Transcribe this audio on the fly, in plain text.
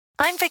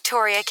I'm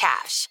Victoria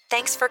Cash.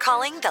 Thanks for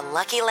calling the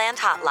Lucky Land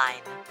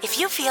Hotline. If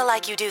you feel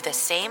like you do the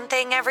same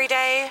thing every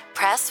day,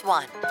 press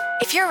 1.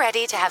 If you're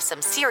ready to have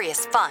some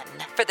serious fun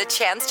for the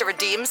chance to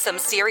redeem some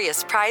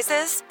serious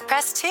prizes,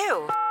 press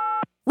 2.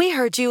 We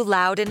heard you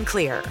loud and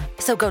clear.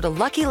 So go to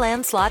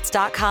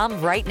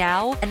LuckyLandSlots.com right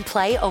now and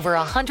play over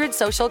 100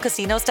 social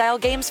casino-style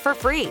games for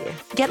free.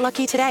 Get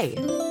lucky today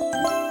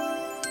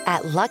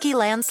at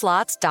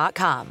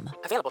LuckyLandSlots.com.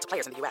 Available to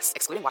players in the U.S.,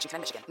 excluding Washington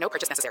and Michigan. No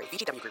purchase necessary.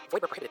 VGW Group.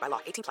 Void where prohibited by law.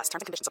 18+. Terms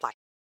and conditions apply.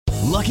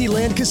 Lucky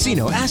Land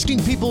Casino,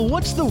 asking people,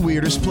 what's the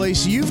weirdest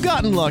place you've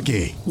gotten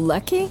lucky?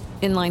 Lucky?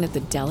 In line at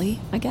the deli,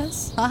 I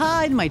guess?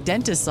 Aha, in my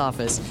dentist's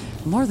office.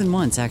 More than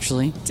once,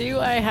 actually. Do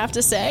I have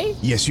to say?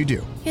 Yes, you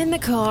do. In the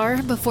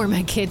car before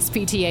my kids'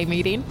 PTA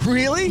meeting.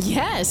 Really?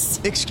 Yes.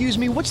 Excuse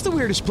me, what's the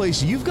weirdest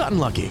place you've gotten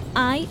lucky?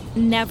 I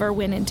never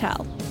win and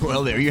tell.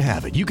 Well, there you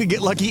have it. You can get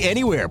lucky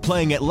anywhere,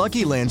 playing at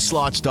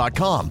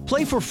LuckyLandSlots.com.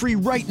 Play for free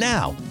right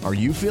now. Are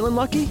you feeling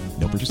lucky?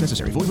 No purchase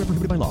necessary. Void where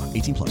prohibited by law.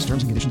 18+.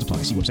 Terms and conditions apply.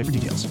 See website for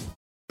details.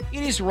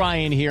 It is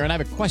Ryan here, and I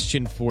have a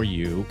question for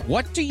you.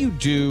 What do you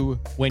do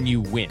when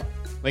you win?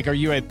 Like, are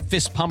you a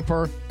fist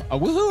pumper, a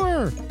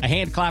woohooer, a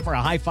hand clapper,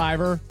 a high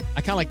fiver?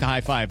 I kind of like the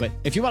high five, but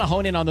if you want to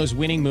hone in on those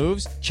winning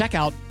moves, check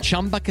out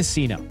Chumba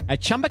Casino.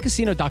 At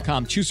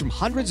ChumbaCasino.com, choose from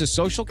hundreds of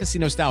social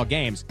casino-style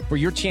games for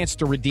your chance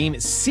to redeem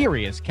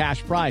serious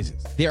cash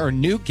prizes. There are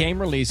new game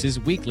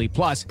releases weekly,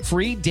 plus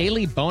free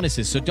daily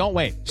bonuses. So don't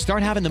wait.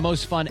 Start having the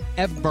most fun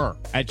ever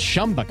at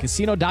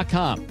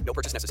ChumbaCasino.com. No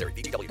purchase necessary.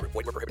 VGW Group.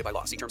 Void where prohibited by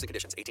law. See terms and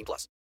conditions.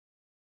 18+.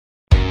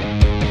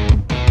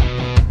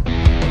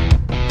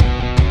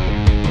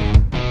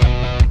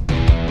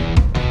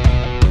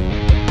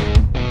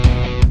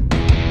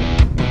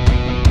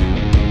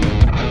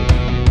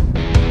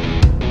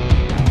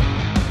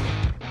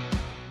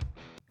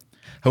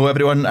 Hello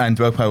everyone, and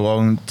welcome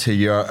along to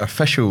your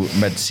official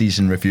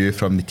mid-season review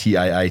from the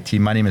TII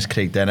team. My name is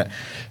Craig Dennett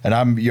and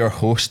I'm your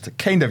host,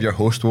 kind of your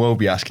host. We'll all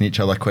be asking each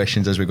other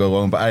questions as we go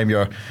along, but I'm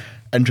your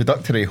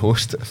introductory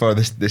host for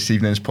this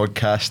evening's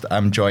podcast.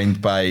 I'm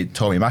joined by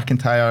Tommy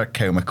McIntyre,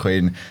 Kyle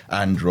McLean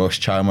and Ross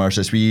Chalmers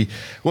as we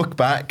look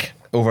back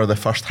over the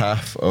first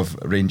half of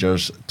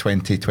Rangers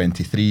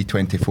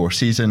 2023-24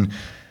 season.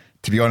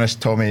 To be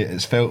honest, Tommy, it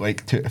felt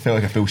like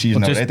a full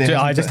season already.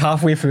 Just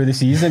halfway through the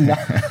season.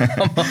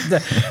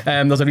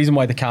 There's a reason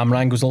why the camera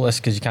angle's like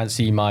this, because you can't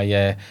see my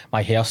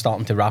hair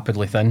starting to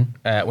rapidly thin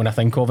when I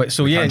think of it.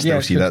 So I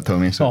can see that,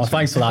 Tommy. So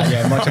thanks for that.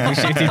 Yeah, much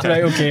appreciated.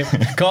 Right, okay,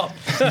 cut.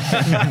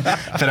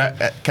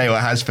 Kyle,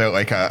 it has felt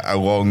like a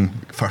long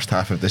first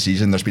half of the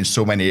season. There's been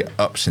so many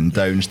ups and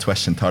downs,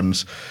 twists and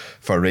turns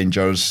for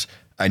Rangers.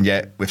 And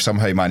yet we've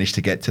somehow managed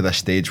to get to this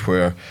stage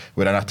where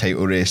we're in a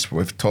title race,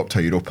 we've topped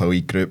our Europa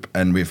League group,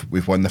 and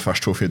we've won the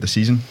first trophy of the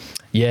season.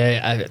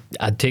 Yeah,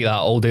 I'd take that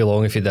all day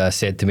long if you'd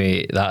said to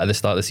me that at the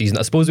start of the season.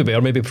 I suppose we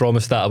better maybe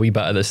promised that a wee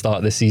bit at the start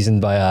of the season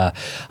by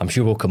I'm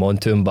sure we'll come on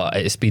to him, but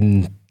it's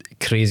been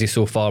crazy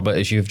so far. But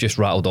as you've just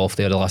rattled off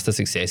there, the list of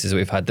successes that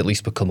we've had, at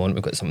least we've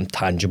got something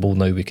tangible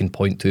now we can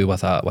point to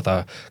with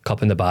a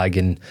cup in the bag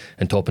and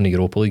topping the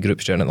Europa League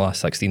groups during the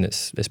last 16.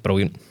 It's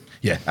brilliant.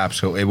 Yeah,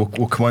 absolutely.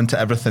 We'll come on to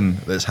everything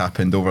that's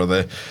happened over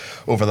the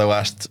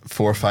last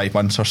 4 or 5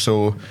 months or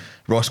so.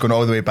 Ross, going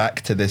all the way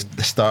back to the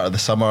start of the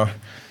summer,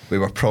 we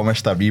were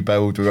promised a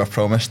rebuild. We were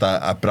promised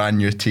a brand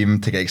new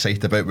team to get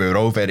excited about. We were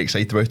all very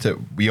excited about it.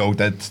 We all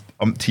did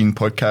umpteen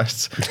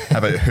podcasts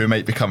about who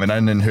might be coming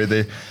in and who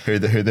the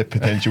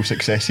potential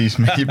successes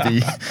may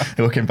be.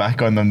 Looking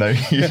back on them now,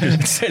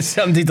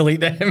 somebody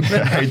delete them.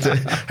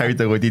 how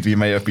deluded we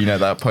might have been at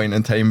that point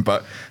in time,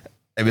 but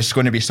it was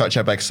going to be such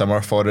a big summer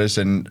for us,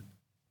 and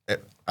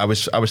I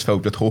was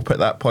filled with hope at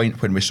that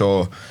point when we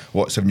saw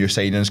lots of new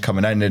signings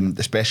coming in, and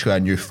especially a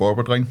new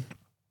forward line.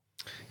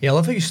 Yeah, I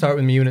love how you start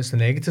with me when it's the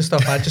negative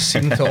stuff. I just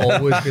seem to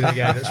always be the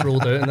guy that's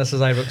rolled out, and this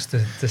is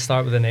Ibrox to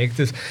start with the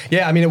negatives.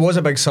 Yeah, I mean, it was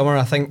a big summer.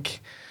 I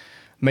think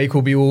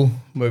Michael Beale,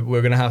 we're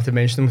going to have to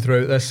mention him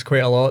throughout this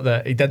quite a lot,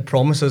 that he did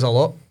promise us a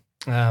lot.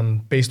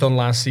 Based on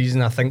last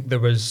season, I think there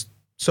was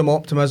some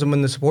optimism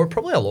in the support,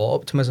 probably a lot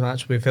of optimism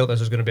actually. We felt this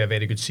was going to be a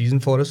very good season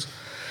for us.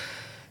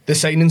 The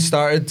signings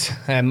started,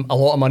 a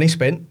lot of money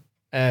spent.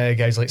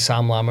 Guys like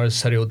Sam Lammers,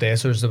 Cyril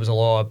Dessers, there was a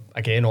lot of,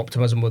 again,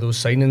 optimism with those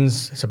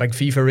signings. It's a big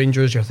fee for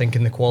Rangers. You're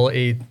thinking the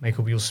quality.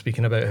 Michael Beale's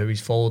speaking about how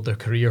he's followed their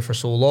career for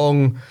so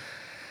long.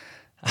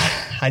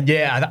 And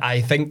yeah,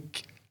 I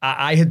think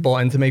I had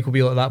bought into Michael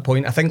Beale at that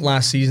point. I think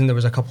last season there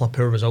was a couple of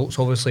poor results,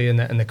 obviously, in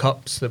the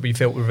cups that we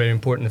felt were very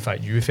important. In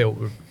fact, you felt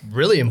were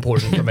really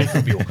important for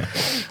Michael Beale.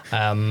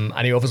 And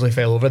he obviously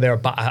fell over there.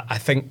 But I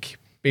think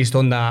based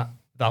on that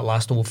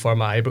last Old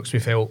Firm at Ibrox, we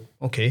felt,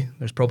 okay,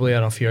 there's probably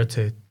enough here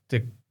to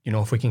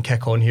if we can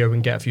kick on here, we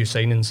can get a few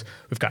signings,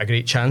 we've got a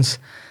great chance.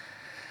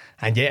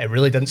 And yeah, it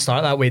really didn't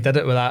start that way, did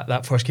it? With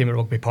that first game at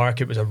Rugby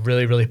Park, it was a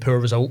really, really poor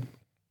result.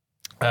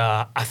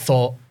 I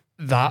thought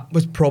that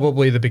was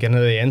probably the beginning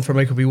of the end for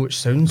Michael Beale, which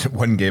sounds...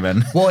 One game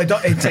in. Well, it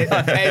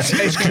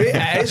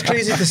is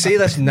crazy to say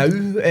this now.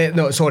 It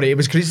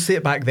was crazy to say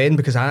it back then,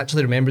 because I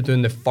actually remember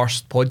doing the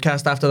first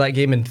podcast after that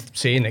game and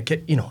saying,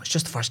 it's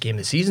just the first game of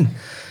the season.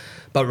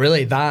 But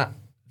really, that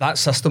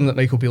system that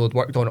Michael Beale had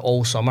worked on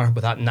all summer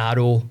with that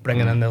narrow,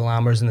 bringing in the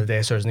Lammers and the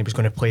Dessers, and he was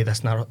going to play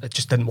this narrow, it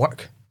just didn't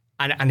work.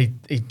 And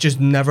he just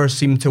never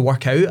seemed to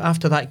work out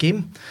after that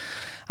game.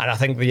 And I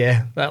think,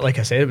 like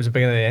I said, it was the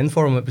beginning of the end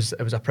for him. It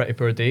was a pretty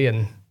poor day,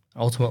 and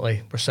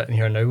ultimately we're sitting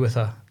here now with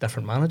a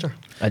different manager.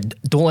 I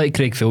don't let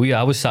Craig fool you.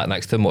 I was sat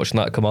next to him watching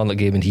that Commander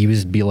game, and he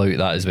was Beale out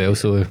that as well.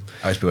 So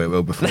I was Beale out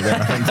well before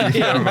then, I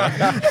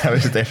think. I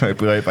was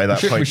definitely Beale out by that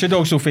point. We should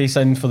also face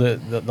in for the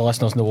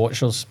listeners and the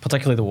watchers,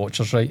 particularly the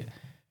watchers, right?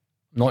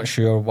 Not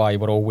sure why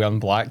we're all wearing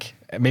black.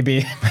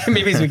 Maybe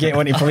as we get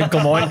on to play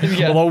Clement,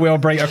 we'll all wear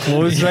brighter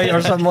clothes, right,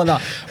 or something like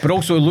that. But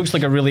also, it looks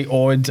like a really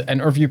odd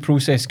interview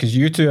process because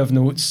you two have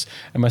notes,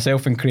 and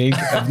myself and Craig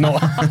have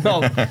not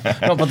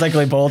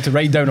particularly bothered to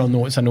write down our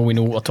notes. I know we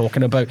know what we're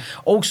talking about.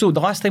 Also, the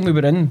last time we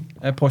were in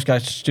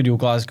Podcast Studio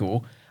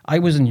Glasgow, I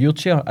was in your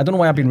chair. I don't know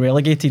why I've been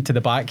relegated to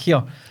the back here.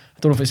 I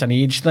don't know if it's an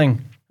age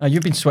thing.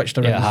 You've been switched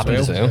around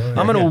as well.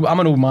 I'm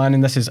an old man,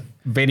 and this is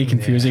very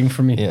confusing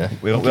for me. Yeah,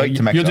 we like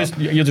to mix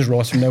you're just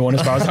Ross from now on,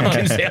 as far as I'm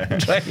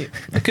concerned. Right?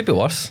 It could be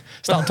worse.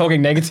 Start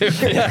talking negative.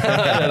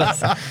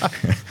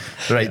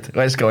 Right,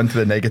 let's go on to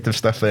the negative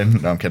stuff then.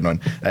 No, I'm kidding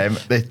on.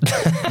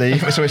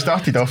 So we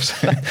started off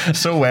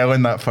so well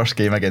in that first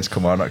game against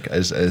Kilmarnock,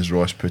 as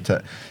Ross put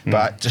it.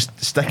 But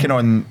just sticking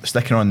on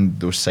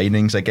those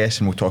signings, I guess,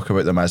 and we'll talk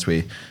about them as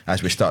we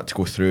start to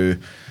go through.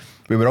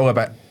 We were all a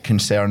bit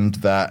concerned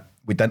that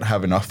we didn't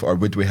have enough, or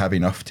would we have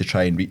enough to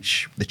try and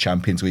reach the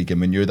Champions League,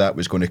 and we knew that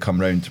was going to come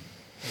round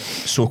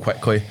so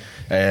quickly.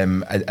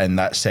 In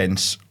that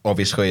sense,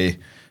 obviously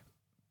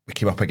we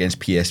came up against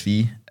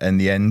PSV in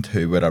the end,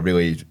 who were a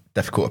really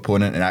difficult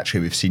opponent, and actually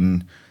we've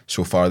seen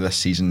so far this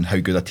season how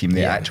good a team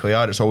they actually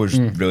are. It's always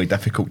really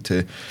difficult to...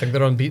 I think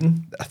they're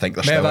unbeaten. I think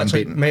they're still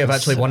unbeaten. May have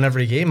actually won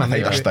every game. I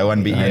think they're still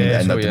unbeaten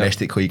in the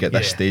domestic league at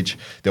this stage.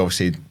 They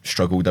obviously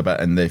struggled a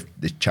bit in the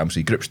Champions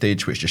League group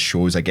stage, which just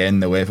shows again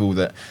the level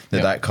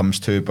that comes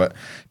to. But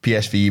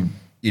PSV,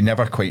 you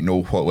never quite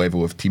know what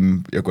level of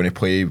team you're going to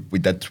play. We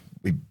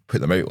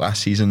put them out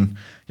last season.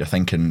 You're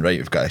thinking, right,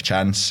 we've got a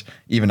chance.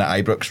 Even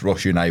at Ibrox,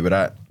 Ross, you and I were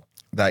at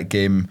that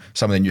game.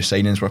 Some of the new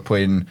signings were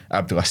playing.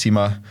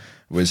 Abdelassima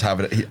was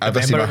having it.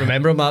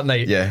 Remember him that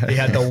night? Yeah. He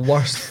had the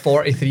worst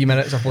 43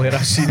 minutes of player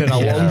I've seen in a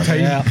long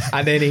time. Yeah.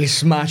 And then he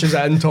smashes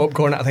it in top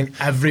corner. I think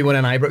everyone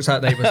in Ibrox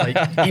that night was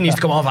like, he needs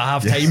to come off at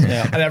half time.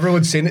 Yeah. And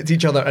everyone's saying it to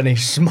each other, and he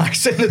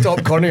smacks it in the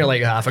top corner. You're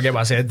like, I forget what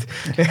I said.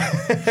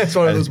 It's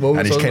one of those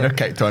moments. And he's kind of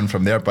kicked on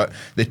from there. But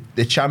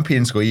the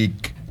Champions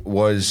League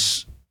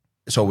was...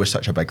 It's always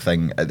such a big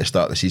thing at the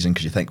start of the season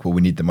because you think, well,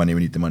 we need the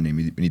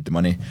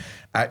money.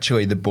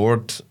 Actually, the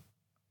board...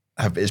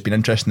 It's been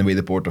interesting the way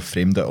the board have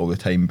framed it all the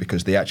time,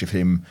 because they actually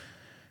frame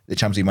the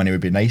Champions League money would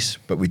be nice,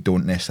 but we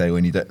don't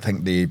necessarily need it. I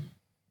think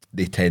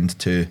they tend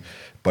to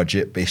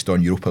budget based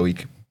on Europa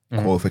League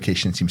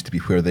qualification. Seems to be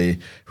where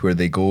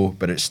they go,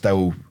 but it's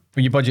still...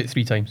 Well, you budget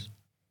 3 times.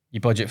 You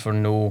budget for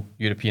no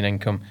European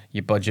income.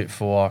 You budget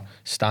for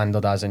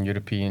standard as in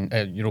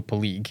Europa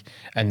League,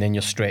 and then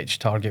your stretch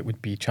target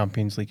would be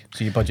Champions League.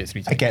 So you budget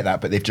 3 times. I get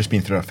that, but they've just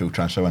been through a full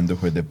transfer window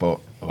where they've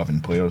bought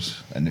 11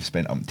 players and they've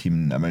spent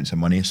umpteen amounts of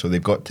money. So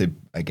they've got to,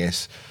 I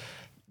guess,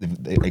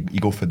 you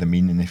go for the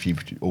mean, and if you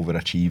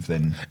overachieve,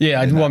 then...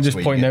 Yeah, what I'm just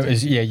pointing out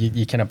is,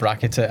 you kind of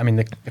bracket it. I mean,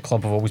 the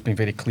club have always been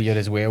very clear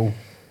as well,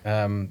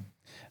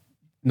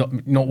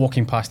 not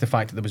walking past the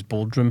fact that there was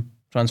boardroom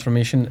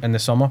transformation in the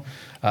summer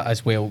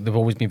as well. They've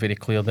always been very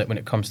clear that when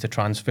it comes to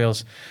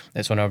transfers,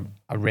 it's on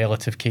a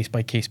relative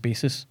case-by-case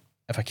basis.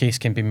 If a case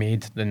can be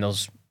made, then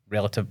there's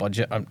relative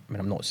budget. I'm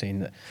not saying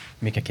that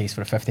make a case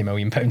for a £50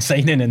 million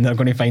signing and they're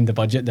going to find the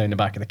budget down the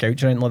back of the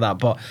couch or anything like that,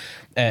 but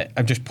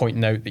I'm just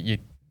pointing out that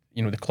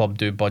the club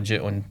do budget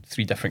on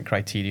 3 different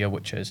criteria,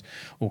 which is,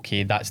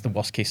 okay, that's the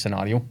worst case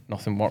scenario,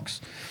 nothing works.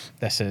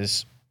 This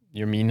is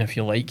your mean, if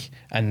you like,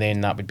 and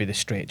then that would be the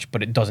stretch.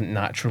 But it doesn't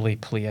naturally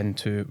play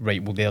into, right,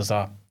 well, there's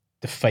a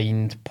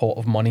defined pot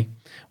of money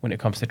when it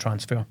comes to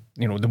transfer.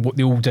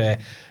 The old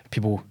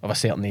people of a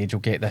certain age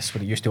will get this,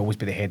 where it used to always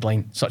be the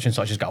headline, such and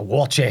such has got a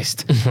war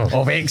chest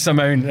of X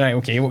amount. Right,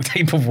 okay, what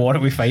type of war are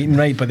we fighting,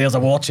 right? But there's a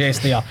war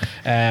chest there.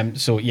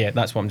 So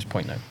that's what I'm just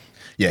pointing out.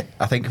 Yeah,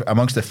 I think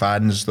amongst the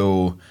fans,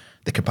 though,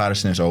 the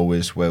comparison is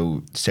always,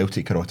 well,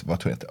 Celtic are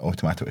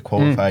automatically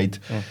qualified.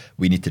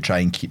 We need to try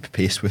and keep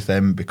pace with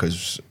them,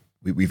 because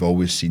we've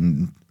always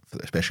seen,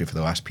 especially for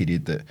the last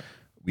period, that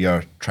we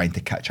are trying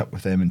to catch up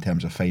with them in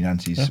terms of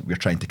finances. Yeah. We're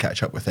trying to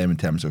catch up with them in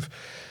terms of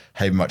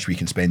how much we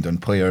can spend on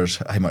players,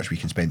 how much we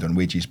can spend on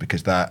wages,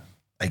 because that,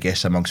 I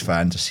guess, amongst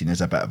fans is seen as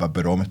a bit of a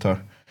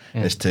barometer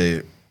as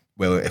to,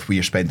 well, if we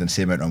are spending the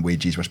same amount on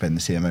wages, we're spending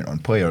the same amount on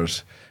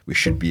players, we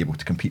should be able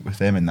to compete with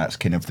them, and that's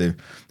kind of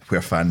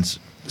where fans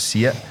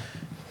see it.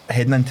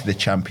 Heading into the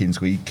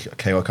Champions League,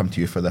 Kyle, I'll come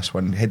to you for this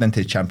one. Heading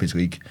into the Champions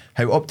League,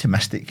 how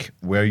optimistic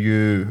were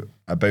you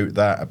about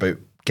that, about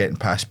getting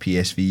past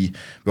PSV?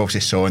 We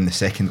obviously saw in the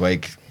second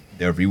leg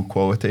their real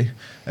quality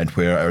and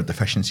where our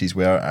deficiencies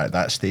were at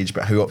that stage,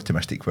 but how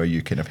optimistic were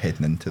you kind of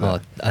heading into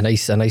that? A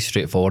nice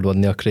straightforward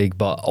one there, Craig.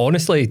 But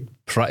honestly,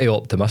 pretty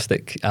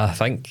optimistic. I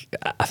think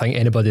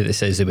anybody that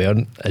says they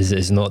weren't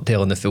is not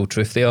telling the full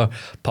truth there,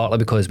 partly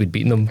because we'd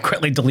beaten them.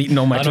 Quickly deleting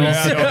all my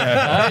tweets.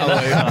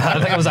 I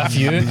think it was a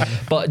few.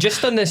 But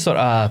just on this sort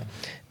of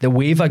the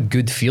wave of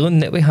good feeling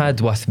that we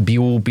had with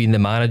Beale being the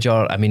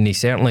manager, I mean, he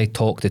certainly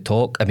talked the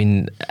talk. I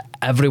mean,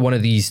 every one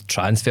of these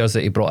transfers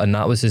that he brought in,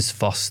 that was his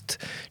first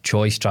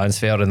choice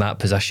transfer in that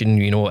position.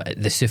 You know,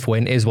 the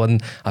Cifuentes one,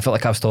 I felt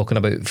like I was talking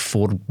about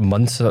 4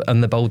 months in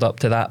the build up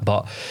to that,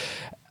 but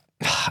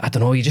I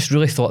don't know, you just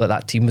really thought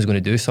that team was going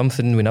to do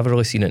something. We never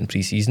really seen it in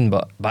pre-season,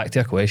 but back to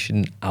your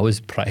question, I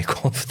was pretty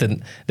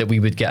confident that we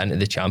would get into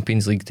the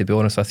Champions League, to be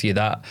honest with you.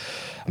 That,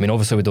 I mean,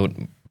 obviously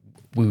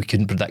we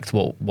couldn't predict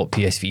what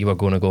PSV were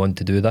going to go on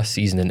to do this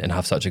season and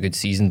have such a good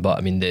season, but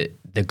I mean,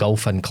 the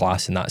gulf in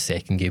class in that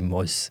second game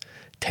was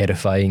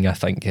terrifying, I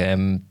think,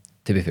 to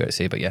be fair to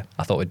say. But yeah,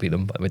 I thought we'd beat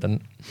them, but we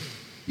didn't.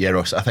 Yeah,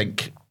 Ross, I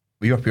think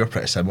we were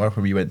pretty similar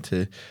when we went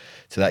to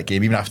that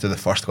game. Even after the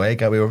first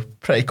leg, we were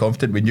pretty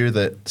confident. We knew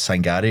that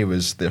Sangare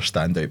was their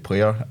standout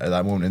player at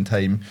that moment in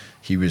time.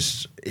 He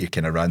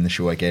kind of ran the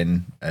show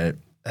again at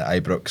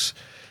Ibrox,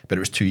 but it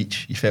was 2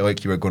 each. You felt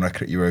like you were going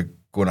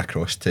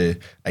across to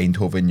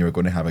Eindhoven, you were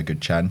going to have a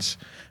good chance,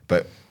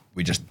 but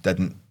we just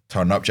didn't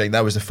turn up. I think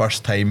that was the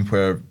first time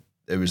where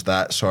it was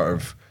that sort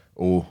of,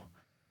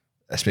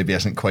 this maybe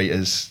isn't quite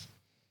as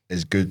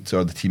good,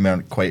 or the team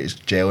aren't quite as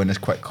gelling as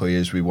quickly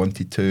as we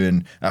wanted to.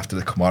 And after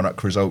the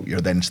Kilmarnock result,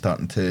 you're then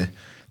starting to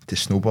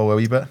snowball a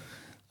wee bit.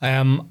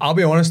 I'll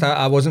be honest,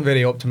 I wasn't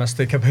very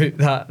optimistic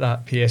about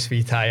that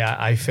PSV tie.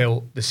 I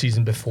felt the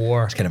season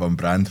before, it's kind of on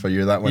brand for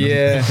you, that one.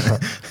 Yeah,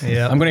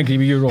 yeah. I'm going to agree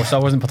with you, Ross. I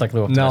wasn't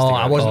particularly optimistic. No,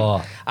 I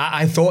wasn't.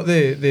 I thought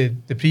the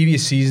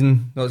previous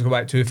season, not to go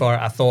back too far,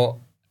 I thought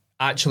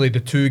actually the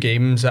 2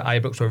 games at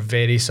Ibrox were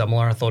very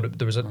similar. I thought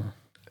there was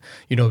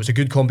it was a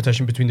good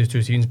competition between the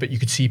 2 teams, but you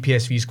could see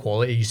PSV's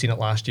quality. You've seen it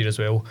last year as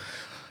well.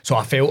 So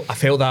I felt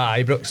that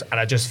at Ibrox, and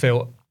I just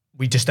felt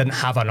we just didn't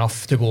have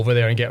enough to go over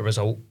there and get a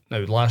result. Now,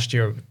 last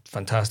year,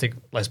 fantastic.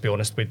 Let's be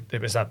honest,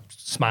 it was a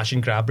smash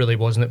and grab, really,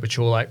 wasn't it? With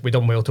Cholak, we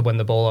done well to win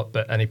the ball up,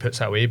 and he puts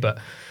that away. But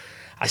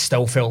I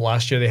still felt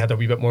last year they had a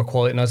wee bit more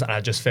quality than us, and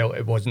I just felt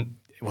it wasn't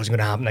going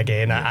to happen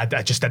again. I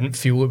just didn't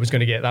feel it was going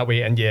to get that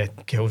way. And yeah,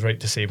 Kale's right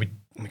to say we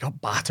got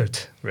battered.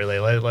 Really,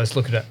 let's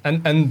look at it.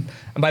 And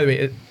by the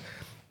way,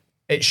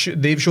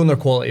 they've shown their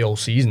quality all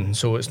season,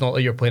 so it's not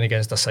like you're playing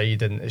against a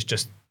side and it's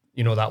just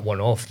that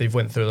one-off. They've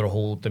went through their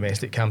whole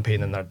domestic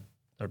campaign and they're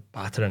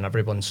battering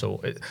everyone,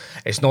 so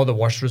it's not the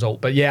worst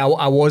result. But yeah,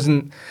 I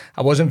wasn't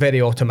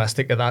very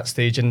optimistic at that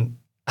stage, and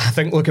I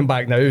think looking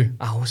back now,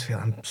 I always feel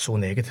I'm so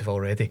negative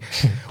already.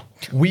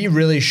 We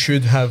really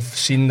should have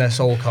seen this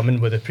all coming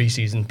with the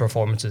pre-season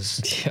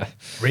performances. Yeah.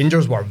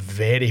 Rangers were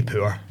very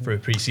poor for a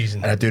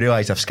pre-season. And I do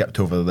realise I've skipped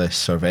over the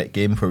Servette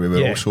game where we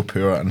were also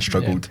poor and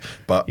struggled,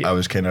 but I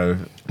was kind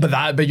of...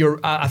 I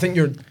think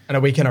you're in a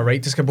way kind of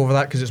right to skip over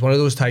that, because it's one of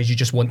those ties you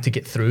just want to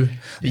get through.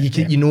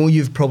 You know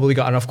you've probably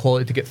got enough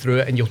quality to get through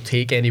it, and you'll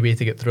take any way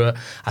to get through it.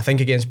 I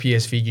think against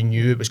PSV you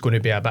knew it was going to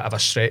be a bit of a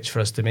stretch for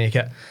us to make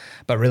it,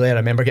 but really I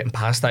remember getting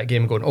past that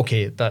game and going,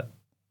 okay, that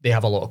they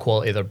have a lot of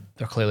quality,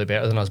 they're clearly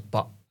better than us,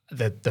 but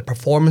the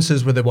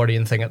performances were the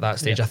worrying thing at that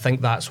stage. I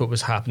think that's what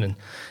was happening.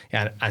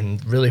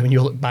 And really, when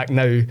you look back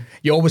now,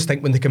 you always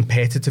think when the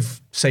competitive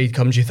side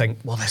comes, you think,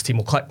 well, this team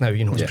will click now.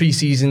 It's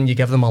pre-season, you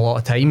give them a lot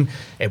of time.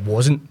 It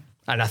wasn't.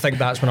 And I think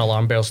that's when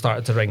alarm bells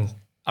started to ring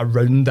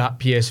around that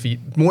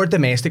PSV. More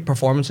domestic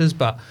performances,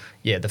 but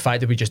yeah, the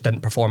fact that we just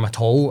didn't perform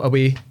at all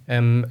away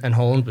in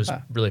Holland was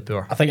really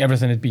poor. I think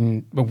everything had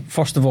been, well,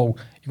 first of all,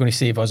 you're going to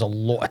save us a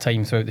lot of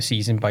time throughout the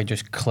season by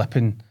just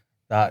clipping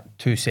that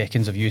 2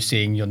 seconds of you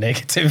saying you're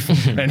negative.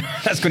 Right?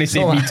 That's going to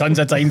save me tons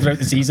of time throughout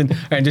the season,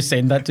 and just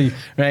send that to you,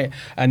 right?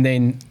 And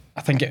then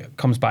I think it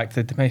comes back to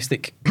the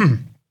domestic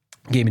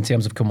game in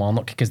terms of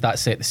Kilmarnock, because that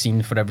set the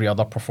scene for every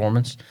other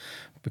performance,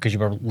 because you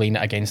were laying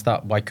it against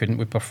that. Why couldn't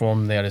we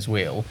perform there as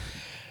well?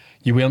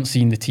 You weren't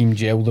seeing the team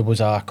gel. There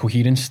was a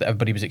coherence that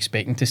everybody was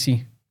expecting to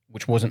see,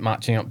 which wasn't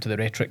matching up to the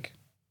rhetoric.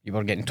 You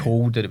were getting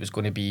told that it was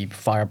going to be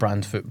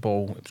firebrand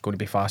football, it was going to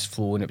be fast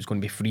flowing, it was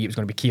going to be free, it was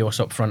going to be chaos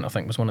up front, I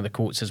think was one of the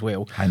quotes as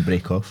well.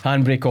 Handbrake off.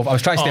 I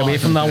was trying to stay away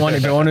from that one,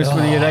 to be honest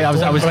with you. Right?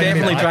 I was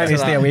definitely trying to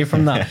stay away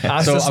from that.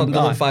 Ask the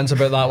Sunderland fans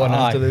about that one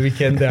after the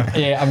weekend there.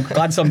 Yeah, I'm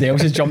glad somebody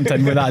else has jumped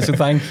in with that, so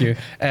thank you.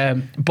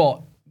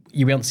 But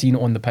you weren't seeing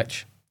it on the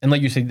pitch. And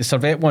like you said, the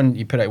Servette one,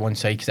 you put it one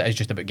side because it is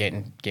just about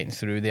getting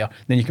through there.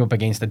 Then you come up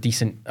against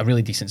a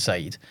really decent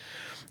side.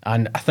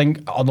 And I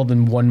think other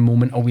than one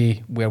moment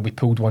away where we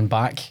pulled one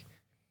back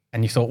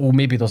and you thought, oh,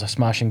 maybe there's a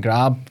smash and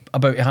grab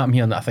about to happen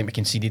here, and I think we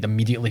conceded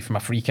immediately from a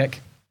free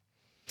kick.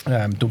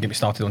 Don't get me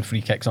started on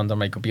free kicks under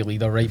Michael Beale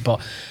either, right?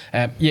 But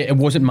yeah, it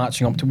wasn't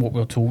matching up to what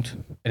we were told.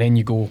 And then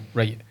you go,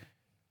 right,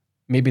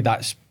 maybe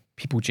that's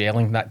people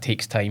gelling, that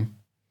takes time.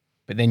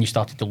 But then you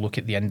started to look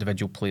at the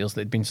individual players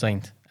that had been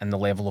signed and the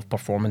level of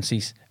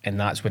performances, and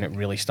that's when it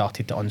really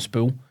started to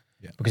unspool.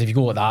 Yeah. Because if you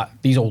go like that,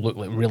 these all look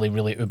like really,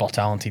 really uber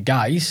talented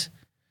guys,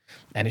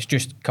 and it's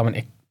just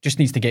just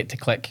needs to get to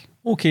click.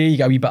 Okay, you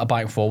got a wee bit of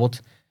back and forward.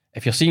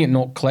 If you're seeing it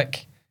not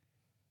click,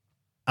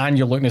 and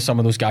you're looking at some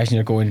of those guys and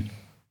you're going,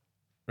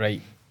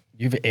 right,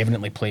 you've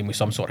evidently playing with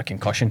some sort of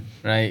concussion,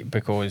 right?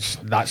 Because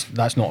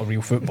that's not a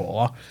real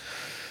footballer.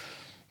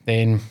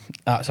 Then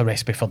that's a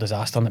recipe for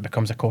disaster, and it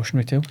becomes a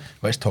cautionary tale.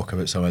 Let's talk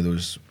about some of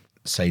those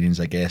signings,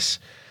 I guess.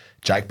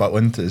 Jack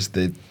Butland is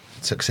the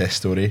success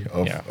story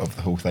of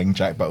the whole thing.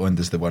 Jack Butland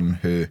is the one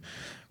who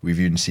we've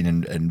even seen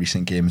in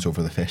recent games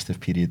over the festive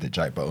period that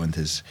Jack Butland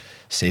has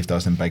saved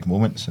us in big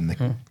moments. In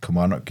the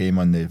Kilmarnock game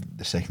on the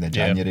 2nd of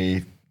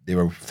January, they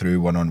were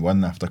through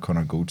 1-on-1 after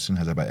Connor Goldson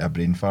has a bit of a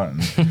brain fart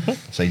and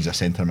signs a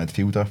centre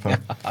midfielder for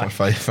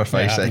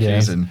 5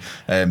 seconds.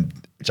 And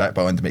Jack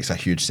Butland makes a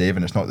huge save,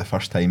 and it's not the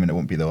first time, and it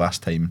won't be the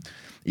last time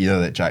either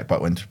that Jack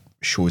Butland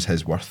shows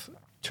his worth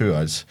to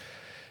us.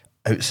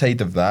 Outside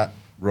of that,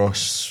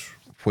 Ross,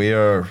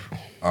 where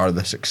are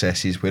the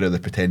successes? Where are the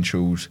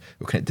potentials?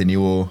 Looking at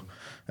Danilo,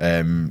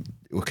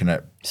 looking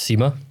at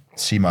Sima,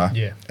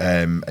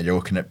 and you're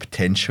looking at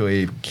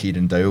potentially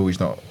Kieran Dowell. He's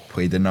not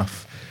played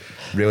enough.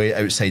 Really,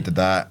 outside of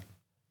that,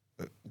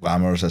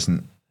 Lammers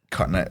isn't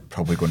cutting it.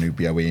 Probably going to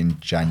be away in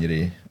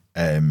January.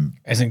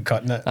 Isn't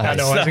cutting it. I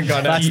know, isn't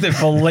cutting it. That's the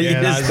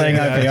politest thing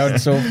I've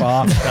heard so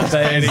far.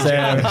 That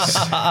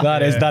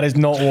is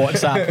not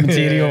WhatsApp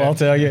material, I'll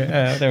tell you.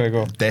 There we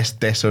go.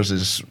 Dessers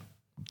is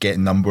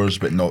getting numbers,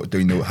 but not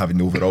having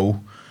the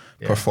overall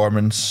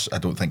performance. I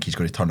don't think he's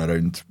going to turn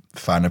around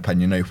fan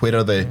opinion now. Where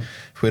are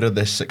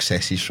the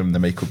successes from the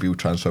Michael Beale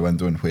transfer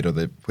window, and where are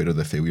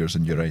the failures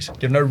in your eyes?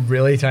 You're now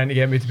really trying to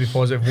get me to be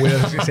positive. Where are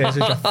the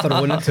successes? You're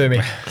throwing it to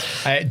me.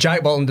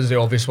 Jack Butland is the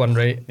obvious one,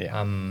 right?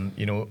 Yeah.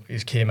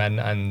 He's came in,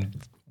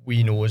 and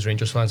we know as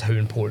Rangers fans how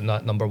important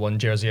that number 1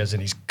 jersey is,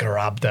 and he's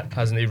grabbed it,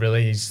 hasn't he?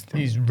 Really,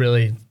 he's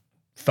really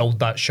filled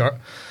that shirt.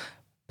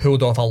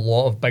 Pulled off a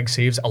lot of big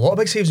saves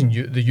in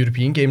the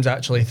European games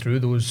actually through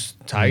those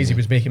ties. He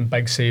was making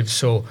big saves,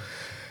 so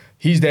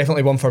he's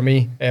definitely one for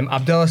me.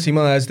 Abdallah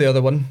Sima is the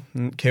other one.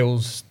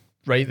 Kale's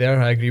right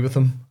there. I agree with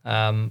him.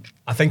 I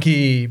think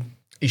he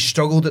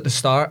struggled at the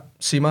start,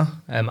 Sima.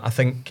 I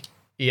think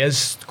he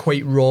is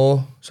quite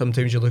raw.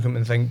 Sometimes you look at him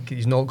and think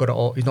he's not got it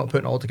all. He's not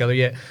putting it all together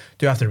yet.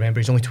 Do have to remember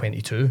he's only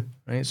 22,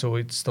 right? So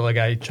it's still a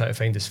guy trying to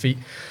find his feet.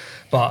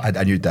 But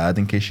a new dad,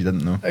 in case you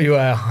didn't know.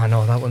 I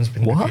know that one's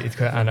been repeated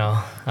quite. I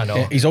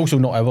know. He's also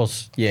not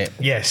ours yet.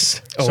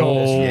 Yes.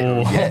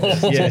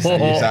 Yes.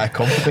 Is that a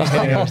confidence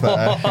thing?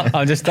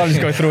 I'm just going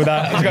to throw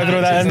that. I'm just going to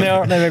throw that in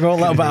there. There we go. A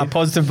little bit of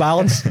positive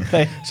balance.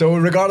 So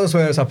regardless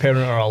whether it's a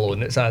parent or a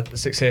loan, it's a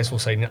successful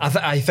signing.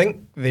 I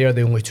think they are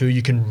the only two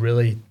you can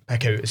really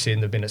pick out as saying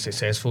they've been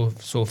successful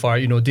so far.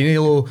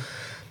 Danilo.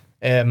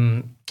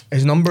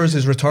 His numbers,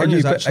 his return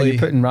is actually... Are you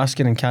putting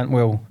Raskin and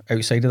Cantwell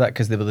outside of that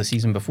because they were the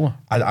season before?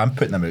 I'm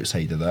putting them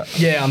outside of that.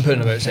 Yeah, I'm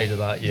putting them outside of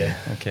that, yeah.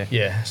 Okay.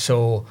 Yeah,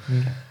 so...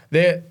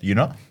 You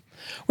not?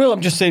 Well,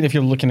 I'm just saying if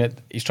you're looking at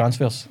his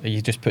transfers, are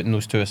you just putting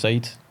those two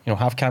aside?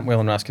 Have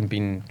Cantwell and Raskin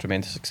been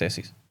tremendous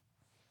successes?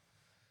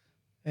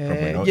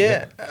 Probably not,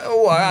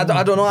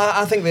 I don't know.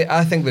 I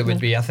think they would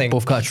be. I think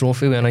both got a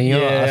trophy in a year.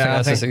 Yeah, I think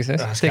that's a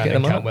success. Raskin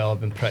and Cantwell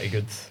have been pretty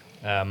good.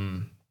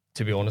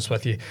 To be honest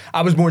with you,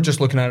 I was more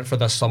just looking at it for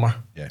this summer.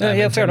 In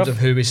fair terms enough. Of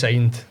who we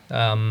signed.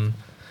 I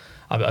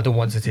don't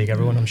want to take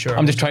everyone. I'm sure.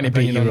 I'm just trying to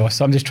beat you, Ross.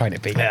 I'm just trying to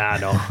beat you.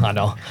 Yeah, I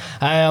know.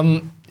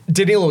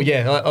 Danilo,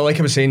 like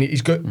I was saying,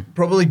 he's got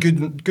probably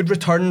good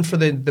return for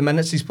the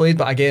minutes he's played,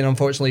 but again,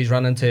 unfortunately, he's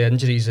run into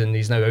injuries and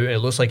he's now out. It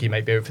looks like he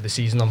might be out for the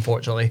season,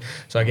 unfortunately.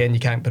 So again, you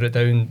can't put it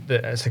down.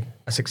 It's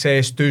a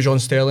success.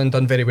 Dujon Sterling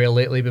done very well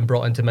lately, been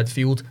brought into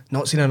midfield.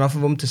 Not seen enough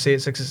of him to say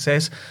it's a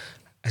success.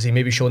 Has he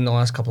maybe shown in the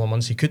last couple of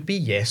months? He could be,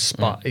 yes,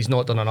 but he's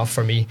not done enough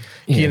for me.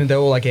 Kieran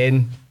Dowell,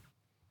 again,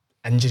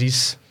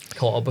 injuries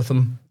caught up with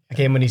him.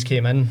 Again, when he's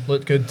came in,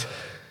 looked good.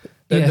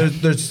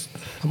 There's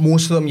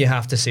most of them you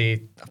have to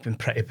say have been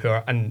pretty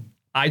poor, and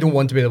I don't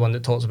want to be the one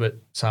that talks about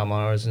Sam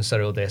Lars and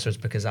Cyril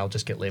Dessers because I'll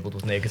just get labelled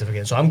with negative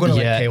again. So I'm going to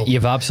let Kyle.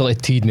 You've absolutely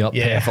teed me up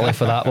perfectly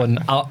for that one.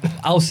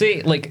 I'll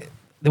say, like,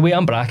 the way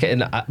I'm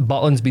bracketing,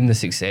 Butland's been the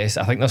success.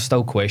 I think there's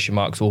still question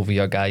marks over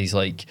your guys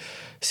like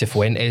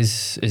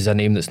Cifuentes is a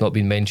name that's not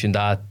been mentioned.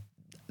 I've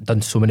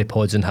done so many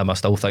pods on him. I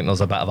still think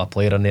there's a bit of a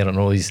player in there. I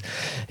know he's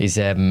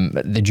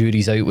the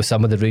jury's out with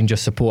some of the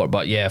Rangers support,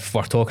 but yeah, if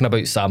we're talking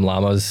about Sam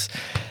Lammers,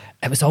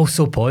 it was all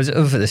so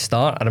positive at the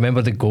start. I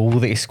remember the goal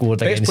that he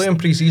scored against. Best player in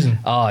pre-season.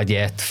 Oh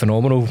yeah,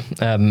 phenomenal.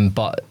 And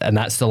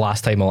that's the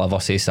last time I'll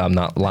ever say Sam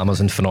that Lammers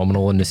and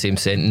phenomenal in the same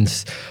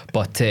sentence.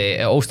 But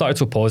it all started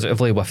so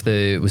positively with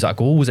was that a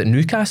goal? Was it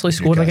Newcastle he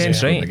scored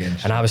against, right?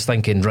 And I was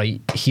thinking,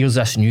 right, here's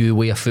this new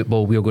way of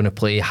football. We're going to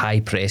play high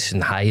press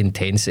and high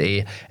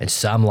intensity, and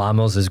Sam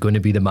Lammers is going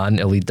to be the man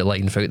to lead the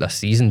line throughout this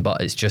season.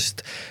 But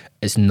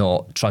it's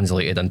not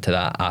translated into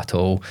that at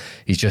all.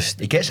 He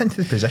gets into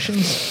the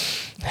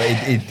positions, but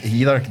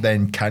he either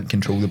then can't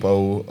control the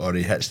ball, or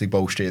he hits the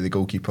ball straight at the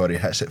goalkeeper, or he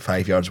hits it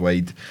 5 yards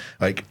wide.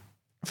 Like,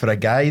 for a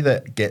guy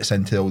that gets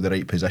into all the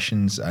right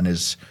positions and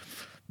is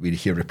we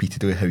hear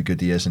repeatedly how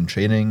good he is in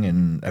training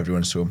and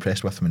everyone's so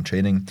impressed with him in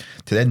training,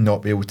 to then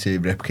not be able to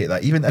replicate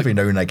that even every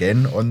now and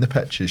again on the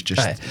pitch is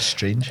just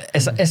strange.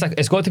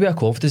 It's got to be a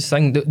confidence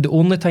thing. The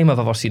only time I've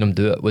ever seen him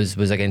do it was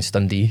against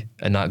Dundee,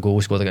 and that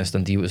goal scored against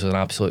Dundee was an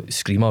absolute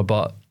screamer.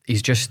 But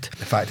he's just,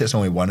 the fact it's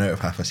only one out of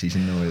half a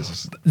season though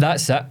is,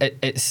 that's it.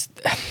 It's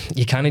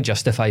you can't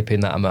justify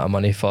paying that amount of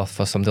money for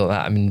something like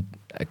that. I mean,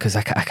 because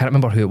I can't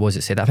remember who it was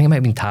that said that. I think it might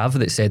have been Tav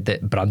that said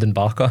that Brandon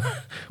Barker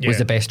was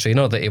the best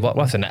trainer that he worked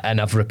with,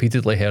 and I've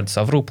repeatedly heard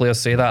several players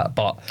say that.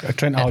 But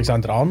Trent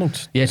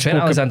Alexander-Arnold, Trent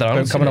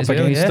Alexander-Arnold coming up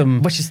against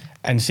him, which is,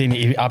 and saying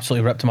he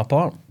absolutely ripped him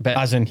apart, but,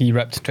 as in he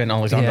ripped Trent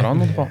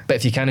Alexander-Arnold apart. But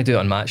if you can't do it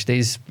on match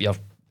days,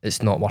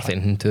 it's not worth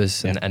anything to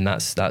us, and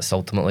that's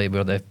ultimately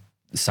where the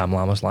Sam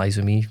Lammers lies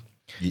with me.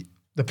 I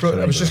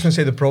was just going to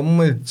say, the problem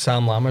with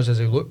Sam Lammers is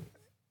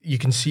you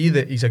can see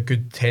that he's a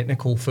good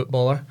technical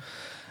footballer.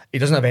 He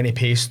doesn't have any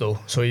pace though,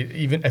 so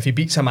even if he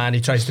beats a man, he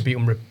tries to beat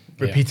him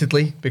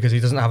repeatedly because he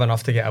doesn't have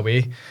enough to get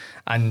away.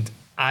 And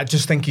I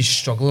just think he's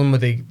struggling with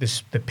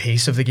the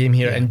pace of the game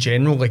here in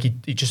general. Like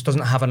he just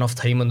doesn't have enough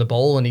time on the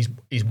ball, and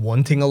he's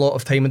wanting a lot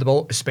of time on the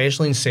ball,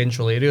 especially in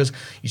central areas.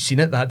 You've seen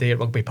it that day at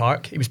Rugby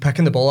Park. He was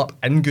picking the ball up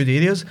in good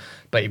areas,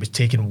 but he was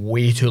taking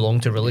way too long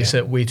to release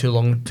it, way too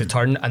long to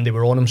turn, and they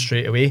were on him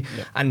straight away.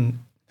 And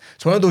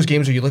it's one of those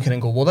games where you look at it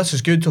and go, well, this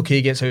is good. Okay,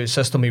 he gets out of his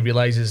system. He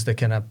realises the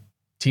kind of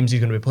teams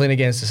he's going to be playing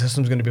against, the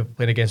system's going to be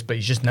playing against, but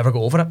he's just never got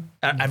over it.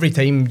 Every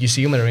time you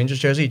see him in a Rangers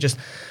jersey,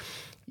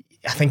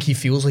 I think he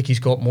feels like he's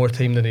got more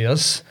time than he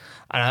does.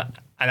 And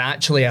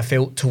actually, I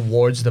felt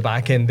towards the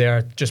back end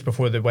there, just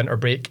before the winter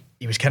break,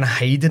 he was kind of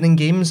hiding in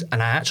games,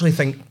 and I actually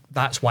think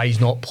that's why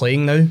he's not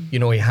playing now. You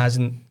know, he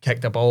hasn't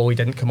kicked a ball, he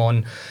didn't come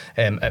on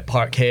at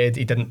Parkhead,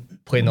 he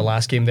didn't play in the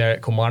last game there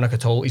at Kilmarnock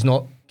at all. He's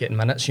not getting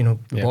minutes, we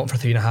bought him for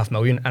 $3.5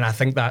 million, and I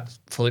think that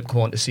Philippe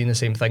Clement is seeing the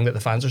same thing that the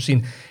fans are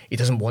seeing. He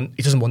doesn't want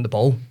the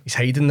ball. He's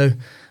hiding now,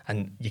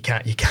 and you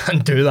can't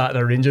do that in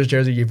a Rangers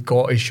jersey. You've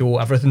got to show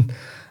everything.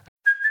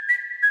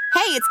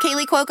 Hey, it's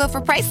Kaylee Cuoco for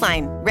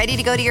Priceline. Ready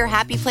to go to your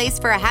happy place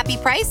for a happy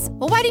price?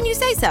 Well, why didn't you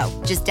say so?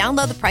 Just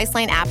download the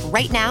Priceline app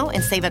right now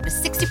and save up to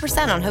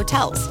 60% on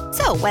hotels.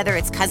 So whether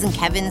it's Cousin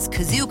Kevin's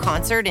Kazoo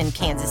Concert in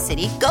Kansas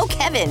City, go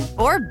Kevin,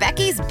 or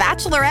Becky's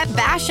Bachelorette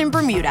Bash in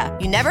Bermuda,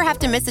 you never have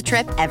to miss a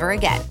trip ever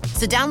again.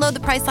 So download the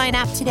Priceline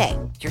app today.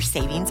 Your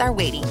savings are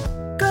waiting.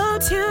 Go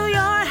to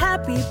your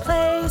happy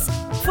place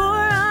for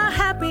a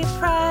happy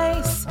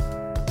price.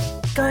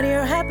 Go to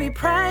your happy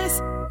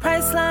price,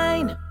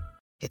 Priceline.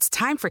 It's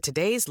time for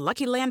today's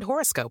Lucky Land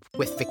horoscope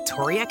with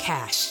Victoria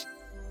Cash.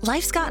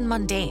 Life's gotten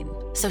mundane,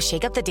 so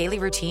shake up the daily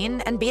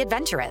routine and be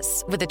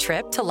adventurous with a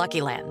trip to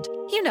Lucky Land.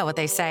 You know what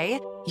they say,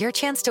 your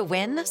chance to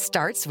win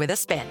starts with a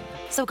spin.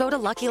 So go to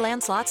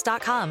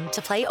LuckyLandSlots.com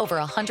to play over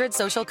 100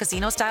 social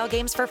casino-style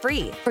games for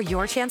free for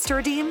your chance to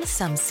redeem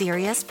some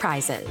serious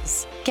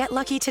prizes. Get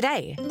lucky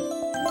today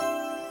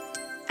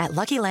at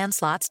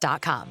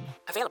LuckyLandSlots.com.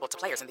 Available to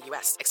players in the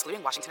U.S.,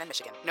 excluding Washington and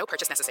Michigan. No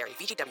purchase necessary.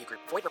 VGW Group.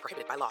 Void where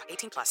prohibited by law.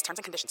 18+. Terms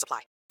and conditions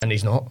apply. And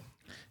he's not.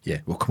 Yeah,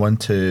 we'll come on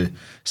to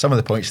some of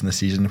the points in the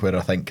season where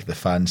I think the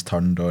fans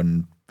turned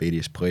on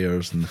various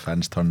players and the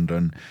fans turned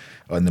on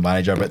the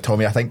manager. But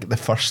Tommy, I think the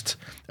first,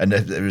 and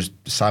it was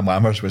Sam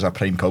Lammers was a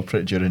prime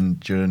culprit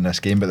during this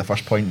game, but the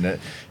first point that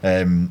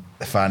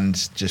the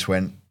fans just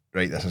went,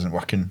 right, this isn't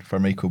working for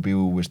Michael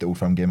Beale was the Old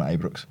Firm game at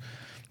Ibrox.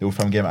 The Old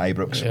Firm game at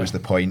Ibrox was the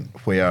point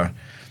where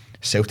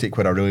Celtic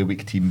were a really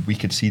weak team. We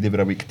could see they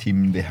were a weak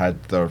team. They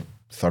had their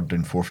third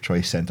and fourth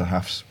choice centre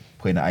halves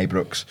playing at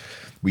Ibrox.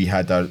 We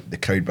had the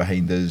crowd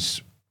behind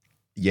us.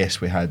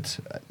 Yes, we had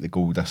the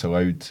goal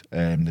disallowed,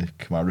 the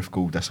Kamar Roof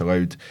goal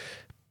disallowed,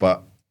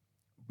 but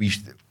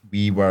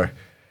we were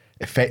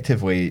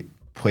effectively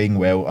playing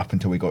well up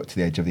until we got to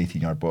the edge of the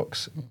 18-yard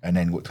box, and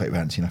then looked like we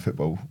hadn't seen a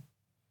football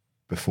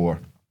before.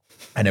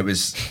 And it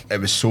was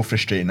so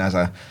frustrating as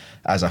a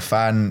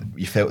fan.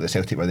 You felt that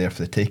Celtic were there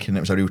for the taking. It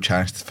was a real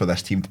chance for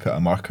this team to put a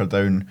marker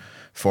down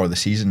for the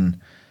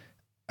season,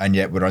 and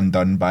yet we're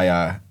undone by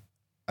a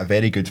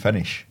very good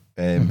finish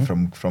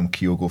from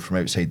Kyogo from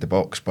outside the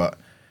box, but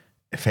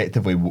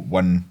effectively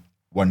one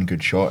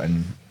good shot,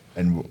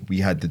 and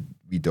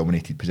we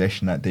dominated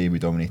possession that day. We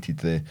dominated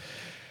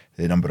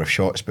the number of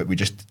shots, but we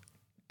just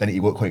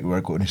didn't look like we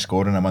were going to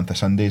score in a month of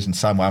Sundays. And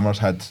Sam Lammers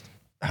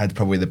had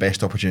probably the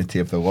best opportunity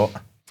of the lot,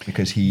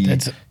 because he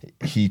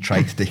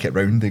tried to take it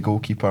round the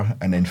goalkeeper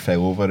and then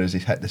fell over as he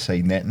hit the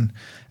side netting.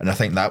 And I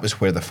think that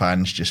was where the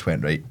fans just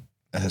went, right,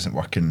 this isn't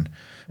working,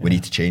 we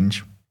need to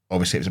change.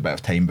 Obviously it was a bit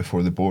of time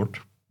before the board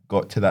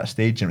got to that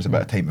stage, and it was a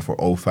bit of time before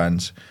all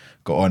fans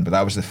got on, but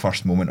that was the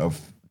first moment of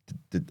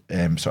the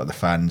sort of the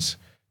fans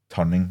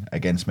turning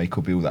against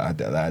Michael Beale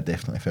that I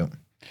definitely felt.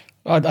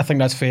 I think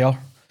that's fair,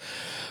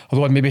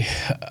 although I'd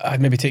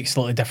maybe take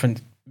slightly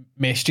different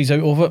messages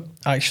out of it,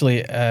 actually,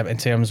 in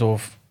terms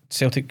of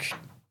Celtic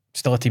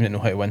still a team that know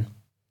how to win.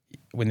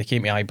 When they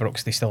came to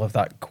Ibrox, they still have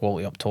that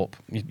quality up top.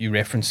 You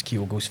referenced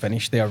Kyogo's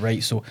finish there,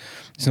 right? So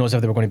it's not as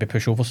if they were going to be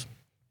pushovers.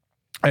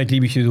 I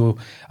agree with you though.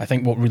 I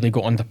think what really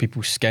got under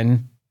people's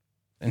skin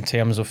in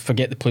terms of,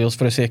 forget the players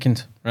for a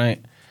second, right?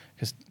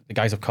 because the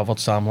guys have covered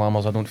Sam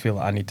Lammers. I don't feel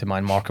like I need to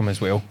man mark him as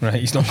well. Right,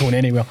 he's not going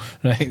anywhere.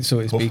 Right, so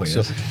to speak.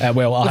 So,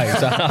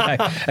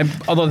 and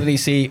other than they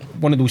say,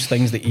 one of those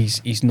things that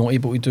he's not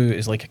able to do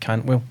is like a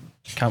Cantwell.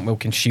 Cantwell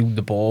can shield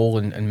the ball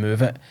and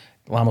move it.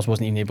 Lammers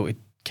wasn't even able to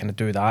kind of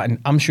do that, and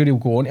I'm sure he'll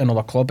go on to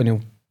another club and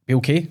he'll be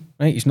okay.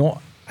 Right, he's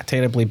not a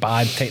terribly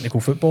bad technical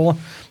footballer.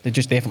 It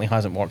just definitely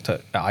hasn't worked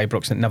at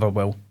Ibrox, and it never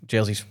will.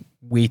 Jersey's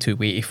way too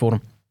weighty for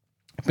him.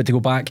 But to go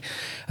back,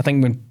 I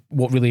think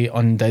what really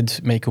undid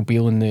Michael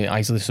Beale in the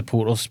eyes of the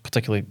supporters,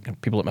 particularly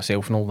people like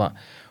myself and all that,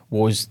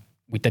 was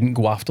we didn't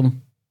go after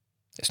them.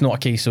 It's not a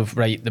case of,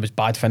 right, there was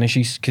bad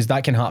finishes, because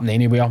that can happen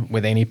anywhere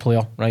with any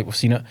player, right? We've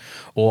seen it.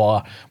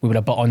 Or we were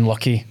a bit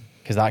unlucky,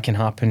 because that can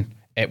happen.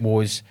 It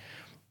was,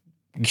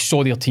 you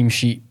saw their team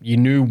sheet, you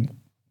knew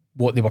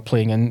what they were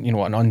playing in,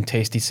 an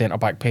untested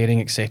centre-back pairing,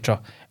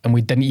 etc. And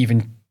we didn't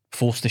even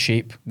force the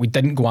shape. We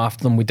didn't go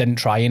after them. We didn't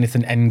try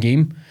anything in-game.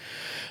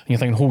 And you're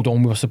thinking, hold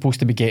on, we were supposed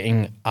to be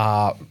getting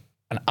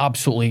an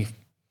absolutely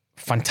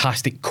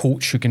fantastic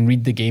coach who can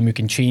read the game, who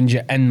can change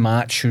it in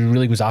match, who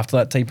really goes after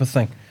that type of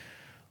thing.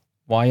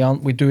 Why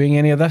aren't we doing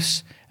any of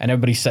this? And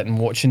everybody's sitting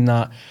watching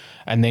that,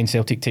 and then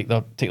Celtic take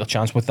their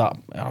chance with that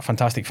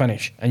fantastic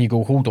finish. And you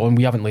go, hold on,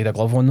 we haven't laid a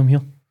glove on them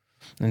here.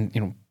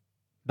 And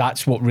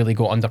that's what really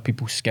got under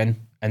people's skin.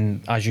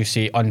 And as you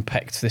say,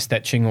 unpicked the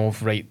stitching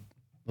of, right,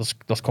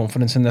 there's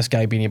confidence in this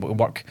guy being able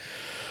to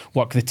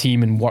work the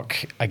team and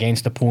work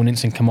against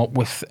opponents and come up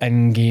with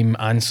in-game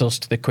answers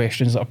to the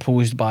questions that are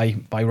posed by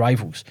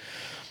rivals.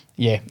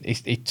 Yeah,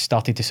 it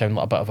started to sound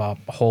like a bit of a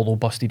hollow,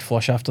 busted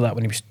flush after that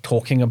when he was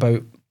talking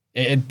about...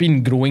 It had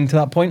been growing to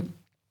that point,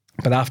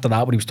 but after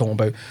that, when he was talking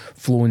about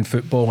flowing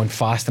football and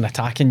fast and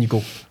attacking, you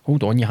go,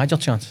 hold on, you had your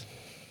chance.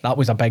 That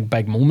was a big,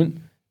 big moment,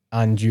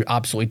 and you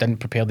absolutely didn't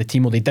prepare the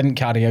team, or they didn't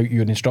carry out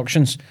your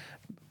instructions.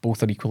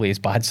 Both are equally as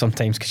bad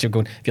sometimes, because you're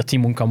going, if your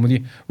team won't come with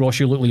you, Ross,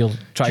 you look like you'll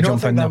try to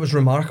jump in. That was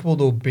remarkable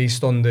though,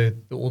 based on the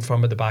Old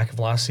Firm at the back of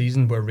last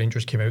season, where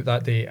Rangers came out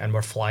that day and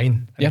were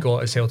flying and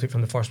got a Celtic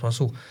from the first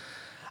whistle.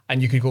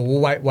 And you could go,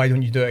 well, why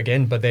don't you do it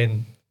again? But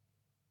then,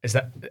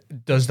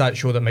 does that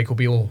show that Michael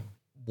Beale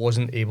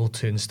wasn't able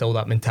to instill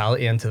that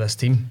mentality into this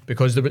team?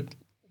 Because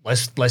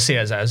let's say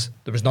as is,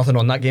 there was nothing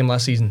on that game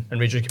last season, and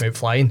Rangers came out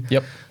flying.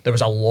 Yep. There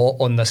was a lot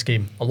on this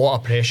game, a lot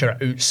of pressure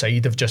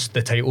outside of just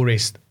the title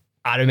race.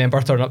 I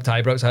remember turning up to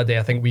Ibrox that day.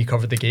 I think we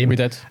covered the game. We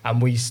did.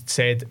 And we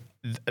said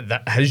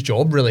that his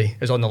job really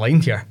is on the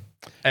line here.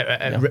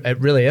 It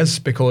really is,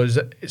 because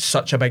it's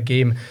such a big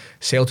game.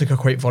 Celtic are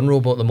quite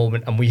vulnerable at the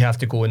moment, and we have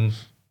to go and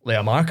lay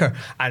a marker.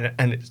 And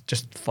it's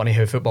just funny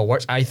how football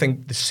works. I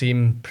think the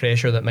same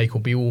pressure that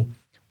Michael Beale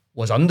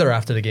was under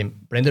after the game,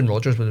 Brendan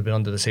Rodgers would have been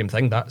under the same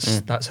thing.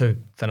 That's how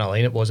thin a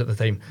line it was at the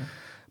time.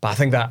 But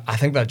I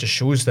think that just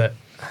shows that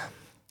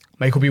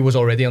Michael Beale was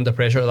already under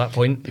pressure at that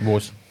point. He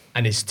was.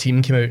 And his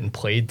team came out and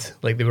played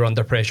like they were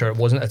under pressure. It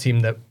wasn't a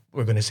team that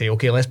we're going to say,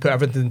 okay, let's put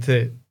everything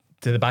to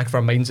the back of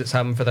our minds that's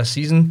happened for this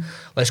season.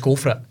 Let's go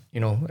for it.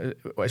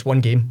 It's one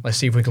game. Let's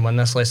see if we can win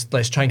this.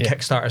 Let's try and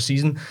kickstart our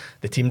season.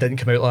 The team didn't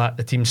come out like that.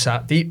 The team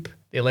sat deep.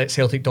 They let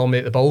Celtic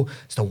dominate the ball.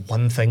 It's the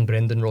one thing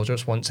Brendan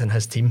Rodgers wants in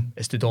his team,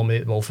 is to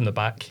dominate the ball from the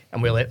back,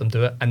 and we let them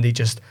do it. And they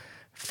just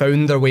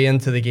found their way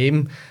into the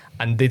game,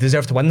 and they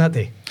deserved to win that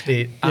day.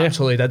 They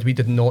absolutely did. We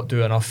did not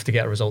do enough to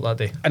get a result that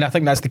day. And I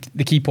think that's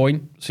the key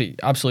point. So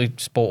absolutely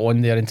spot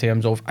on there in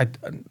terms of,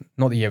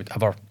 not that you would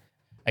ever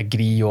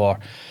agree or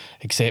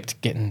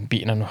accept getting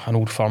beaten in an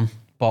Old Firm,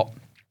 but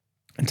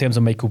in terms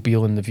of Michael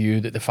Beale and the view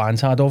that the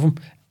fans had of him,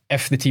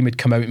 if the team had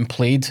come out and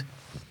played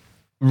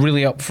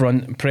really up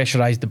front and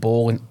pressurised the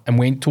ball and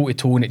went toe to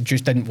toe, and it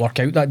just didn't work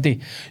out that day,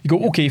 you go,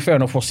 okay, fair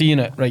enough, we're seeing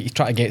it, right, you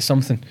try to get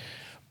something.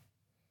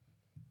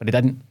 But they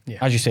didn't.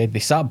 As you said, they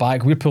sat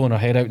back, we're pulling our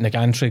head out in the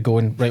gantry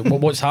going, right,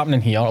 what's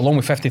happening here, along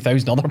with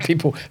 50,000 other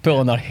people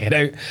pulling their head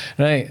out,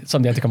 right?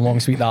 Somebody had to come along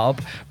and sweep that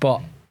up.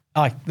 But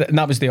and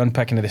that was the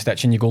unpicking of the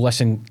stitch, and you go,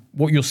 listen,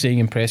 what you're saying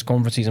in press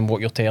conferences and what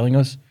you're telling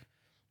us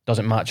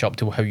doesn't match up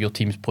to how your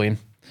team's playing.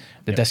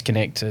 The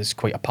disconnect is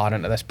quite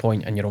apparent at this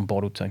point, and you're on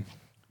borrowed time.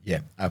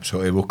 Yeah,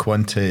 absolutely. We'll go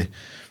on to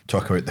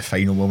talk about the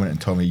final moment, and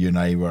Tommy, you and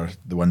I were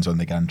the ones on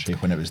the gantry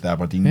when it was the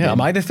Aberdeen game.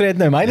 Am I the thread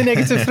now? Am I the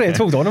negative thread?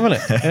 Hold on a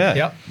minute.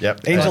 Yeah.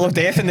 Yep. Angel of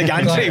Death in the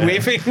gantry,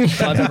 waving.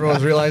 Glad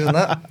everyone's realising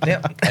that.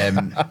 Yep.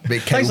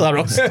 Thanks for that,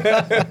 Ross.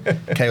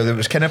 Kyle, it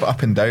was kind of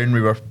up and down.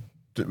 We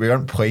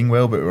weren't playing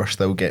well, but we were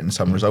still getting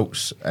some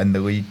results in the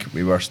league.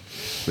 We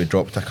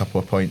dropped a couple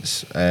of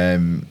points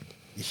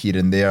here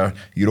and there.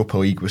 Europa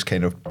League was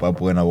kind of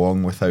bubbling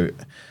along without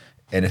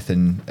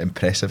anything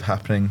impressive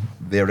happening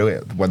there, really.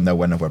 1-0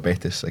 win over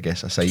Betis, I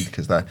guess, aside,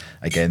 because that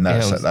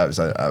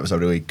was a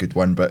really good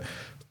one. But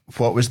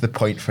what was the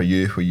point for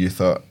you where you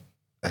thought,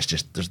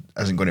 this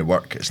isn't going to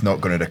work, it's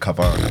not going to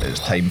recover, it's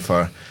time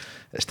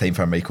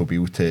for Michael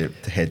Beale to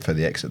head for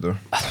the exit door?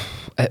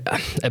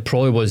 It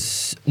probably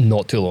was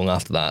not too long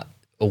after that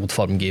Old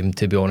Firm game,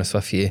 to be honest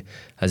with you.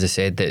 As I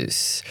said,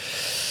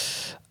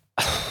 it's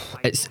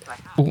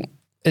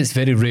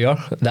very rare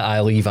that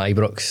I leave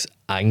Ibrox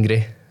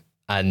angry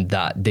And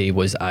that day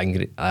was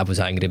angry. I was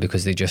angry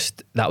because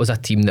that was a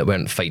team that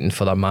weren't fighting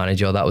for their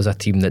manager. That was a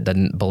team that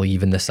didn't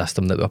believe in the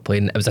system that they were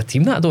playing. It was a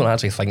team that I don't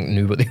actually think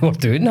knew what they were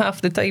doing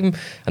half the time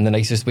in the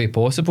nicest way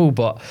possible.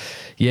 But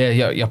yeah,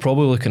 you're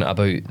probably looking at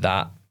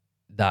about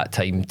that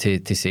time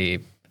to say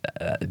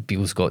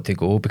Beale's got to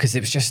go, because it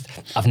was just,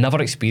 I've never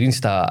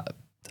experienced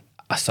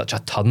such a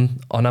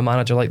turn on a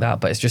manager like that.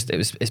 But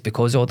it's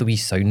because of all the wee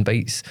sound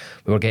bites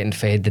we were getting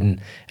fed,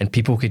 and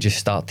people could just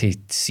start to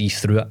see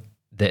through it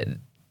that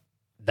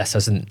this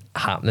isn't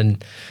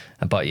happening.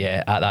 But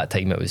yeah, at that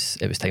time it was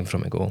time for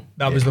him to go.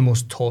 That was the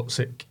most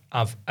toxic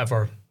I've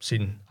ever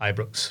seen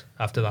Ibrox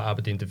after that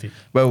Aberdeen defeat.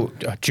 Well,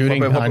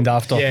 during and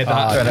after. Yeah,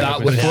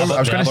 that was. I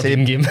was going to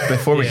say game.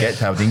 Before we get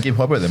to Aberdeen game,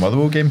 what about the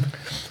Motherwell game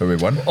where we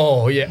won?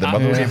 Oh yeah, the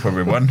Motherwell game where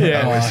we won.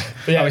 Yeah,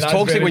 it was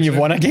toxic when you've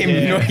won a game.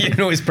 Yeah. You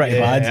know it's pretty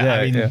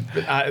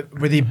bad.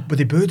 Were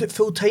they booed at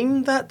full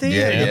time that day?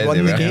 Yeah, won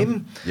they the were.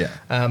 game. Yeah.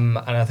 And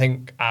I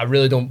think I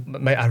really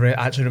don't. I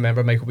actually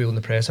remember Michael Beale in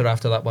the presser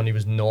after that one. He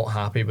was not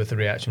happy with the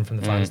reaction from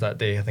the fans that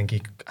day. I think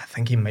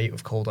he might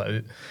have called it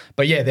out.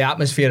 But yeah, the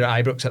atmosphere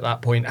at Ibrox at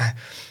that point,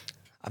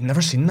 I've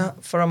never seen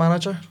that for a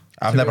manager.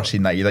 I've never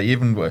seen that either.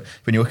 Even when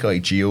you look at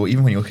like Gio,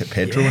 even when you look at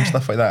Pedro and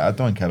stuff like that, I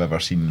don't think I've ever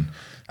seen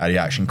a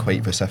reaction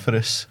quite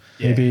vociferous.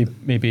 Yeah.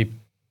 Maybe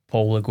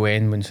Paul Le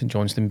Guen when St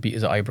Johnstone beat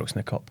us at Ibrox in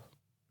the Cup.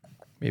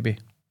 Maybe. I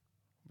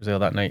was there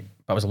that night,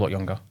 but I was a lot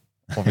younger,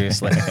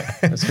 obviously.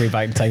 It's way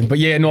back in time. But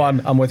yeah, no,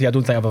 I'm with you. I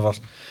don't think I've ever...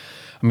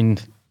 I mean,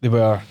 it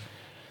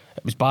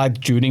was bad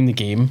during the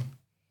game.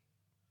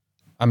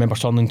 I remember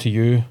turning to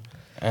you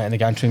in the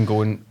gantry and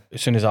going,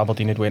 as soon as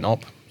Aberdeen had went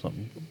up,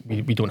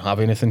 we don't have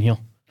anything here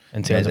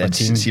in terms of a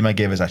team. Seema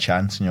gave us a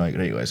chance and you're like,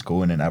 right, let's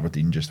go, and then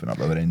Aberdeen just went up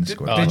the other end and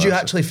scored. Did you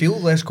actually feel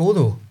let's go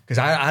though? Because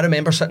I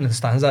remember sitting in the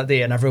stands that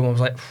day and everyone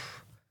was like,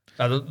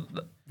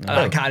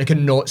 I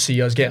cannot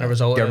see us getting a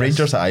result. Yeah,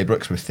 Rangers at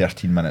Ibrox with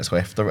 13 minutes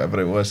left or whatever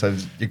it was.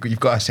 You've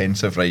got a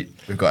sense of, right,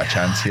 we've got a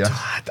chance here.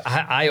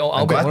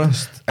 I'll be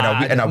honest.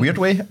 In a weird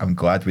way, I'm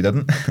glad we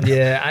didn't.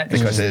 Yeah,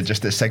 because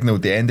it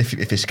signalled the end. If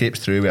he scrapes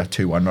through with a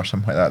 2-1 or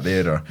something like that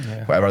there or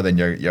whatever, then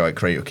you're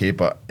like, right, okay.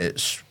 But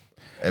it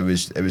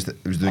was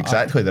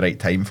exactly the right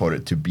time for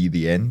it to be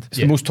the end. It's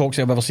the most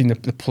toxic I've ever seen the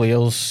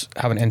players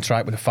having to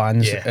interact with the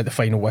fans at the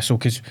final whistle,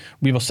 because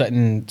we were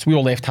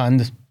left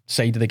hand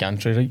side of the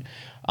gantry, right,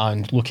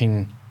 and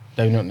looking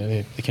down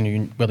at the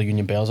kind of where the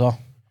Union Bears are,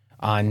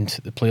 and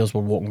the players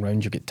were walking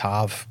around. You get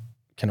Tav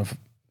kind of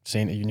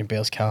saying to Union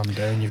Bears, calm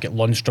down. You've got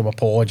Lundstrom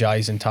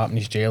apologising, tapping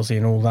his jersey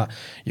and all that.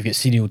 You've got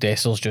Cyril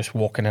Dessers just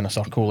walking in a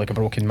circle like a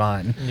broken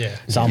man. Yeah,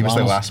 he was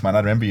the last man. I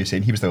remember you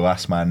saying he was the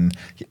last man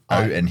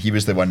out, and he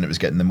was the one that was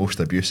getting the most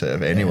abuse out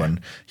of anyone.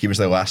 He was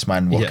the last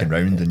man walking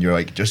round, and you're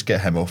like, just get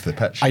him off the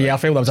pitch. I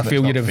felt that was a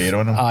failure of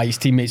his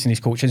teammates and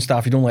his coaching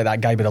staff. You don't let that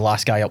guy be the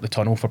last guy up the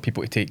tunnel for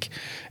people to take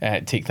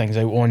things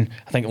out on.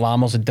 I think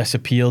Lammers had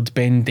disappeared.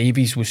 Ben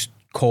Davies was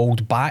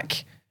called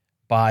back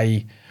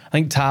by... I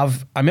think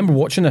Tav, I remember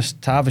watching this,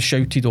 Tav has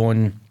shouted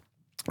on,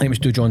 I think it was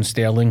Dujon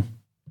Sterling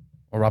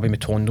or Rabbi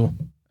Matondo,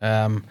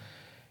 and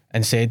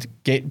said,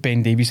 get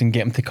Ben Davies and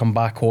get him to come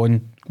back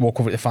on, walk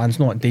over to the fans.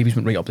 No, Davies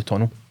went right up the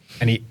tunnel.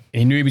 And he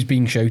knew he was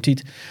being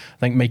shouted. I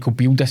think Michael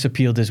Beale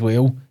disappeared as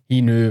well.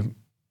 He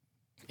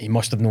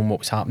must have known what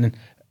was happening.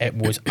 It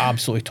was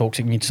absolutely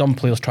toxic. You had some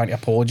players trying to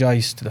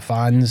apologise to the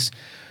fans,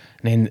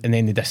 and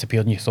then they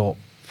disappeared, and you thought,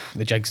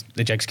 the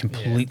jig's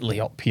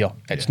completely up here.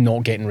 It's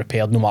not getting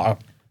repaired no matter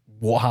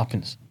what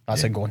happens.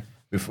 That's it going.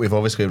 We've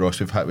obviously, Ross,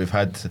 we've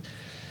had,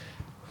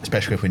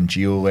 especially when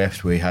Gio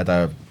left, we had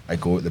a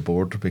go at the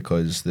board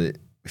because we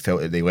felt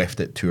that they left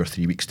it 2 or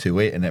 3 weeks too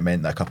late, and it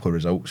meant that a couple of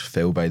results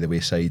fell by the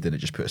wayside, and it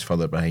just put us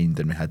further behind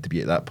than we had to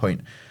be at that point.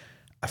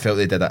 I felt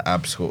they did it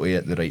absolutely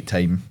at the right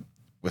time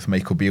with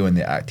Michael Beale, and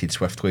they acted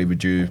swiftly.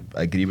 Would you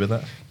agree with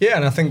that? Yeah,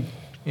 and I think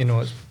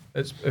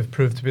it's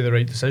proved to be the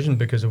right decision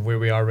because of where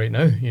we are right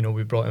now.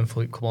 We brought in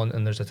Philippe Clement,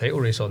 and there's a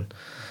title race on.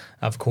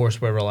 Of course,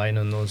 we're relying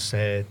on those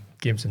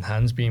games in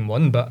hands being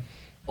won, but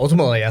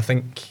ultimately I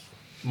think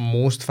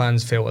most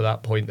fans felt at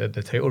that point that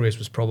the title race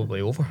was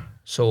probably over.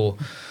 So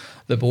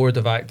the board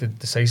have acted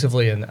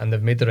decisively and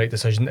they've made the right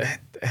decision.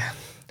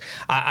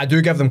 I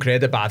do give them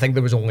credit, but I think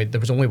there was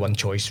only one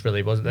choice,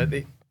 really, wasn't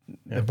it?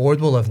 The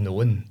board will have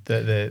known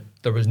that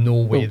there was no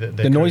way that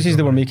the noises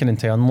they were making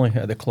internally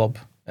at the club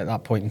at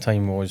that point in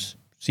time was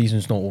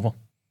season's not over.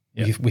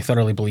 Yeah. We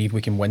thoroughly believe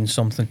we can win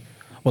something,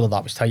 whether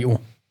that was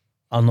title.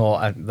 I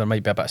know there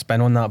might be a bit of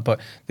spin on that,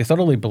 but they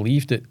thoroughly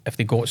believed that if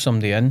they got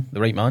somebody in,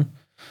 the right man,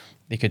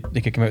 they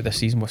could come out this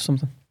season with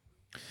something.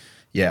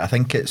 Yeah, I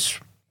think it's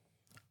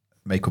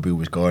Michael Beale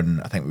was gone.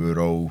 I think we were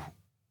all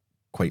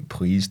quite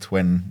pleased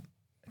when.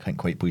 I think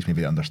quite pleased,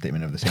 maybe the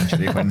understatement of the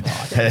century. When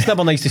it's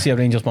never nice to see a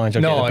Rangers manager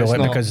get the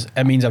bill out because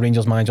it means a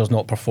Rangers manager's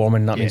not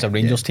performing. That means a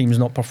Rangers team's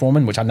not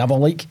performing, which I never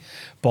like.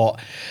 But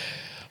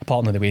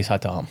apart from the way he's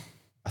had to happen,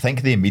 I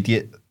think the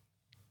immediate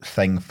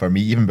thing for me,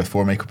 even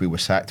before Michael Beale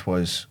was sacked,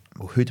 was,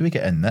 well, who do we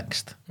get in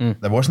next?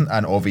 There wasn't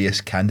an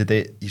obvious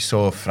candidate. You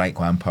saw Frank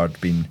Lampard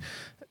being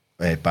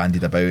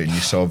bandied about, and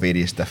you saw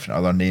various different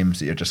other names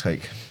that you're just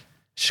like,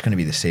 it's just going to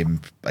be the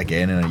same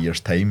again in a year's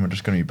time. We're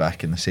just going to be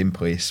back in the same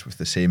place with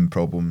the same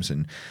problems,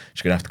 and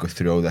just going to have to go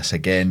through all this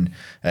again.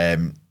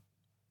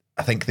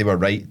 I think they were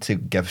right to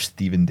give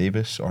Stephen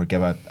Davis or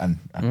give a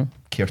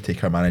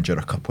caretaker manager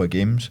a couple of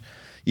games,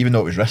 even though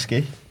it was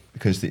risky,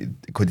 because they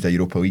included a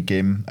Europa League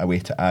game away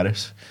to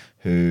Aris,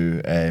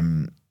 who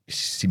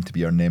seemed to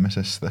be our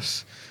nemesis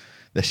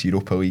this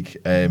Europa League.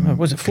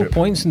 Was it 4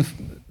 points and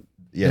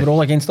they were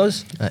all against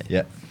us?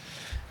 Yeah,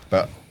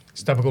 but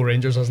it's typical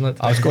Rangers, isn't it?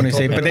 I was going to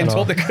say, but then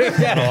top the group.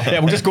 Yeah,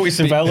 we'll just go to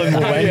Seville and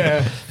we'll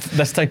win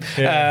this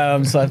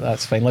time. So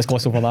that's fine. Let's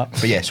gloss over that.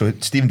 But yeah, so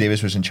Stephen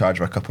Davis was in charge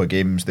of a couple of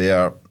games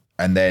there,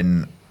 and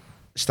then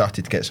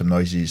started to get some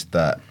noises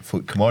that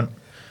Philippe Clement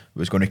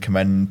was going to come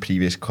in,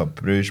 previous Club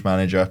Brugge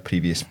manager,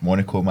 previous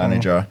Monaco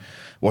manager.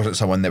 Wasn't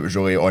someone that was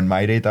really on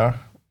my radar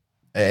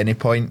at any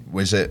point.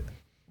 Was it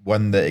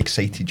one that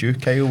excited you,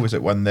 Kyle? Was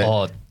it one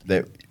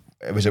that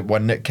was it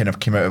one that kind of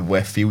came out of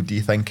left field, do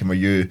you think? And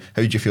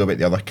how did you feel about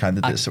the other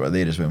candidates that were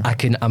there as well?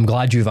 I'm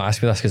glad you've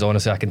asked me this, because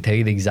honestly I can tell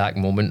you the exact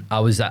moment. I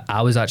was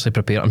actually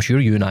prepared. I'm sure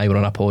you and I were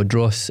on a pod,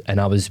 Ross, and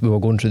we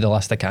were going through the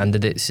list of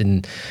candidates,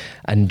 and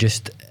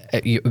just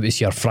it was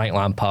your Frank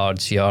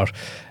Lampards, your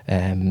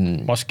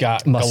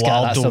Muscat,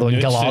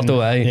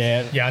 Gallardo,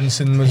 aye.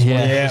 Janssen was one.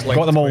 Yeah,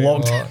 got them all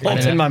locked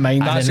in my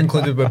mind. That's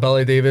included with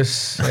Billy Davis,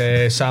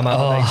 Sam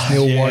Allardyce,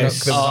 Neil Warnock. There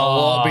was a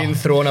lot being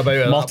thrown about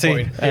at that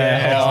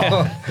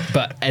point.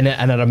 But and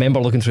I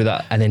remember looking through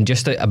that, and then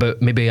just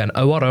about maybe an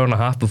hour and a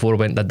half before I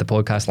went and did the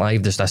podcast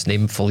live, there's this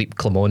name Philippe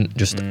Clement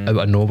just out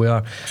of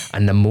nowhere,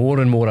 and the more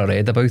and more I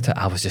read about it,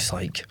 I was just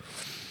like,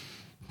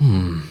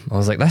 I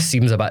was like, this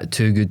seems a bit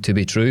too good to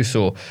be true.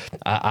 So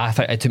I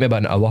think it took me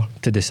about an hour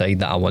to decide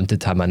that I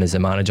wanted him in as a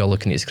manager,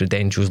 looking at his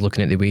credentials,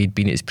 looking at the way he'd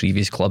been at his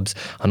previous clubs.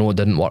 I know it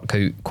didn't work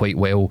out quite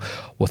well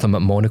with him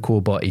at Monaco,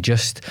 but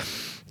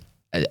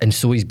and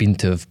so he's been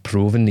to have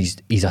proven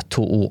he's a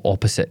total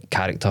opposite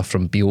character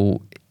from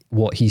Beale.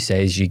 What he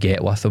says you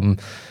get with him.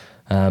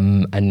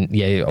 And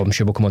yeah, I'm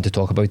sure we'll come on to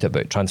talk about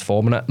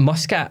transforming it.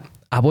 Muscat,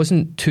 I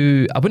wouldn't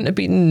have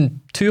been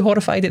too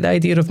horrified at the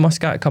idea of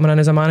Muscat coming in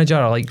as a manager.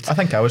 I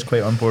think I was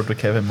quite on board with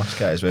Kevin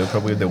Muscat as well.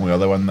 Probably the only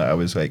other one that I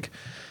was like,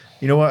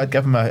 you know what, I'd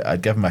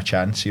give him a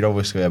chance. You're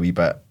obviously a wee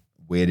bit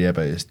wary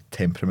about his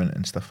temperament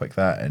and stuff like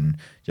that, and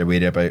you're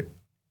wary about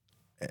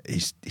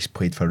he's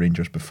played for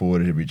Rangers before.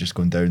 We're just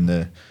going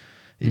down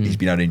he's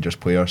been a Rangers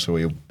player, so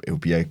he'll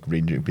be a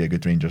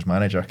good Rangers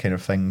manager kind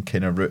of thing,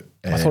 kind of route.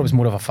 I thought it was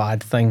more of a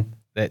fad thing,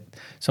 that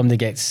somebody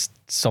gets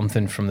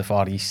something from the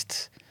Far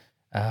East,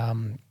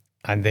 and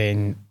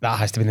then that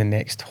has to be the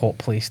next hot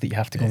place that you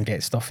have to go and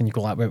get stuff, and you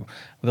go like, well,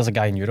 there's a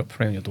guy in Europe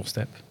right on your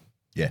doorstep.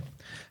 Yeah,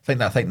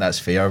 I think that's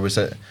fair. Was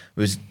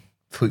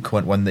Philippe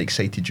Clement one that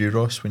excited you,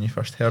 Ross, when you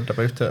first heard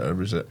about it, or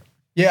was it?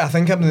 Yeah, I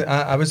think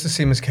I was the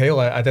same as Kyle.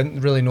 I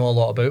didn't really know a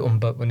lot about him,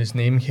 but when his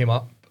name came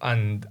up,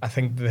 and I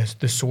think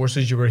the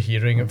sources you were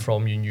hearing it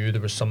from, you knew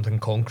there was something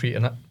concrete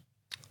in it.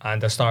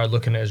 And I started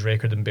looking at his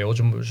record in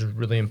Belgium, which was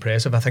really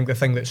impressive. I think the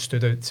thing that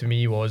stood out to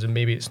me was, and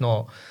maybe it's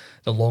not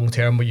the long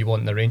term what you want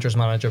in the Rangers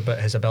manager,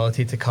 but his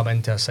ability to come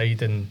into a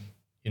side and,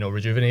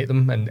 rejuvenate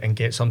them and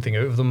get something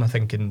out of them. I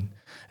think in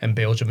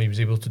Belgium he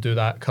was able to do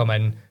that, come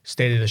in,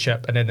 steady the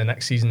ship, and then the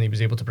next season he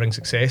was able to bring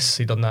success.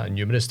 He'd done that in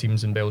numerous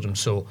teams in Belgium.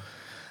 So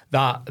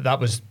that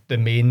was the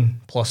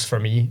main plus for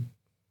me.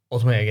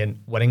 Ultimately, again,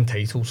 winning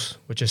titles,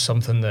 which is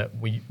something that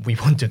we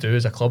want to do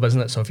as a club, isn't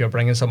it? So if you're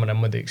bringing someone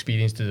in with the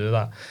experience to do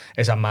that,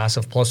 it's a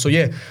massive plus. So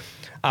yeah,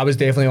 I was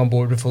definitely on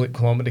board with Philippe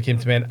Clement when it came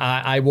to me.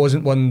 I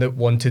wasn't one that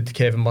wanted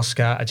Kevin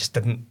Muscat. I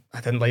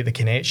didn't like the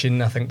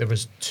connection. I think there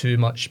was too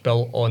much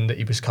built on that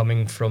he was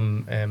coming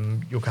from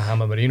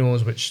Yokohama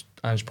Marinos, which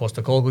Ange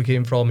Postecoglou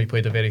came from. He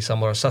played a very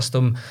similar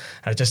system.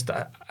 And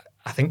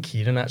I think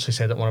Kieran actually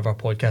said at one of our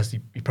podcasts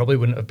he probably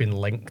wouldn't have been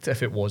linked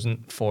if it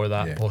wasn't for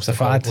that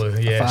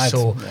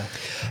Postecoglou.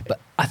 But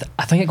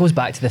I think it goes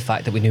back to the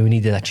fact that we knew we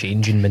needed a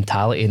change in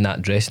mentality in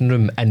that dressing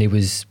room, and he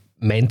was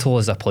mental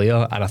as a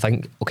player. And I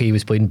think, okay, he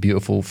was playing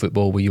beautiful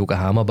football with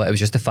Yokohama, but it was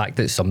just the fact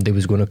that somebody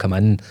was going to come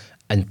in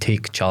and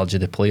take charge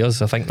of the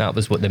players. I think that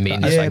was what the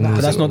main thing was.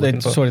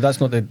 But that's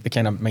not the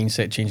kind of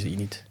mindset change that you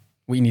need.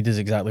 What you need is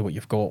exactly what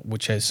you've got,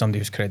 which is somebody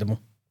who's credible.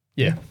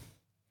 Yeah.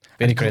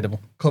 Very credible.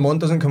 Clement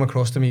doesn't come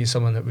across to me as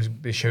someone that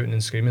would be shouting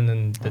and screaming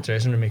in the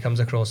dressing room. He comes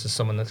across as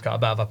someone that's got a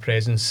bit of a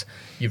presence.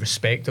 You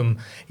respect him.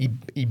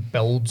 He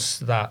builds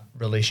that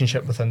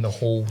relationship within the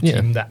whole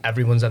team, that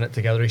everyone's in it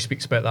together. He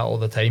speaks about that all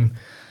the time.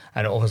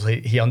 And obviously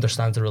he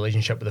understands the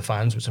relationship with the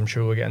fans, which I'm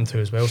sure we'll get into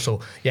as well.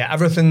 So yeah,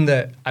 everything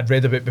that I'd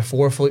read about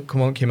before Philippe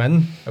Clement came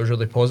in, I was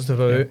really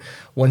positive about.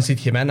 Once he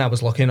came in, I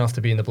was lucky enough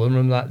to be in the Bloom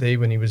Room that day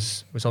when he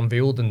was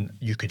unveiled, and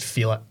you could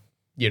feel it.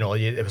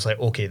 It was like,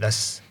 okay,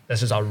 this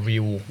is a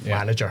real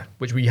manager,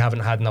 which we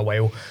haven't had in a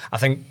while. I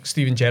think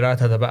Steven Gerrard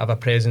had a bit of a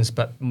presence,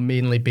 but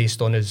mainly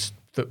based on his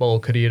football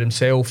career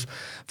himself.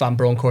 Van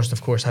Bronckhorst,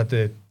 of course, had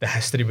the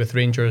history with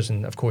Rangers,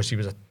 and of course he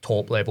was a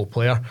top level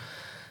player.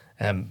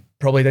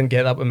 Probably didn't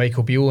get that with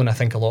Michael Beale, and I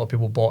think a lot of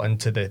people bought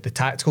into the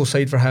tactical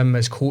side for him,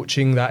 his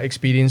coaching, that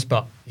experience.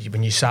 But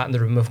when you sat in the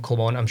room with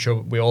Clement, I'm sure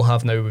we all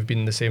have now, we've been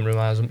in the same room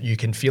as him, you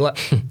can feel it.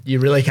 You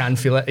really can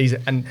feel it.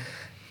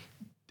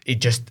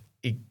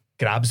 He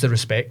grabs the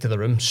respect of the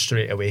room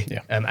straight away.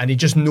 Yeah. And he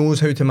just knows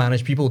how to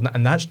manage people,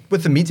 and that's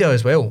with the media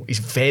as well. He's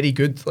very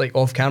good, like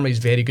off camera, he's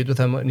very good with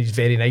him, and he's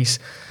very nice,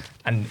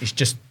 and he's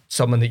just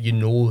someone that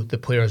the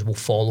players will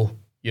follow,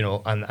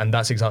 and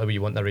that's exactly what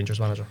you want in a Rangers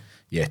manager.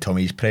 Yeah,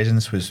 Tommy's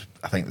presence was,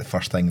 I think, the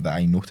first thing that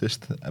I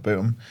noticed about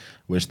him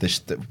was this,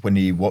 that when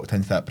he walked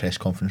into that press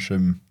conference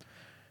room,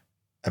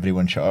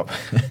 everyone shut up.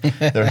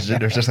 there was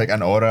just like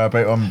an aura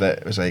about him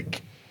that was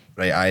like,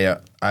 right,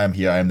 I am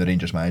here, I am the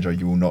Rangers manager,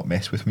 you will not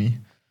mess with me.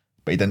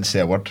 But he didn't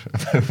say a word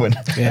about when,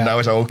 and that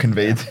was all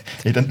conveyed.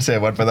 He didn't say a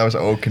word, but that was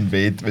all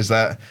conveyed.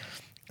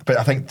 But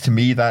I think to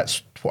me,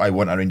 that's what I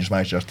want a Rangers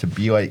manager to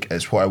be like.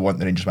 It's what I want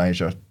the Rangers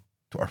manager,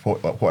 or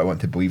what I want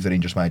to believe the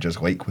Rangers manager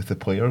is like with the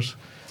players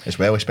as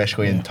well,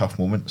 especially in tough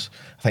moments.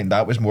 I think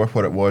that was more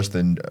what it was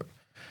than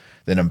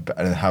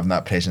having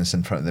that presence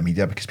in front of the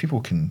media, because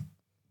people can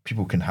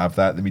have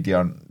that. The media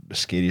aren't the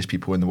scariest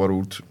people in the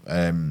world.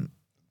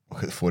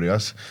 Look at the four of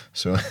us.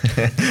 So,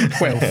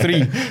 well,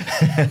 three.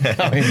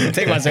 I mean,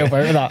 take myself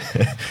out of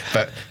that.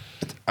 But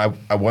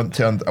I want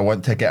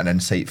to get an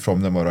insight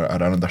from them, or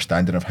an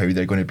understanding of how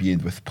they're going to be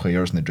with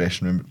players in the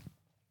dressing room.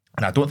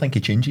 And I don't think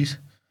he changes.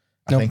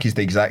 I think he's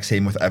the exact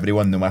same with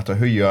everyone, no matter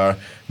who you are,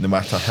 no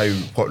matter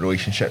what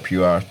relationship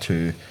you are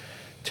to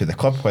the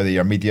club, whether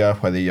you're media,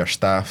 whether you're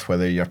staff,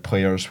 whether you're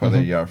players,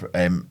 whether you're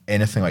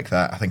anything like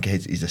that. I think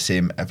he's the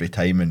same every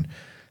time, and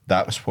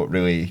that was what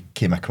really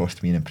came across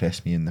to me and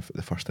impressed me in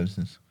the first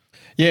instance.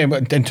 Yeah,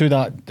 but and to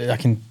that, I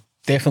can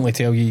definitely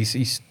tell you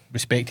he's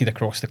respected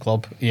across the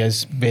club. He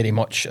is very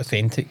much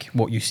authentic.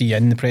 What you see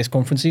in the press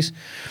conferences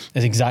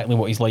is exactly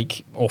what he's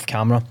like off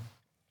camera.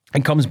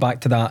 It comes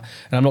back to that,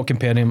 and I'm not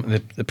comparing him to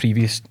the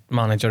previous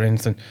manager or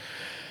anything,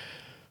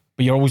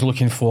 but you're always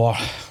looking for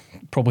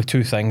probably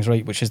two things,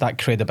 right? Which is that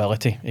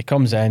credibility. He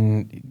comes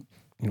in,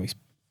 he's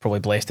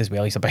probably blessed as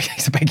well. He's a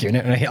big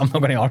unit, right? I'm not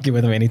going to argue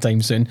with him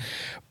anytime soon.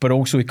 But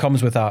also he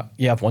comes with that,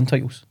 I've won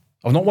titles.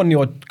 I've not won the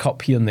odd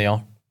cup here and there.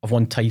 I've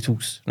won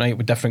titles, right,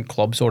 with different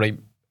clubs, all right,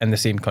 in the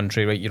same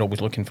country, right? You're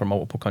always looking for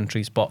multiple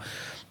countries, but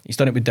he's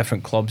done it with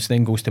different clubs,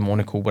 then goes to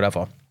Monaco,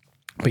 whatever.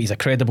 But he's a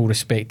credible,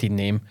 respected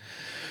name.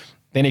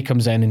 Then he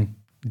comes in and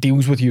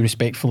deals with you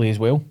respectfully as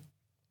well,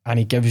 and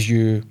he gives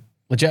you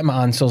legitimate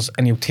answers,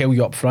 and he'll tell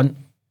you up front,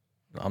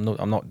 I'm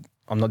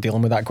not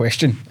dealing with that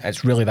question.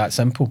 It's really that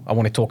simple. I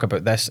want to talk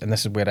about this, and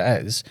this is where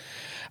it is.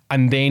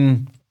 And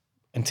then,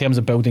 in terms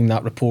of building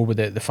that rapport with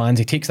the fans,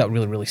 he takes that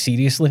really, really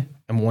seriously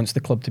and wants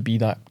the club to be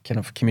that kind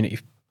of community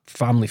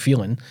family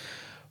feeling.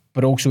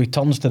 But also he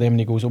turns to them and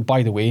he goes, oh,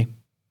 by the way,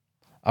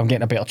 I'm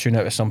getting a better tune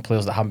out of some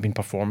players that haven't been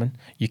performing.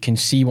 You can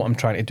see what I'm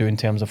trying to do in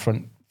terms of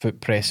front foot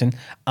pressing,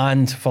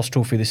 and first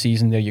trophy of the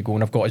season, there you go,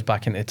 and I've got us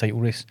back into the title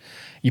race.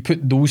 You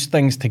put those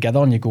things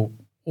together and you go,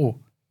 oh,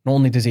 not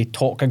only does he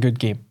talk a good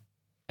game,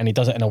 and he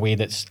does it in a way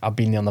that's, I've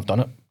been there and I've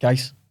done it,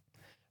 guys,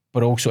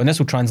 but also, and this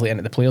will translate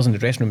into the players in the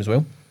dressing room as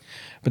well,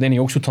 but then he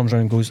also turns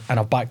around and goes, and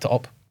I've backed it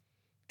up.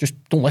 Just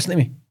don't listen to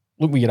me.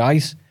 Look with your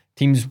eyes.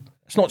 Teams,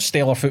 it's not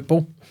stellar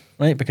football,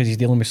 right, because he's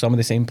dealing with some of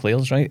the same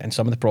players, right, and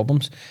some of the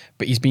problems,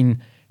 but he's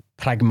been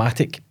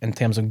pragmatic in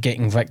terms of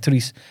getting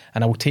victories,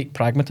 and I will take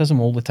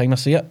pragmatism all the time. I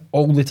say it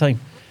all the time.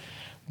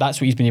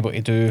 That's what he's been able to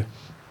do.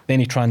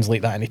 Then he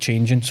translate that into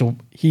changing. So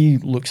he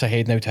looks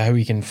ahead now to how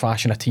he can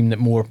fashion a team that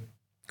more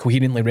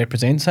coherently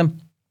represents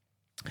him.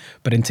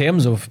 But in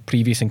terms of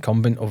previous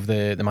incumbent of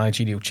the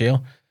managerial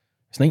chair,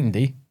 it's night and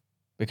day,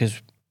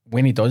 because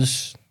when he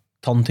does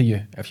turn to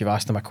you, if you've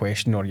asked him a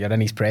question or you're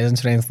in his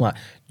presence or anything like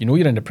that,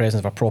 you're in the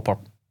presence of a proper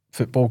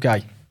football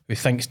guy who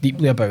thinks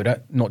deeply about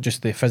it, not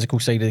just the physical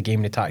side of the game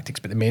and the tactics,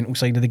 but the mental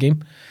side of the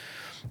game.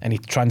 And he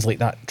translates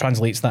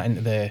that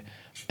into the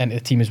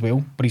team as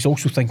well. But he's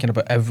also thinking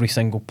about every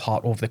single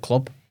part of the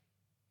club.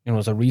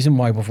 There's a reason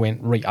why we've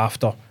went right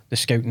after the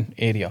scouting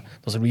area.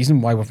 There's a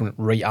reason why we've went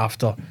right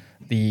after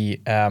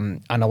the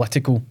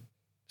analytical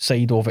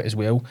side of it as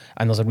well.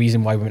 And there's a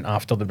reason why we went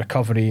after the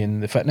recovery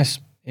and the fitness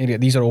area.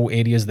 These are all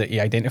areas that he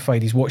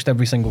identified. He's watched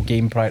every single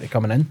game prior to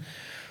coming in,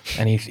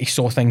 and he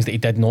saw things that he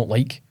did not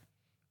like.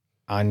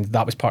 And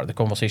that was part of the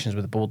conversations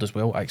with the board as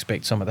well. I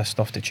expect some of this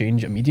stuff to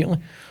change immediately.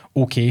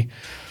 Okay.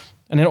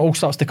 And then it all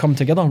starts to come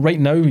together. Right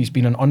now, he's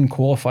been an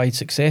unqualified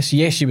success.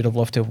 Yes, you would have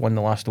loved to have won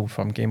the last Old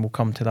Firm game. We'll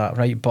come to that,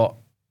 right? But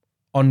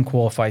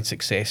unqualified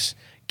success.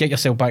 Get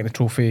yourself back in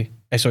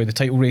the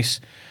title race.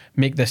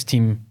 Make this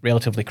team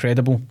relatively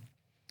credible.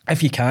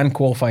 If you can,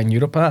 qualify in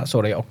Europe. That's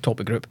all right, I'll top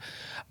the group.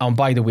 And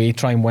by the way,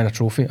 try and win a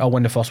trophy. I'll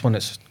win the first one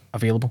that's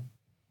available.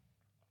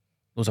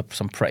 Those are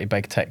some pretty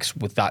big ticks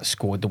with that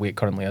squad the way it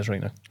currently is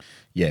right now.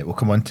 Yeah, we'll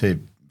come on to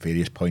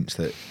various points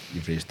that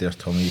you've raised there,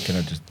 Tommy. You kind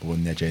of just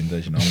blown the agenda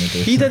as you normally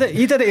do. He did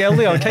it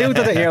earlier. Kyle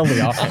did it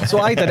earlier, so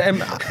I did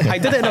it. I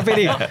did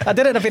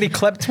it in a very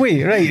clipped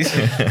way, right?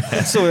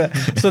 so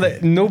that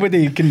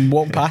nobody can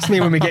walk past me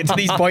when we get to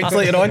these points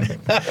later on.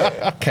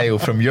 Kyle,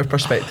 from your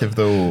perspective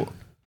though,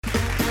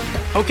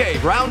 Okay,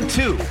 round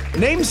 2.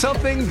 Name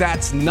something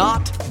that's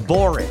not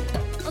boring.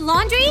 A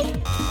laundry?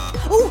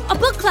 Ooh, a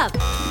book club.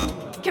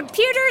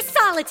 Computer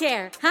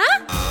solitaire,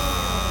 huh?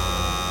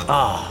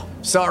 Ah,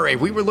 sorry,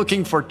 we were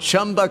looking for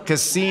Chumba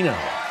Casino.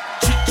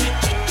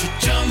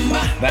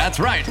 That's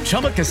right,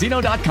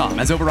 ChumbaCasino.com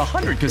has over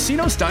 100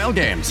 casino-style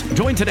games.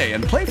 Join today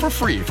and play for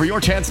free for your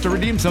chance to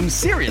redeem some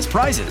serious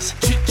prizes.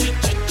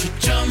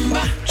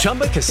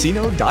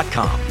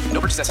 ChumbaCasino.com.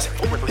 No purchase necessary.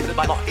 Void where prohibited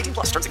by law.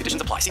 18+ terms and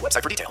conditions apply. See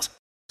website for details.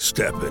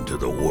 Step into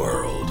the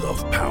world of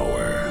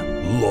power,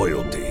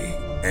 loyalty,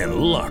 and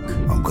luck.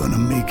 I'm gonna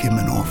make him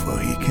an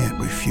offer he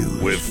can't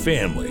refuse. With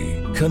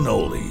family,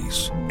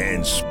 cannolis,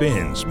 and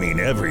spins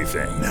mean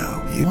everything.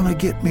 Now, you wanna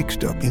get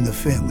mixed up in the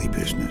family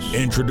business.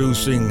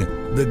 Introducing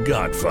The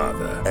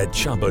Godfather at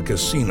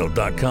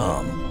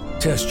ChumbaCasino.com.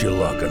 Test your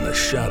luck in the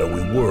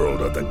shadowy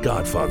world of The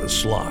Godfather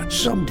slot.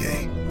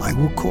 Someday, I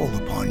will call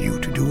upon you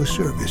to do a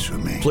service for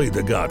me. Play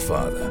The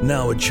Godfather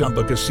now at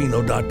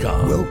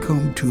ChumbaCasino.com.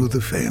 Welcome to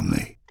the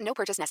family. No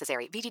purchase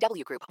necessary.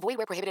 VGW Group. Void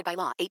where prohibited by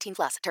law. 18+.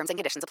 Terms and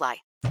conditions apply.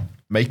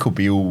 Michael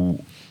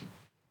Beale,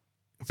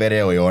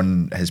 very early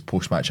on, his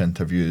post-match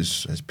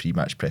interviews, his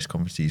pre-match press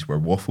conferences were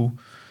waffle.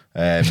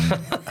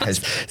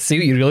 See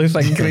what you really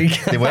think, Craig.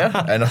 They were,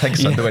 and I think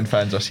Sunderland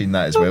fans are seeing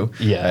that as well.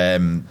 Yeah.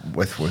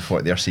 With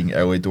what they're seeing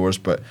early doors,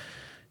 but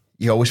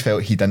you always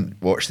felt he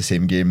didn't watch the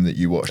same game that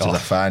you watched as a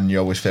fan. You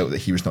always felt that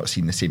he was not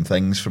seeing the same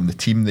things from the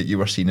team that you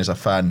were seeing as a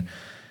fan.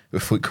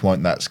 With Fleet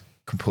Clement, that's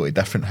completely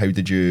different. How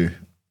did you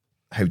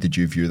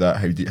view that?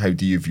 How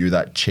do you view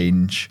that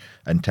change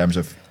in terms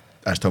of,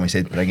 as Tommy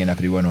said, bringing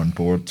everyone on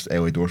board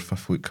early doors for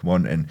Fleet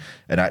Clement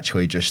and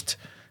actually just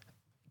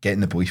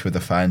getting the belief with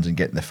the fans and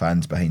getting the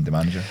fans behind the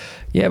manager?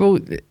 Yeah, well,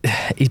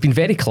 he's been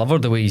very clever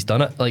the way he's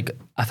done it. Like,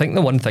 I think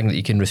the one thing that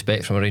you can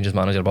respect from a Rangers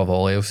manager above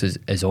all else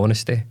is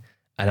honesty.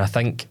 And I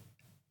think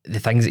the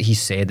things that he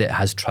said, it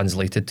has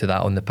translated to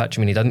that on the pitch. I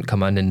mean, he didn't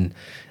come in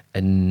and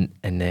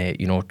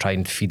you know, try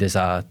and feed us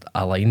a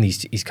line.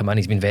 He's come in,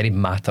 he's been very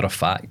matter of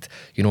fact.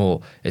 You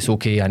know, it's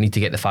okay, I need to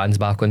get the fans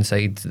back on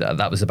side.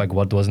 That was a big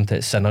word, wasn't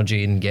it?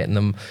 Synergy and getting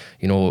them,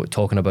 you know,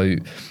 talking about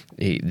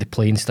the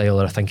playing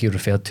style. Or I think he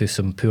referred to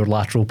some poor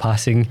lateral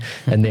passing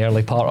in the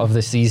early part of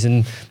the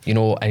season, you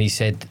know, and he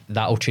said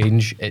that'll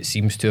change. It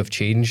seems to have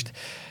changed.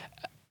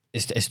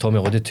 As Tommy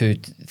alluded to,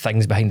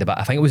 things behind the back.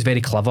 I think it was very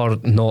clever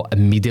not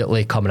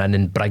immediately coming in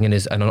and bringing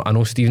his. And I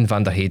know Stephen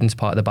van der Hayden's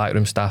part of the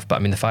backroom staff, but I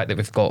mean, the fact that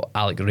we've got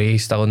Alec Ray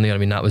still in there, I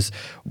mean, that was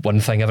one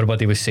thing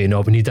everybody was saying,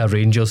 oh, we need a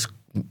Rangers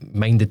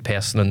minded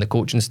person on the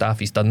coaching staff.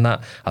 He's done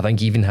that. I think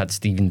he even had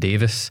Stephen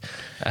Davis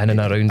in and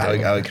around.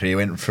 Alec Ray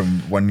went from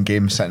one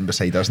game sitting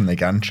beside us in the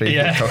gantry,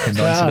 yeah, talking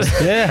nonsense,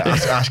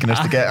 asking us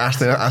to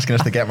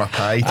get my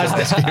pie.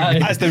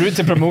 That's the route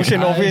to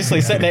promotion.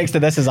 Obviously, sit next to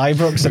this is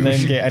Ibrox, and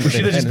then get. We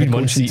should have just been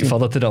one seat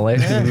further to the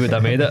left, and we would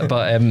have made it.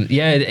 But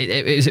yeah,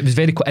 it was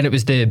very, and it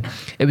was the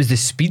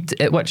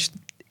speed at which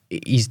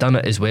he's done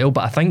it as well.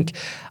 But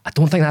I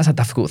don't think that's a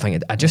difficult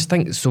thing. I just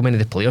think so many of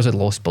the players had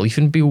lost belief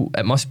in Beale.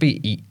 It must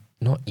be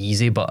not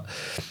easy, but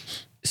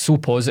so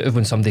positive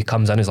when somebody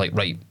comes in and is like,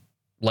 right,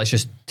 let's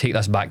just take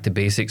this back to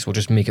basics. We'll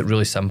just make it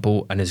really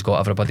simple, and has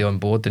got everybody on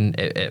board. And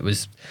it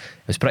was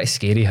pretty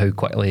scary how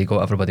quickly he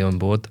got everybody on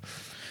board.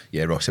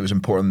 Yeah, Ross, it was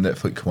important that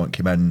Fleet Clement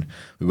came in.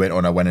 We went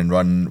on a winning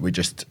run. We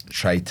just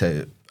tried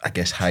to, I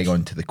guess, hang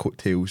on to the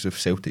coattails of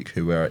Celtic,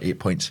 who were 8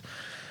 points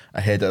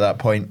ahead at that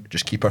point.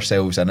 Just keep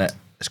ourselves in it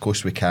as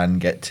close as we can,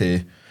 get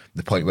to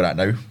the point we're at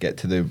now, get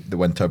to the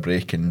winter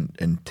break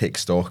and take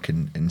stock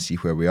and see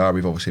where we are.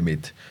 We've obviously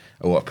made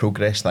a lot of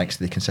progress thanks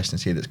to the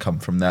consistency that's come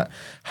from that.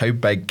 How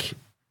big,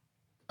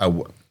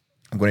 I'm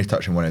going to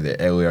touch on one of the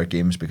earlier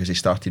games because he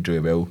started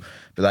really well,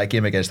 but that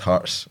game against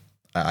Hearts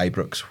at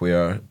Ibrox,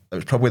 where it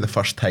was probably the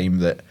first time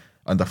that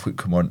under Fleet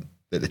Clement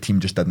that the team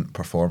just didn't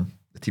perform.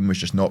 The team was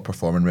just not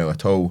performing well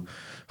at all.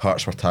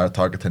 Hearts were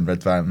targeting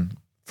Ridvan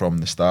from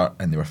the start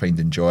and they were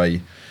finding joy.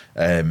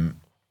 And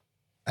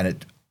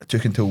it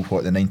took until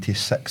the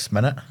 96th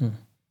minute, I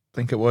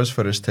think it was,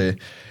 for us to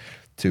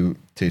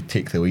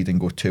take the lead and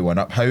go 2-1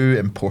 up. How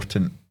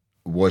important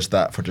was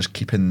that for just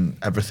keeping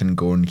everything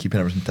going, keeping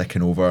everything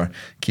ticking over,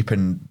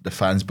 keeping the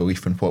fans'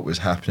 belief in what was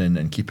happening,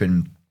 and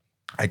keeping,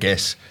 I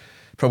guess,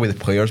 probably the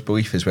players'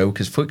 belief as well?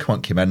 Because Fleet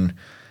Clement came in,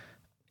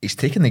 he's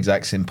taken the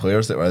exact same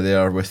players that were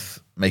there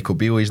with Michael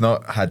Beale. He's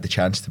not had the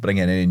chance to bring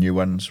in any new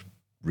ones,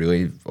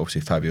 really.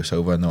 Obviously Fabio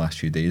Silva in the last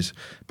few days,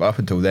 but up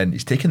until then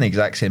he's taken the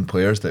exact same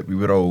players that we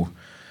were all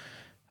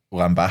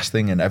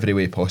lambasting in every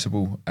way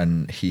possible,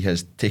 and he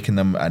has taken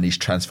them and he's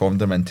transformed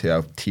them into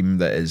a team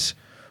that is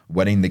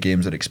winning the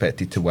games they're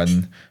expected to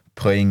win,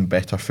 playing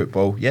better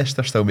football. Yes,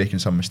 they're still making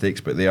some mistakes,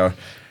 but they're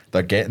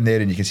getting there,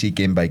 and you can see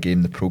game by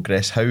game the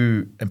progress. How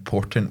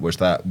important was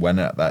that win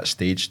at that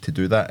stage to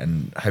do that,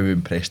 and how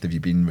impressed have you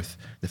been with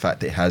the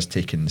fact that he has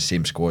taken the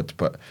same squad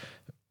but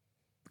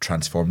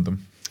transformed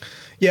them?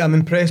 Yeah, I'm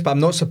impressed, but I'm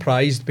not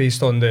surprised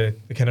based on the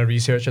kind of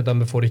research I'd done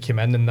before he came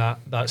in and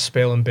that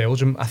spell in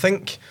Belgium.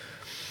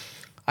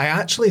 I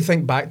actually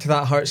think back to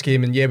that Hearts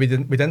game, and yeah, we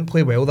didn't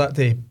play well that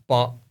day,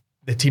 but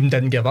the team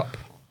didn't give up.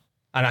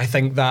 And I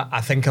think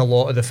a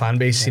lot of the fan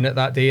base seen it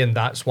that day, and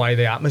that's why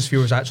the atmosphere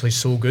was actually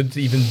so good.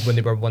 Even when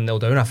they were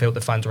 1-0 down, I felt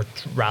the fans were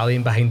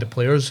rallying behind the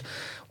players,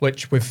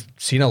 which we've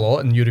seen a lot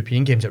in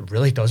European games. It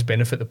really does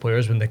benefit the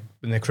players when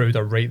the crowd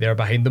are right there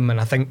behind them,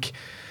 and I think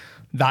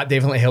that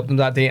definitely helped them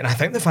that day. And I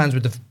think the fans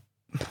would have,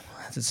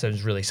 it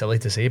sounds really silly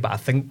to say, but I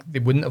think they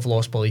wouldn't have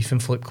lost belief in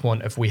Philippe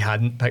Clement if we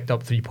hadn't picked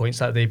up 3 points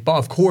that day. But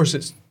of course,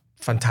 it's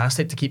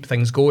fantastic to keep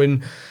things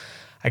going.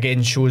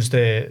 Again, shows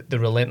the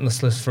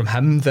relentlessness from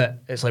him, that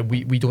it's like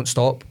we don't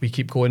stop, we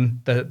keep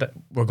going, that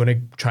we're going to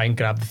try and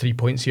grab the 3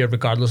 points here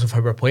regardless of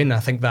how we're playing. And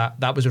I think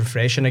that was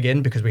refreshing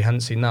again, because we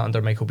hadn't seen that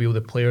under Michael Beale. The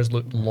players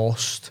looked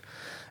lost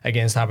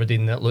against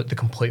Aberdeen, that looked the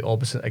complete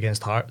opposite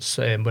against Hearts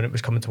when it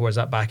was coming towards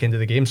that back end of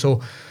the game.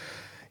 So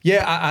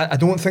yeah, I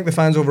don't think the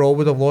fans overall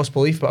would have lost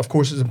belief, but of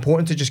course it's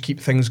important to just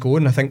keep things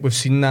going. I think we've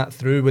seen that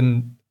through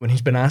when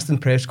he's been asked in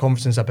press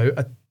conferences about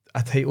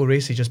a title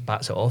race, he just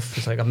bats it off.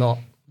 It's like, I'm not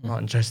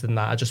interested in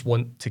that. I just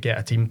want to get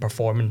a team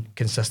performing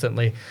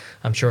consistently.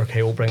 I'm sure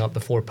Kyle will bring up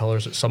the 4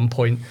 pillars at some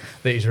point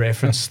that he's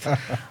referenced.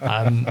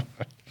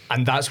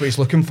 And that's what he's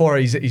looking for.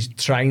 He's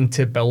trying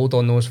to build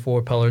on those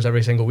 4 pillars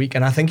every single week.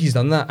 And I think he's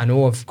done that. I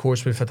know, of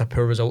course, we've had a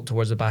poor result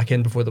towards the back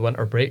end before the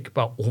winter break,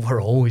 but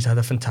overall he's had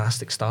a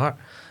fantastic start.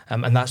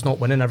 And that's not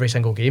winning every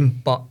single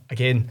game. But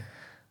again,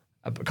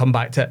 I come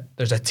back to it.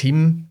 There's a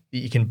team that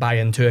you can buy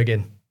into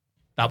again.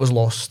 That was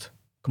lost.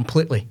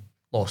 Completely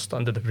lost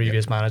under the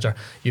previous manager.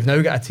 You've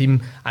now got a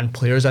team and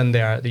players in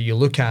there that you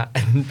look at,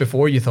 and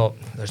before you thought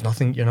there's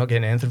nothing, you're not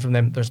getting anything from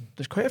them. There's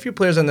quite a few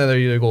players in there that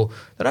you go,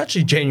 they're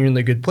actually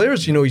genuinely good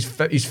players. You know,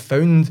 he's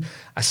found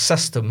a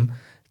system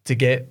to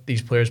get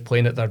these players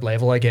playing at their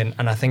level again.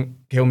 And I think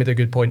Kyle made a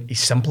good point. He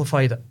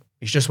simplified it.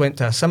 He's just went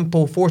to a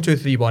simple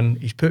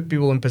 4-2-3-1. He's put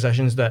people in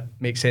positions that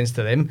make sense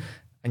to them,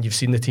 and you've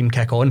seen the team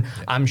kick on.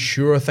 I'm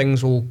sure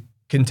things will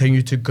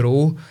continue to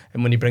grow,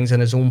 and when he brings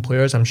in his own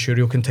players, I'm sure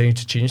he'll continue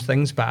to change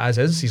things. But as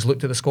is, he's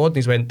looked at the squad and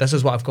he's went, this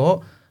is what I've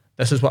got,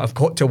 this is what I've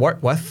got to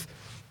work with,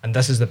 and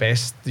this is the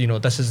best,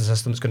 this is the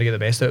system that's going to get the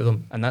best out of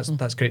them, and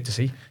that's great to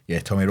see. Yeah,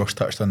 Tommy Ross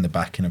touched on the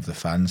backing of the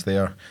fans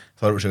there. I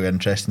thought it was really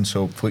interesting.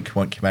 So Philippe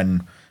Clement came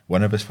in,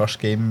 one of his first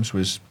games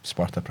was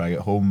Sparta Prague at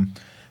home.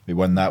 We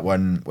won that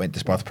one, went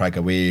to Sparta Prague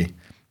away,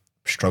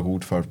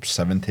 struggled for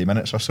 70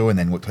 minutes or so, and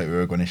then looked like we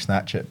were going to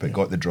snatch it, but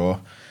got the draw.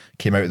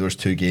 Came out of those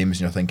 2 games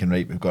and you're thinking,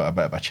 right, we've got a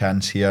bit of a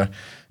chance here.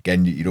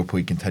 Again, Europa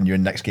League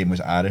continuing. Next game was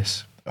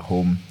Aris at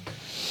home.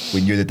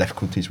 We knew the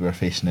difficulties we were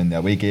facing in the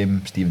away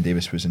game. Stephen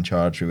Davis was in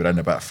charge. We were in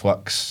a bit of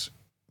flux.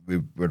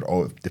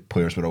 The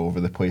players were all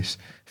over the place.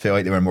 Felt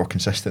like they were more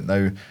consistent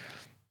now.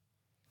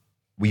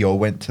 We all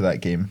went to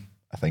that game,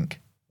 I think,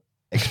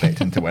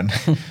 expecting to win.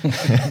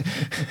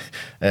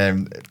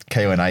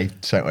 Kyle and I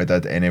certainly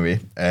did anyway.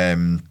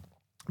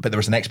 But there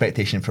was an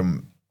expectation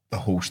from the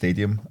whole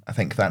stadium, I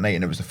think, that night,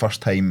 and it was the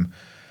first time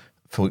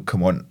Philippe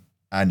Clement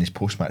and his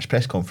post-match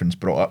press conference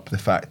brought up the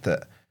fact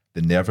that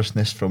the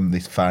nervousness from the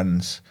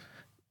fans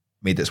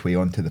made its way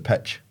onto the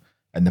pitch,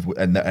 and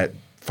the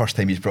first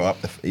time he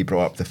brought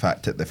up the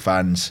fact that the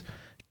fans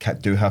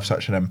do have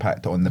such an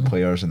impact on the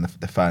players, and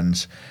the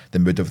fans, the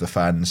mood of the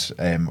fans,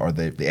 or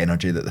the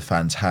energy that the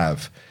fans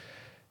have,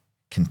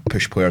 can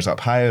push players up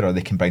higher, or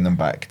they can bring them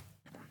back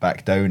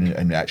down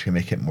and actually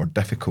make it more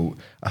difficult.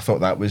 I thought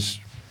that was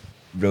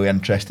really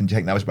interesting. Do you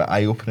think that was a bit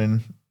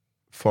eye-opening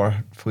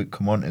for Philippe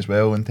Clement as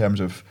well, in terms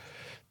of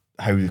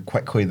how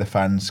quickly the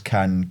fans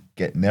can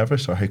get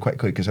nervous, or how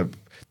quickly, because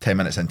 10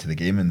 minutes into the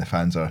game and the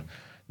fans are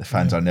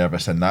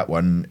nervous in that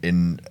one, I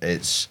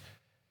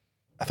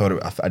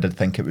did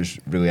think it was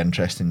really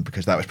interesting,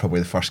 because that was probably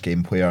the first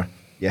game where,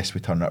 yes, we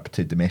turn up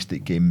to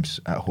domestic games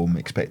at home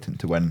expecting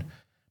to win,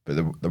 but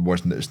there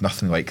was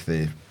nothing like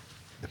the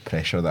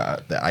pressure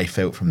that I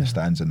felt from the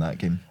stands in that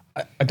game.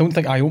 I don't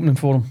think eye-opening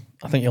for him.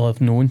 I think he'll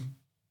have known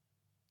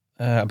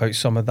about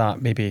some of that,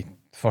 maybe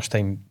first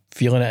time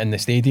feeling it in the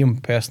stadium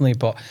personally,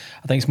 but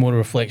I think it's more a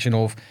reflection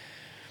of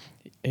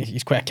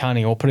he's quite a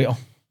canny operator,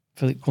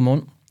 Philippe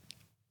Clement.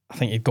 I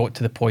think he got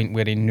to the point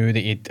where he knew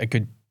that he had a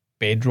good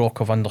bedrock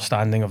of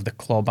understanding of the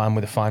club and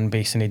with the fan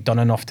base, and he'd done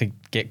enough to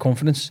get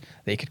confidence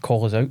that he could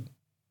call us out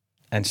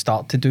and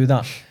start to do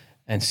that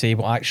and say,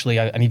 well, actually,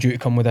 I need you to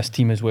come with this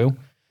team as well,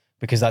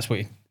 because that's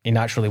what he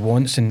naturally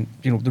wants. And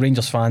the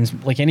Rangers fans,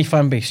 like any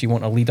fan base, you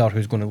want a leader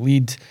who's going to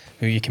lead,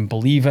 who you can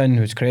believe in,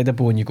 who's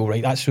credible, and you go,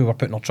 right, that's who we're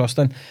putting our trust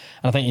in. And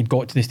I think he'd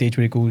got to the stage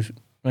where he goes,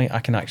 right, I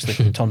can actually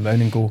turn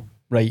around and go,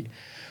 right,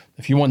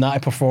 if you want that to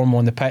perform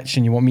on the pitch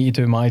and you want me to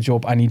do my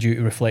job, I need you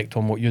to reflect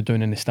on what you're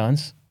doing in the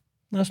stands.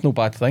 That's no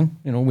bad thing.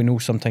 We know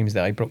sometimes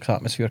the Ibrox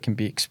atmosphere can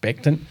be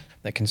expectant.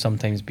 That can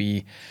sometimes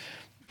be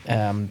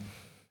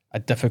a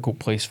difficult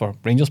place for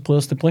Rangers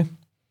players to play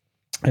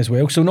as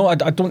well. So no, I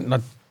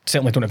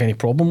certainly don't have any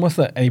problem with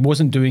it. And he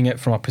wasn't doing it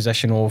from a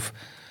position of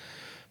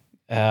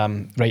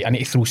right, I need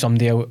to throw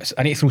somebody else,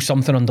 I need to throw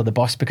something under the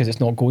bus because it's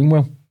not going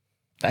well.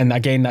 And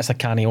again, that's a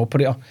canny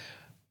operator.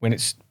 When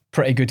it's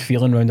pretty good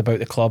feeling round about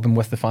the club and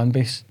with the fan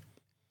base,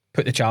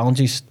 put the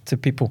challenges to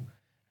people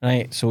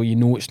right? So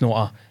it's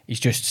not he's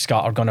just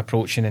scattergun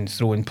approaching and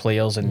throwing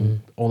players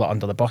and all that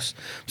under the bus.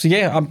 So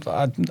yeah, I'm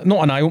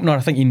not an eye opener. I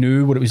think he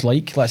knew what it was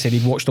like. Like I said,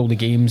 he'd watched all the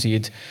games. He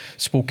had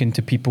spoken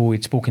to people.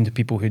 He'd spoken to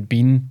people who'd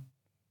been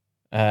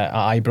at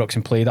Ibrox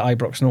and played at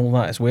Ibrox and all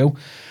that as well.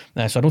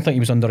 So I don't think he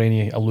was under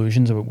any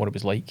illusions about what it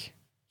was like.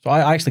 So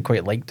I actually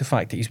quite like the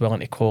fact that he's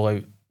willing to call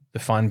out the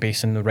fan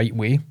base in the right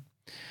way.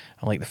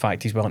 I like the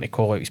fact he's willing to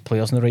call out his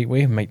players in the right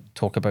way. Might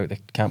talk about the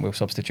Cantwell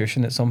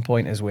substitution at some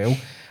point as well.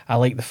 I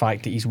like the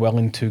fact that he's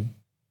willing to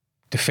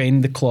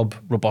defend the club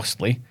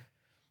robustly,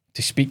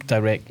 to speak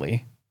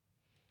directly,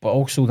 but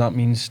also that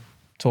means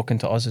talking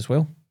to us as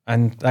well.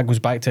 And that goes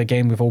back to,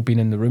 again, we've all been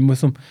in the room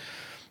with him.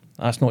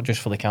 That's not just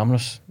for the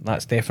cameras.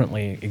 That's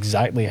definitely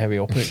exactly how he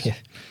operates.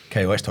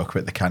 Okay, let's talk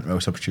about the Cantwell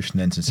substitution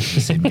then, since it's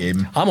the same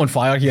game. I'm on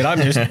fire here.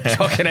 I'm just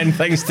chucking in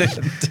things to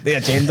the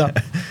agenda.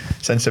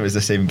 Since it was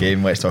the same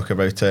game, let's talk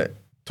about it.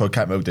 Todd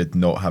Cantwell did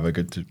not have a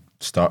good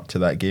start to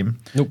that game.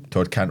 Nope.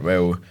 Todd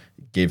Cantwell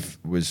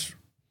was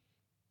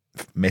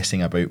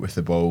messing about with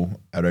the ball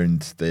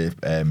around the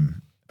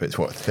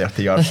about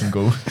 30 yards from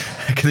goal.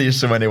 I could use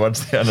so many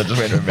words there, and I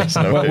just went around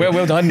messing about.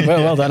 Well done.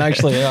 Well done.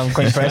 Actually, yeah, I'm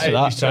quite impressed with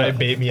that. He's trying to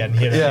bait me in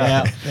here.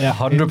 Yeah,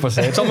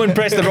 100%. Someone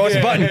press the Ross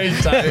button.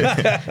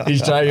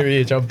 He's trying to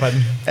really jump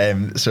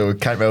in. So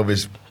Cantwell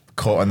was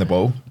caught on the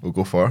ball. We'll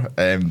go for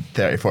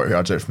 30-40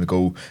 yards out from the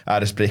goal.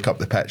 Aris break up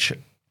the pitch,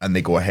 and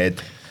they go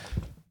ahead.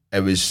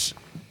 The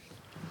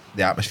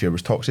atmosphere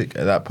was toxic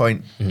at that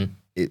point.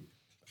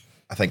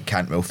 I think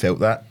Cantwell felt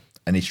that,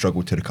 and he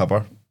struggled to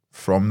recover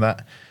from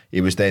that.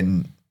 He was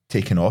then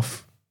taken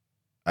off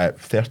at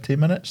 30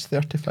 minutes,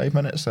 35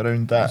 minutes,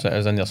 around that. So it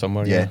was in there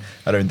somewhere. Yeah,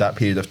 around that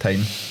period of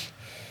time.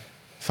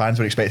 Fans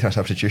were expecting a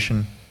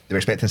substitution. They were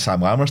expecting Sam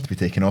Lammers to be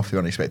taken off. They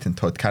weren't expecting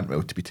Todd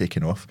Cantwell to be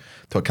taken off.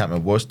 Todd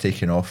Cantwell was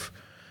taken off.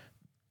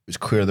 It was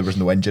clear there was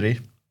no injury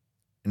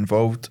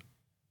involved.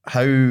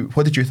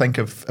 What did you think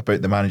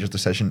about the manager's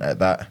decision at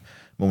that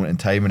moment in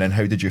time, and then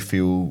how did you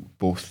feel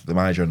both the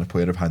manager and the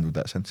player have handled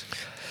that since?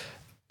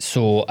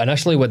 So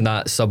initially when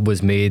that sub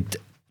was made,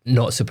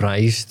 not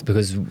surprised,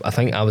 because I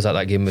think I was at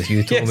that game with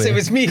you, Tommy. Yes, it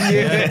was me and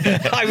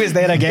you. I was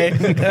there again.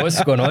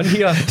 What's going on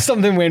here?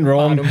 Something went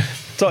wrong.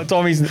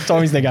 Tommy's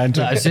the guy.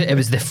 It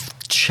was the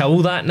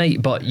chill that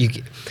night, but you...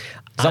 Is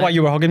that why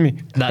you were hugging me?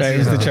 It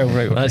was the chill,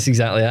 right? That's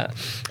exactly it.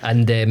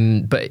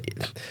 And but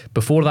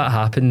before that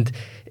happened,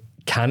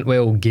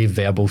 Cantwell gave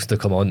verbals to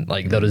come on.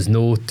 Like, there is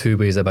no two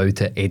ways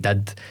about it. He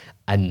did,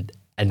 and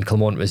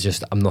Clement was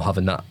just, I'm not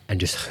having that, and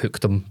just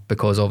hooked him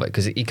because of it.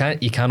 Because you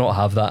cannot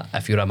have that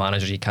if you're a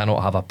manager. You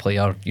cannot have a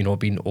player,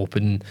 being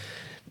open,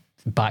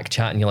 back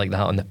chatting you like that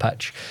on the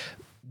pitch.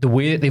 The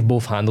way that they've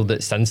both handled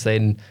it since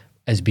then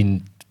has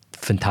been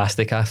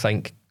fantastic, I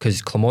think.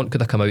 Because Clement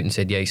could have come out and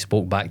said, yeah, he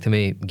spoke back to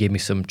me, gave me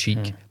some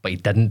cheek, but he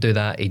didn't do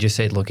that. He just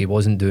said, look, he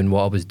wasn't doing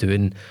what I was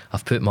doing.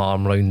 I've put my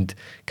arm around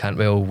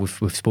Cantwell.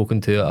 We've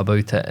spoken to it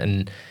about it,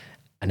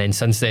 and then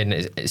since then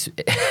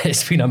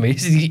it's been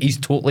amazing. He's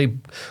totally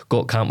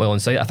got Cantwell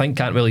on side. I think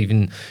Cantwell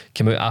even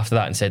came out after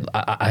that and said,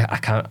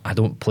 I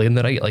don't play in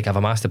the right. Like, if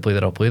I'm asked to play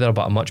there, I'll play there,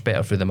 but I'm much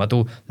better through the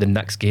middle. The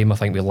next game, I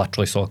think we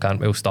literally saw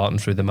Cantwell starting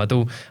through the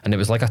middle, and it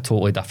was like a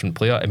totally different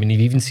player. I mean,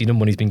 you've even seen him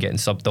when he's been getting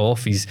subbed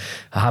off. He's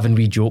having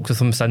wee jokes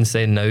with him since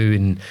then now,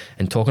 and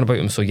talking about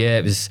him. So yeah,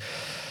 it was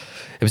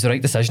the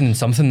right decision, and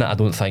something that I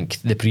don't think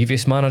the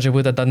previous manager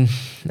would have done.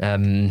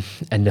 And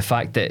the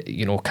fact that,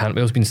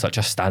 Cantwell's been such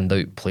a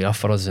standout player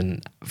for us,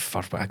 and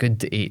for a good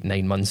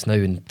 8-9 months now,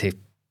 and to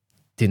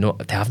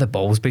have the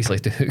balls basically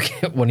to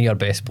hook one of your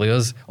best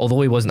players,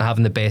 although he wasn't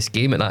having the best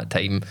game at that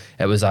time,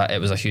 it was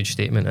a huge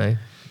statement.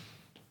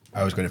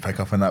 I was going to pick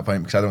up on that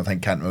point, because I don't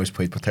think Cantwell's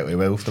played particularly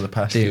well for the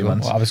past few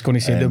months. Well, I was going to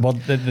say the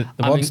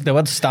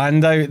word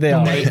stand out there.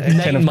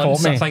 9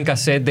 months, I think I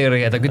said there.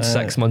 He had a good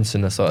 6 months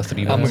in the sort of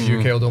 3 months. I'm with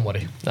you, Kyle, don't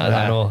worry.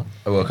 I know.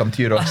 I will come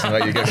to you, Ross, and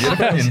let you give your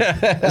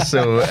opinion.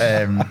 So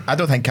I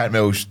don't think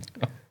Cantwell's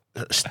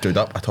stood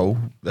up at all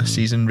this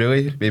season,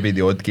 really. Maybe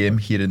the odd game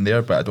here and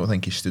there, but I don't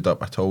think he's stood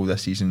up at all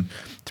this season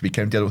to be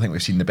counted. I don't think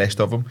we've seen the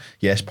best of him.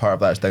 Yes, part of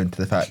that is down to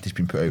the fact he's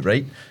been put out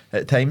right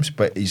at times,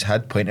 but he's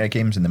had plenty of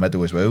games in the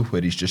middle as well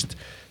where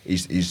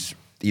he's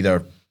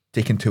either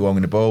taken too long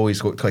in the ball,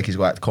 he's looked like he's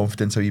lacked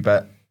confidence a wee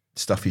bit,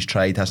 stuff he's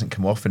tried hasn't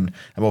come off, and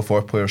I'm all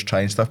for players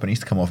trying stuff, but it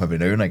needs to come off every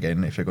now and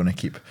again if you're going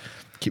to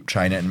keep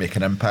trying it and make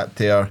an impact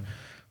there.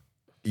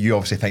 You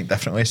obviously think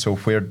differently, so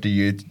where do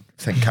you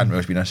think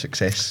Cantwell's been a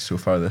success so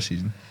far this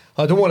season?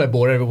 I don't want to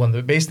bore everyone,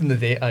 but based on the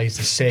data, he's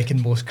the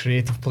second most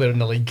creative player in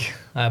the league.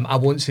 I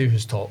won't say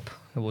who's top.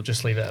 We'll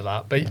just leave it at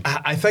that. But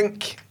I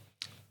think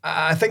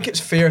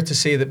it's fair to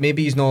say that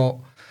maybe he's not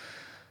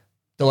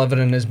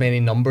delivering as many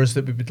numbers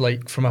that we would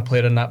like from a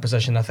player in that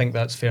position. I think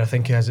that's fair. I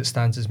think as it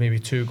stands is maybe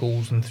 2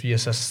 goals and 3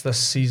 assists this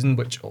season,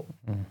 which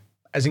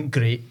isn't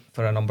great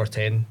for a number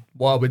 10.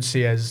 What I would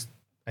say is,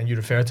 and you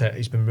refer to it,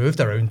 he's been moved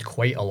around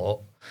quite a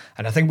lot.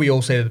 And I think we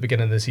all said at the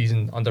beginning of the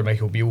season under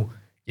Michael Beale,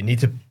 you need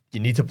to you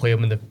need to play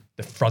him in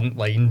the front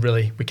line,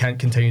 really. We can't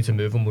continue to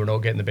move him. We're not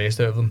getting the best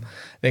out of him.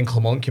 Then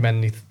Clement came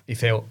in and he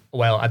felt,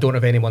 well, I don't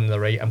have anyone on the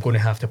right. I'm going to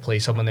have to play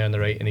someone there on the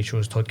right. And he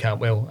chose Todd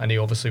Cantwell. And he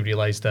obviously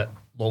realised that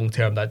long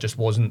term, that just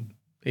wasn't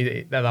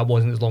his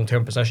long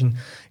term position.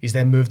 He's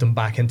then moved him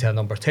back into a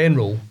number 10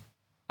 role.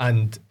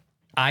 And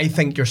I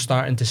think you're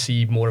starting to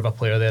see more of a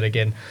player there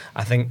again.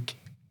 I think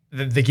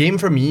the game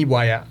for me,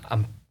 why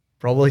I'm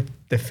probably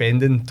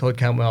defending Todd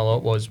Cantwell a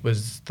lot,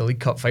 was the League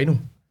Cup final.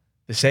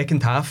 The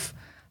second half,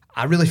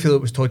 I really feel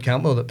it was Todd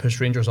Cantwell that pushed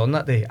Rangers on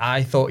that day.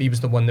 I thought he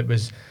was the one that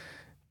was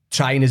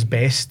trying his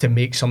best to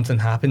make something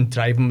happen,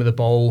 driving with the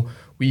ball,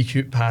 wee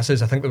cute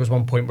passes. I think there was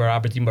one point where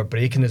Aberdeen were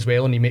breaking as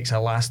well and he makes a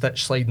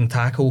last-ditch sliding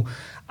tackle.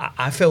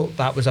 I felt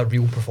that was a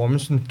real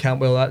performance from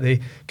Cantwell that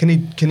day. Can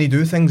he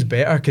do things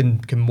better?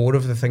 Can more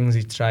of the things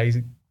he tries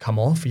come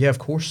off? Yeah, of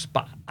course.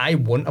 But I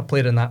want a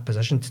player in that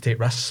position to take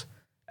risks.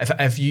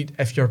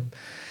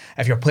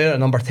 If your player at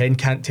number 10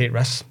 can't take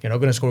risks, you're not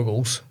going to score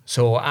goals.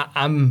 So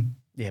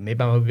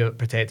maybe I'm a bit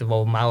protective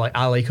of him.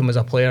 I like him as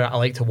a player. I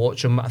like to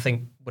watch him. I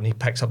think when he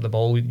picks up the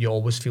ball, you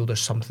always feel there's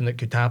something that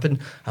could happen.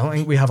 I don't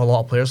think we have a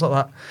lot of players like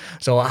that.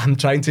 So I'm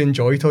trying to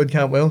enjoy Todd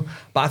Cantwell.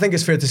 But I think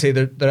it's fair to say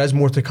there is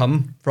more to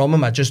come from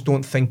him. I just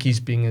don't think he's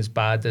being as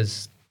bad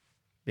as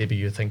maybe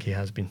you think he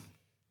has been.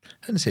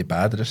 I didn't say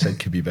bad, I just said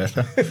could be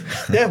better.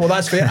 Yeah, well,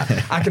 that's fair.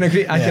 I can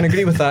agree. I can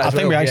agree with that. I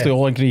think we actually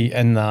all agree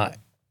in that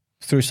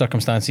through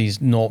circumstances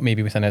not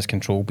maybe within his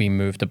control, being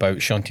moved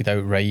about, shunted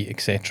out right,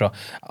 etc.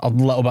 A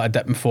little bit of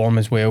dip in form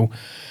as well.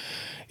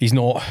 He's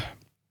not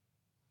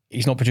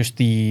produced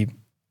the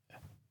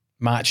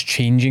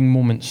match-changing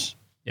moments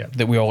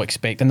that we all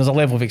expect. And there's a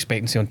level of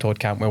expectancy on Todd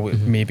Cantwell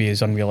that maybe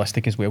is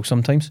unrealistic as well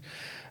sometimes.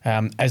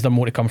 Is there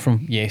more to come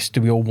from? Yes.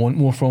 Do we all want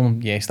more from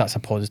him? Yes, that's a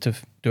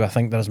positive. Do I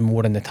think there's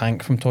more in the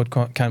tank from Todd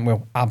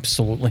Cantwell?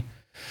 Absolutely.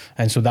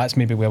 And so that's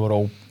maybe where we're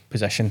all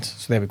positioned.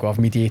 So there we go. I've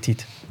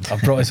mediated.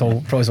 I've brought us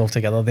all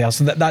together there.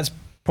 So that's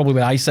probably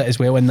where I sit as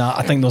well in that.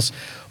 I think there's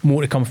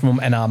more to come from him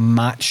in a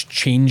match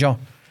changer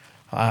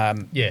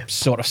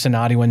sort of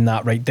scenario in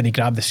that, right? Did he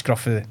grab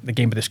the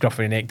game by the scruff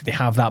of the neck? Did he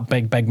have that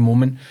big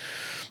moment?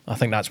 I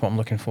think that's what I'm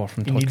looking for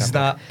from Todd Cantwell. He needs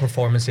that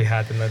performance he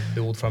had in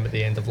the Old Firm at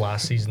the end of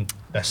last season,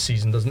 this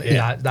season, doesn't he?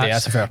 Yeah,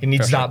 that's a fair. He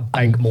needs that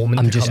big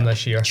moment to come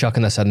this year.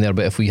 Chucking this in there,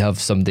 but if we have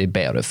somebody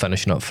better at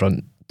finishing up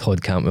front,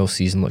 Todd Cantwell's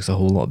season looks a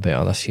whole lot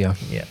better this year.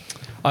 Yeah.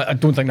 I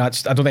don't think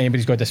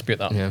anybody's going to dispute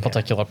that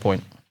particular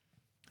point.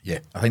 Yeah,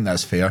 I think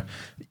that's fair.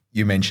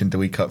 You mentioned the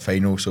League Cup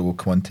final, so we'll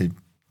come on to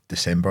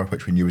December,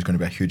 which we knew was going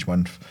to be a huge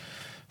one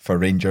for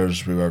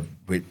Rangers.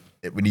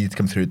 We needed to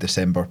come through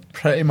December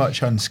pretty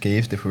much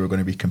unscathed if we were going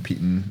to be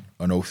competing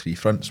on all three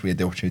fronts. We had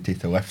the opportunity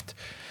to lift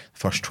the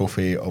first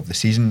trophy of the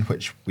season,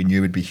 which we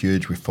knew would be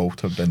huge. We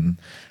faltered in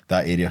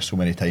that area so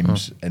many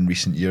times in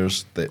recent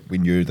years that we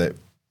knew that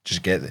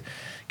just get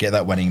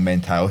that winning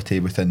mentality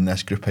within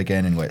this group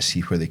again and let's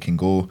see where they can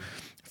go.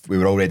 We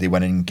were already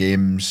winning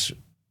games.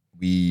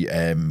 We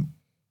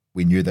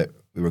knew that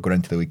we were going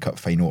into the League Cup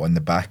final on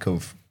the back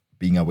of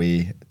being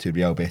away to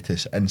Real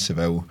Betis in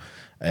Seville,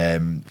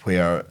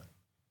 where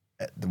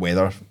the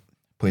weather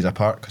plays a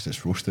part because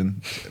it's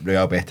roasting.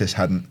 Real Betis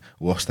hadn't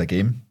lost a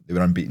game. They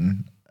were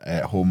unbeaten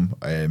at home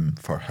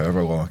for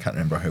however long. I can't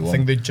remember how long. I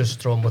think they'd just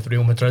drawn with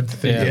Real Madrid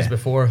 3 years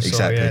before.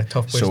 Exactly. So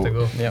tough place to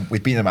go. Yeah.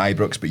 We'd beaten them at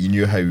Ibrox, but you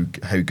knew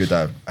how good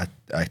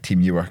a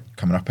team you were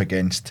coming up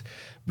against.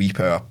 We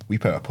put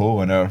a poll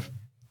on our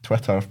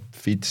Twitter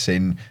feed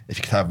saying if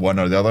you could have one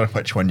or the other,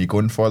 which one you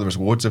going for? There was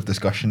loads of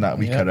discussion that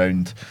week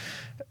around,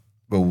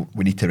 well,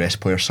 we need to rest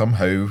players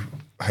somehow.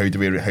 How do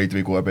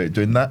we go about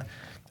doing that?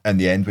 In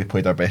the end, we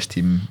played our best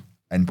team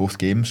in both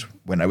games.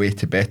 Went away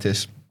to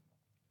Betis,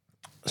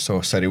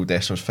 saw Cyril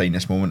Desser's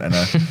finest moment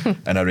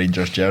in a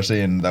Rangers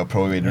jersey, and that'll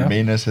probably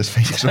remain as his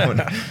finest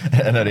moment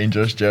in a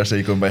Rangers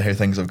jersey, going by how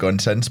things have gone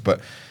since.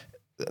 But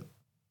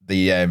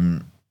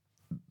that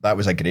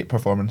was a great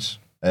performance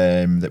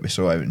that we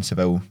saw out in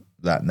Seville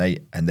that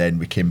night, and then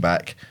we came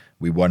back.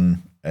 We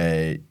won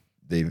the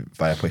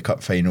Viaplay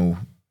Cup final.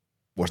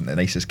 Wasn't the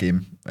nicest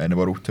game in the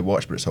world to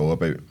watch, but it's all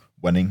about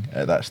winning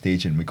at that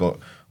stage, and we got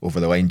over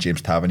the line.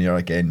 James Tavernier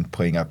again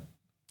playing a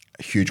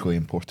hugely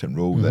important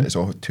role that is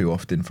too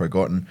often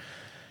forgotten.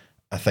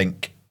 I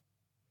think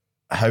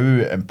how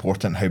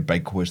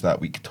big was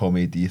that week,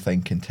 Tommy, do you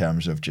think, in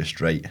terms of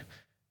just, right,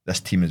 this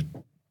team is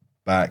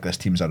back, this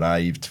team's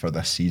arrived for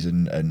this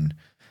season and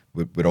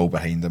we're all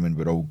behind them and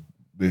we're all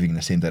moving in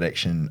the same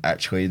direction?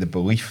 Actually, the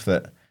belief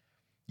that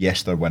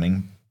yes, they're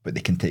winning, but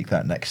they can take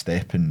that next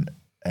step and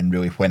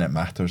really when it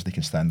matters they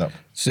can stand up.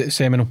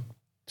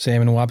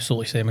 Seminal,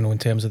 absolutely seminal in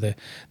terms of the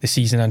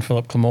season and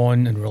Philippe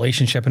Clement and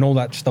relationship and all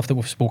that stuff that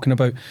we've spoken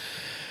about.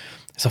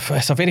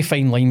 It's a very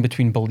fine line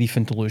between belief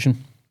and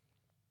delusion,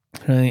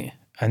 right?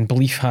 And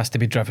belief has to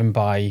be driven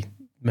by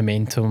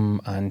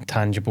momentum and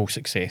tangible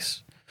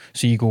success.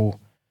 So you go,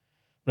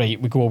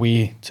 right, we go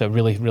away to a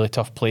really, really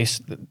tough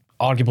place,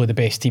 arguably the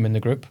best team in the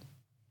group,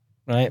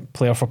 right,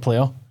 player for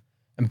player,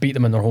 and beat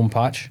them in their home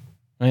patch,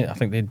 right? I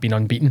think they'd been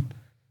unbeaten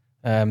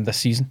this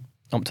season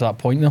up to that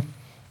point there.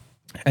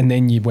 And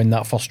then you win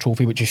that first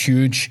trophy, which is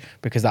huge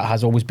because that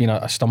has always been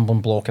a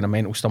stumbling block and a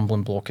mental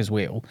stumbling block as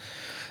well.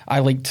 I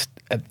liked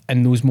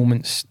in those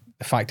moments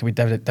the fact that we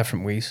did it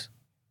different ways.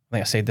 I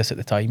think I said this at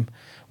the time,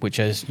 which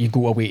is you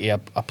go away to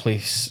a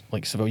place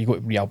like Seville, you go to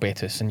Real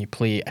Betis and you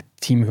play a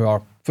team who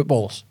are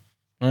footballers,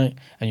 right?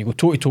 And you go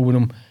toe-to-toe with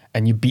them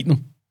and you beat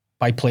them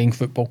by playing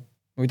football.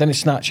 We didn't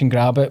snatch and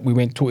grab it, we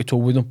went toe-to-toe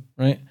with them,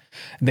 right?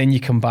 Then you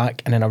come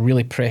back and in a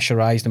really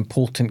pressurised,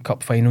 important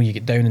cup final, you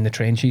get down in the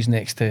trenches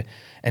next to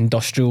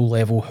industrial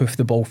level hoof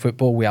the ball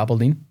football with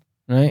Aberdeen,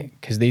 right?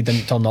 Because they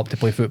didn't turn up to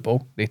play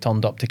football, they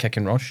turned up to kick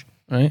and rush,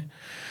 right?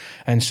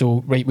 And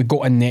so, right, we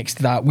got in next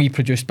to that. We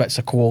produced bits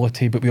of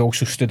quality, but we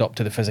also stood up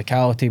to the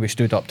physicality. We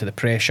stood up to the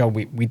pressure.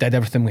 We did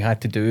everything we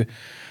had to do.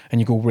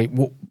 And you go, right,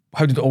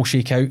 how did it all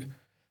shake out?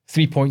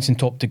 3 points in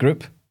top to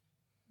group.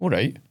 All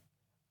right.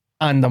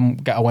 And I'm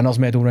got a winner's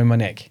medal around my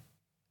neck.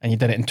 And you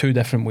did it in 2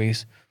 different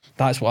ways.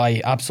 That's what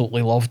I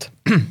absolutely loved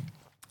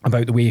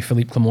about the way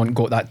Philippe Clement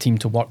got that team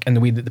to work and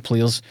the way that the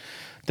players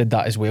did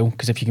that as well.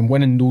 Because if you can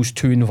win in those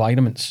 2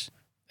 environments,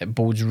 it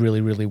bodes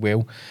really, really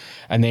well.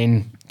 And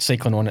then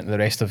cycling on into the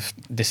rest of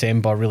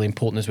December, really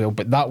important as well.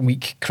 But that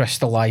week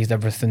crystallised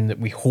everything that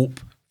we hope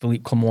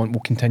Philippe Clement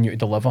will continue to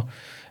deliver.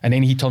 And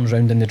then he turns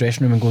around in the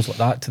dressing room and goes like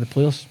that to the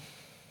players.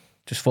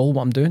 Just follow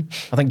what I'm doing.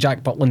 I think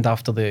Jack Butland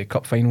after the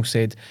cup final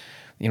said,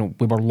 we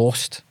were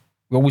lost.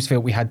 We always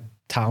felt we had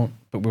talent,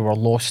 but we were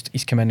lost.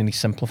 He's come in and he's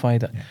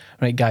simplified it. Yeah.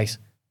 Right, guys,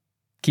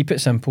 keep it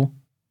simple.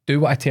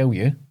 Do what I tell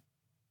you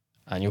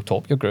and you'll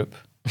top your group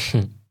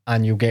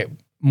and you'll get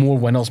more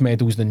winners'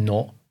 medals than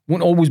not.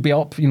 Won't always be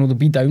up, there'll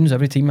be downs,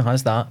 every team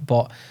has that,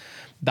 but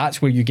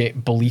that's where you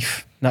get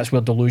belief. That's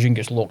where delusion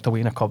gets locked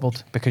away in a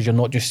cupboard because you're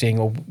not just saying,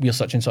 oh, we're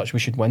such and such, we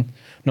should win.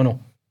 No,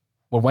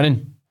 we're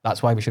winning.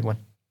 That's why we should win.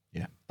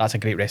 Yeah. That's a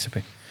great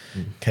recipe.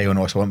 Kyle and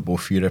also I want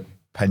both your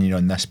opinion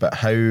on this, but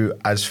how,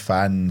 as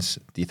fans,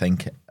 do you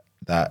think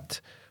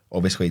that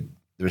obviously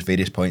there was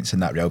various points in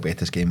that Real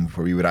Betis game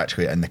where we were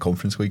actually in the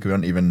Conference League. We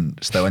weren't even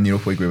still in the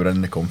Europa League, we were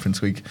in the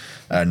Conference League.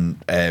 And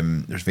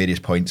there's various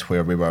points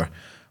where we were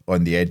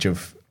on the edge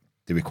of,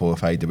 do we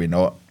qualify, do we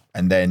not?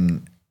 And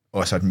then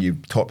all of a sudden you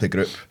top the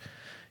group,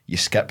 you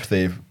skip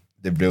the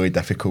really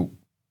difficult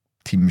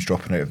teams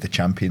dropping out of the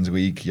Champions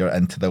League, you're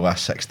into the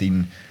last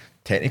 16.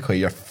 Technically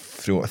you're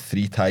through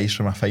 3 ties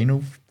from a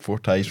final, 4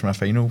 ties from a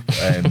final.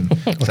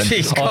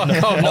 Jeez, come on,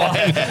 hold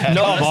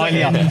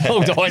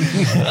on.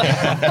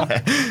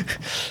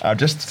 I'm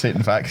just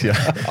stating facts here.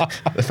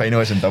 The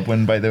final is in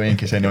Dublin, by the way, in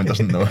case anyone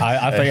doesn't know.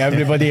 I think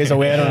everybody is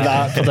aware of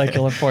that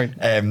particular point.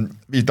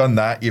 You've done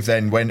that, you've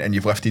then went and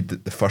you've lifted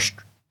the first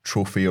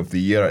trophy of the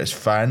year. As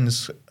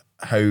fans,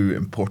 how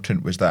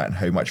important was that and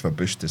how much of a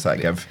boost does that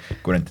give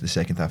going into the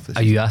second half of the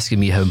season? Are you asking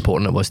me how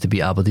important it was to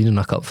beat Aberdeen in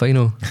a cup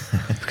final?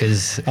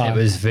 Because it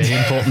was very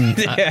important.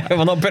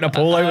 We're not putting a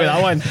poll out with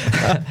that one.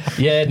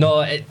 Yeah,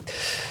 no.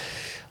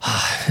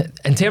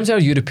 In terms of our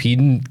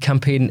European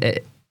campaign,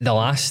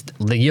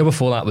 the year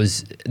before that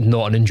was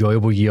not an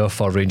enjoyable year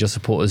for Rangers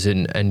supporters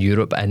in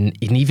Europe, and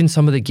even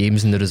some of the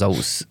games and the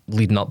results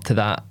leading up to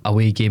that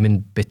away game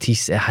in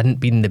Betis, it hadn't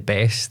been the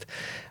best.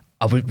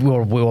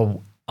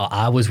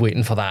 I was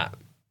waiting for that,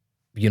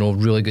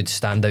 really good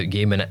standout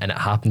game, and it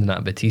happened in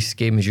that Betis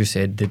game, as you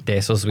said, the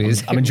Dessers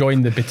ways. I'm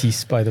enjoying the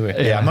Betis, by the way.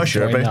 Yeah, I'm not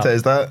sure about it.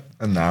 Is that?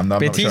 No, I'm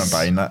not sure I'm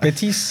buying that.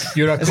 Betis.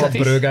 You're a Club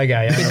Brugge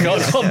guy.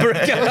 Club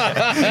Brugge.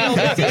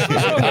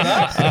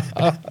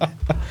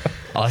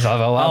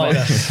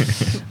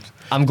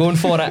 I'm going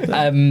for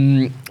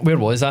it. Where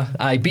was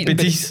I? Beating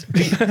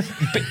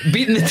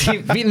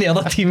the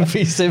other team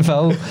for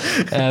Seville.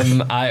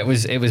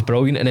 It was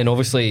brilliant, and then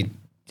obviously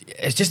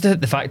it's just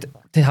the fact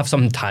to have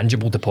something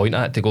tangible to point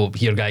at, to go,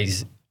 here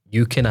guys,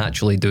 you can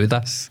actually do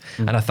this.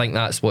 And I think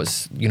that's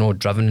what's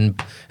driven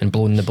and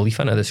blown the belief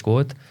into the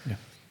squad. Yeah.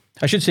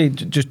 I should say,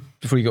 just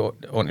before you go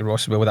on to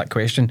Ross as well with that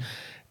question,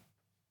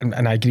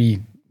 and I agree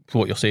with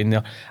what you're saying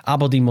there,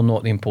 Aberdeen were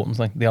not the important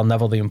thing. They are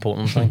never the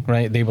important thing,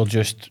 right? They were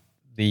just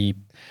the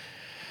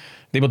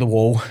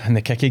wall in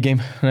the kicky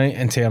game, right?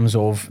 In terms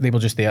of, they were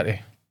just there to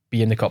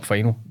be in the cup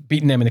final.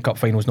 Beating them in the cup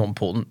final is not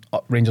important.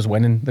 Rangers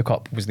winning the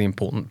cup was the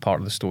important part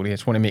of the story. I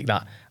just want to make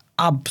that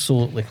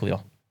absolutely clear.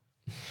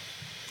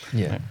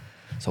 Yeah.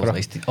 It's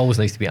always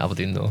nice to be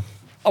Aberdeen, though.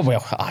 Oh,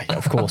 well, aye,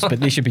 of course, but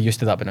they should be used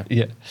to that by now.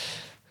 Yeah.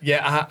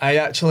 Yeah,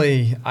 I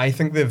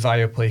think the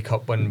Viaplay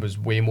Cup win was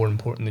way more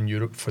important than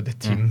Europe for the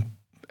team.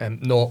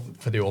 Not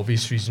for the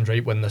obvious reasons,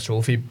 right, win the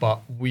trophy, but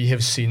we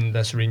have seen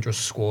this Rangers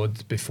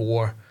squad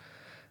before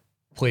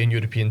playing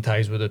European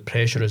ties where the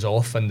pressure is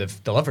off, and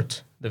they've delivered.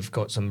 They've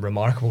got some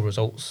remarkable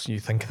results. You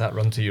think of that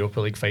run to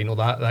Europa League final,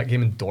 that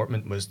game in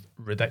Dortmund was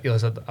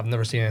ridiculous. I've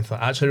never seen anything.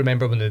 I actually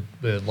remember when the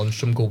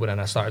Lundstrom goal went in,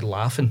 I started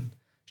laughing.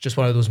 It's just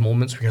one of those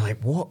moments where you're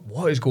like,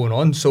 what is going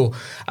on? So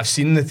I've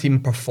seen the team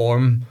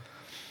perform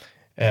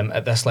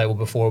at this level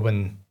before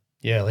when,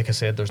 like I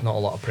said, there's not a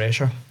lot of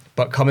pressure.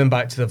 But coming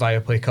back to the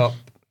Viaplay Cup,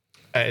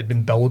 it had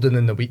been building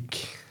in the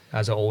week,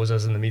 as it always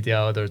is in the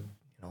media. There's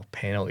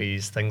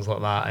penalties, things like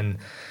that, and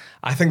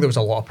I think there was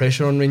a lot of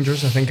pressure on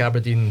Rangers. I think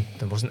Aberdeen,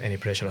 there wasn't any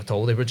pressure at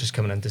all. They were just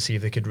coming in to see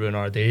if they could ruin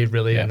our day,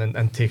 really,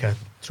 and take a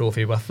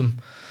trophy with them.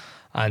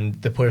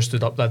 And the players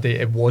stood up that day.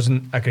 It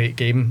wasn't a great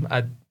game.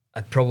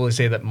 I'd probably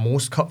say that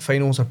most cup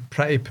finals are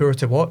pretty poor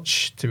to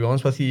watch, to be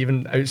honest with you.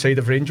 Even outside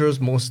of Rangers,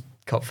 most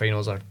cup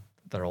finals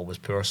they're always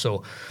poor.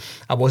 So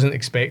I wasn't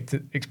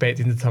expecting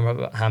to turn up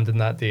at Hampden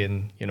that day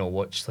and, you know,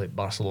 watch like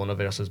Barcelona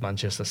versus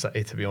Manchester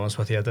City, to be honest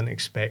with you. I didn't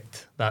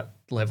expect that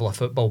level of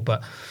football,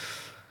 but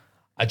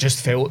I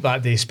just felt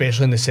that day,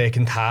 especially in the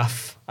second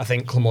half, I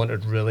think Clement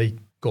had really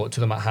got to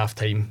them at half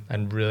time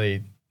and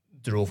really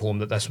drove home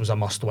that this was a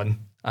must win.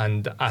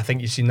 And I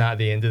think you've seen that at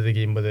the end of the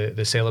game with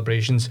the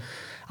celebrations.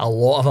 A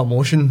lot of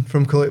emotion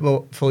from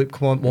Philippe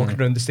Clement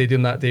walking around the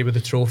stadium that day with the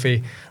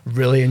trophy,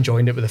 really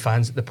enjoying it with the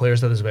fans. The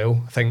players did as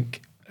well. I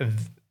think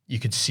you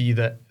could see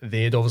that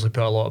they had obviously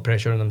put a lot of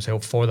pressure on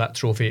themselves for that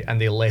trophy, and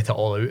they let it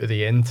all out at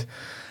the end.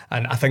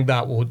 And I think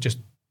that will just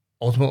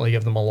ultimately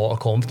give them a lot of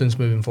confidence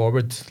moving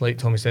forward. Like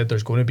Tommy said,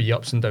 there's going to be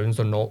ups and downs.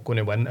 They're not going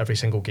to win every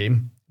single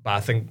game. But I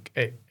think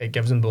it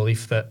gives them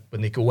belief that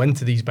when they go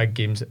into these big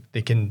games,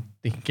 they can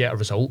get a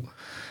result.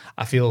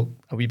 I feel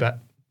a wee bit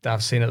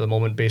daft saying at the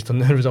moment based on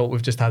the result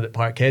we've just had at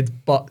Parkhead,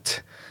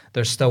 but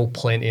there's still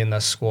plenty in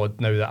this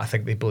squad now that I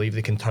think they believe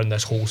they can turn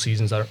this whole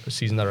season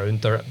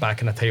around. They're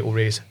back in a title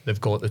race. They've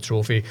got the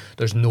trophy.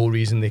 There's no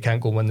reason they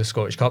can't go win the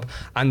Scottish Cup.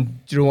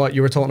 And do you know what?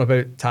 You were talking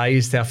about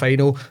ties to a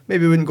final.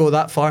 Maybe we wouldn't go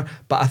that far,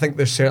 but I think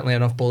there's certainly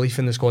enough belief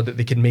in the squad that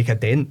they can make a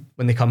dent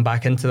when they come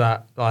back into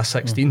that last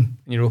 16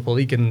 in Europa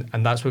League,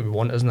 and that's what we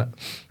want, isn't it?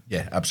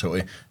 Yeah,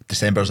 absolutely.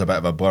 December's a bit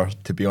of a blur,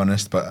 to be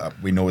honest, but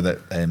we know that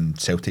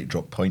Celtic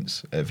dropped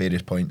points at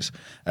various points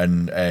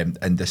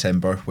in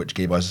December, which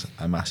gave us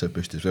a massive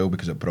boost as well,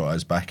 because it brought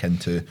us back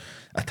into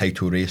a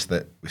title race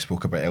that we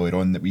spoke about earlier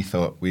on, that we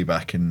thought way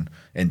back in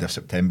end of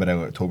September,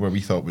 early October, we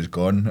thought was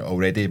gone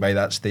already by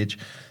that stage.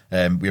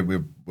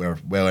 We're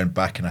well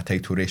back in a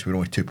title race. We were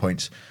only 2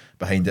 points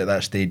behind at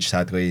that stage.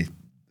 Sadly,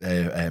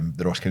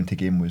 the Ross County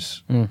game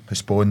was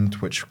postponed,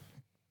 which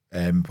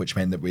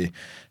meant that we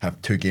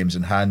have 2 games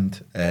in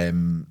hand.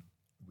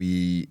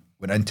 We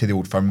went into the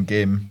Old Firm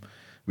game.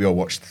 We all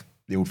watched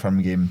the Old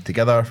Firm game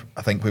together.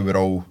 I think we were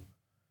all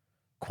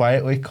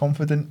quietly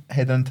confident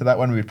heading into that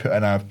one. We put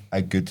in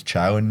a good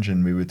challenge,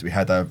 and we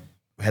had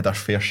our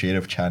fair share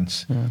of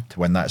chance to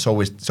win that. It's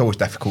always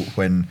difficult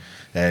when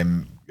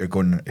you're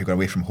going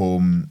away from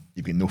home.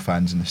 You've got no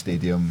fans in the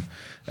stadium.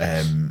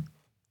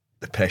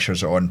 The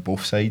pressures are on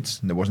both sides,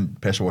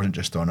 and pressure wasn't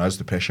just on us.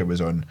 The pressure was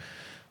on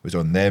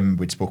them.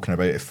 We'd spoken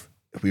about if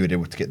we were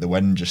able to get the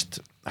win, just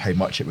how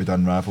much it would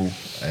unravel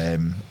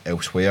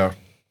elsewhere.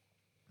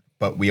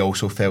 But we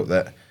also felt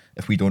that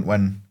if we don't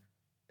win,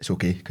 it's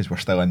okay, because we're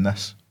still in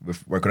this.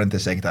 We're going into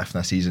the second half of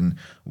the season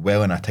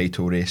well in a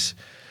title race.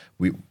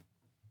 We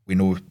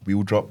know we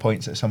will drop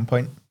points at some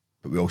point,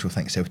 but we also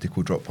think Celtic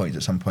will drop points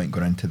at some point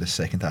going into the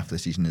second half of the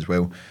season as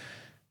well.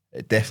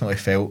 It definitely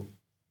felt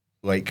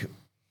like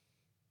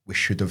we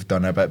should have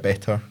done a bit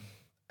better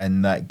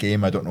in that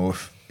game. I don't know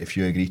if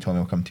you agree, Tommy.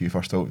 I'll come to you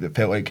first. It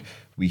felt like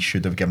we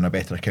should have given a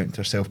better account to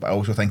ourselves, but I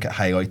also think it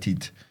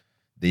highlighted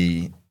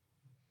the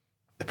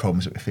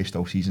problems that we faced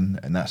all season,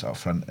 and that's up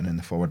front and in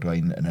the forward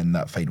line and in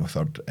that final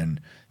third,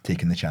 and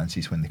taking the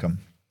chances when they come.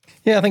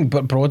 Yeah, I think,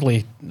 but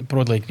broadly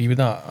agree with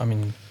that. I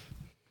mean,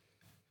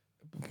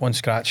 one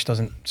scratch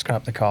doesn't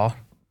scrap the car,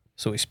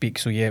 so to speak.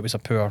 So yeah, it was a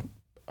poor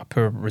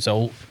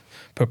result,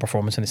 poor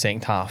performance in the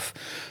second half,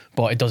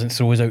 but it doesn't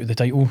throw us out of the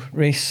title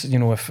race. You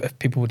know, if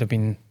people would have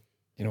been,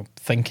 you know,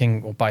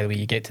 thinking, well, by the way,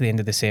 you get to the end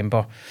of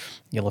December,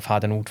 you'll have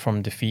had an Old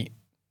Firm defeat.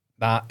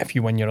 That, if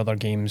you win your other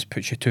games,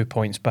 puts you 2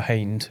 points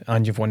behind,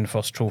 and you've won the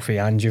first trophy,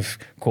 and you've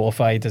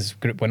qualified as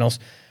group winners.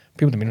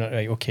 People would have been like,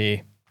 right,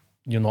 okay,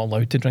 you're not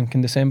allowed to drink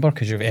in December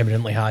because you've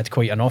evidently had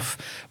quite enough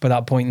by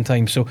that point in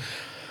time. So,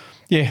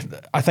 yeah,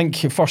 I think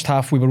first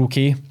half we were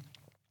okay.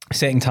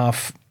 Second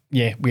half,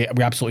 yeah, we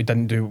absolutely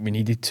didn't do what we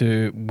needed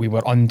to. We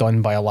were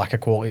undone by a lack of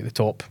quality at the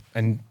top,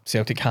 and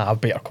Celtic have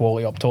better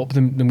quality up top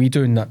than we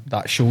do, and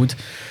that showed.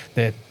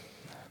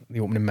 The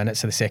opening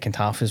minutes of the second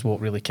half is what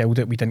really killed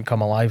it. We didn't come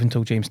alive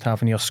until James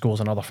Tavernier scores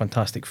another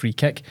fantastic free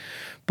kick.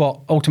 But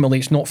ultimately,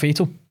 it's not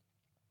fatal.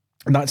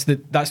 And that's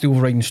the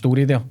overriding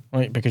story there,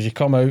 right? Because you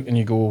come out and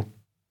you go,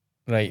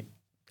 right,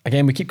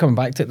 again, we keep coming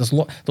back to it.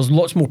 There's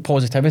lots more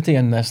positivity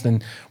in this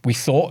than we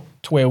thought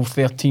 12,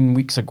 13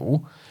 weeks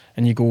ago.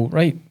 And you go,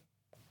 right,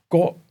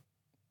 got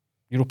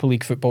Europa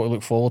League football to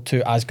look forward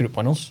to as group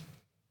winners.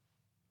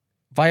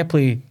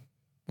 Viaplay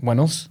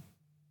winners.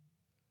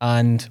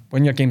 And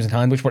win your games in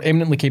hand, which we're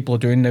eminently capable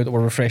of doing now that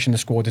we're refreshing the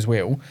squad as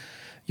well,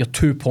 you're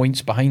 2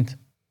 points behind.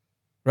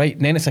 Right?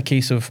 And then it's a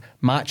case of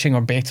matching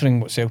or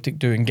bettering what Celtic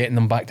do and getting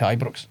them back to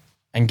Ibrox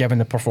and giving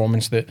the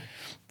performance that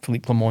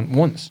Philippe Clement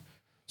wants.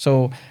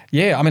 So,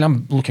 yeah, I mean,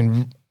 I'm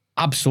looking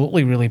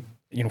absolutely really,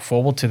 you know,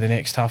 forward to the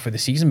next half of the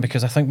season,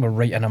 because I think we're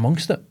right in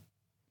amongst it.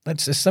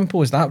 It's as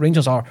simple as that.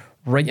 Rangers are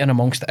right in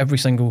amongst every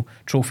single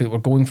trophy that we're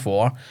going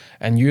for.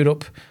 In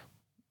Europe,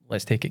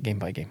 let's take it game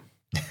by game.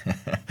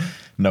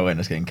 No one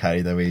is getting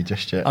carried away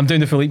just yet. I'm doing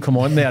the Philippe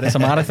Clement there. It's a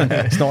marathon.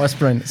 It's not a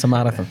sprint. It's a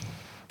marathon.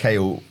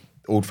 Kyle,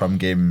 Old Firm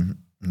game,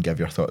 and give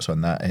your thoughts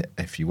on that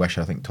if you wish.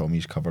 I think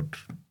Tommy's covered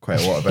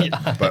quite a lot of it.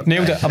 But,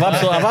 nailed it. I've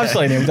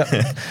absolutely nailed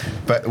it.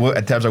 But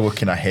in terms of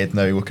looking ahead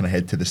now, looking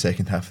ahead to the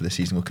second half of the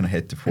season, looking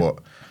ahead to what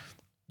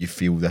you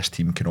feel this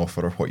team can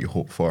offer or what you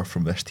hope for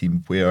from this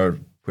team, where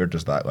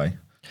does that lie?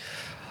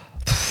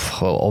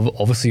 Well,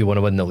 obviously you want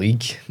to win the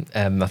league.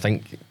 I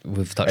think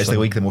we've touched. Is the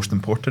league the most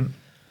important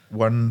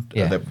one?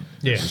 Yeah,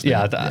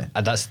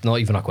 that's not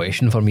even a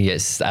question for me.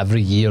 It's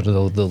every year the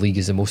league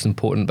is the most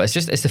important, but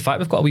it's the fact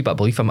we've got a wee bit of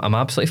belief. I'm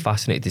absolutely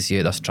fascinated to see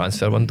how this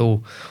transfer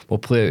window will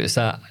play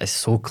out. It's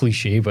so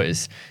cliche, but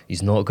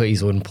he's not got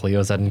his own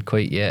players in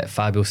quite yet.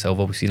 Fabio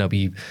Silva, we've seen a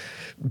wee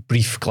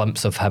brief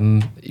glimpse of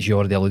him, as you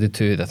already alluded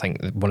to. I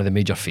think one of the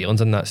major failings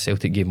in that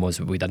Celtic game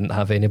was we didn't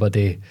have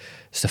anybody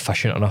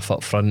sufficient enough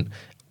up front.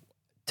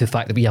 The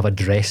fact that we have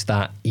addressed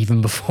that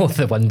even before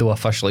the window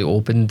officially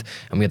opened,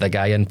 and we had a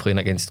guy in playing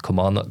against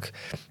Kilmarnock,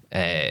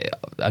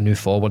 a new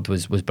forward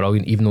was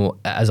brilliant. Even though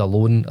it is a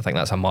loan, I think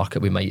that's a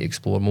market we might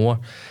explore more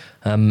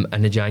in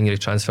the January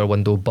transfer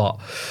window. But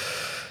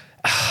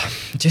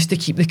just to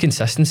keep the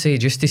consistency,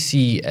 just to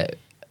see,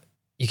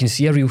 you can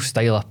see a real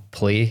style of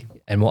play.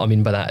 And what I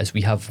mean by that is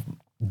we have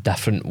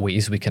different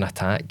ways we can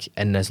attack,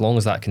 and as long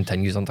as that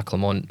continues under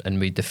Clement and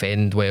we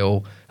defend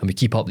well and we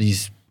keep up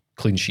these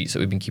clean sheets that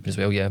we've been keeping as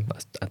well,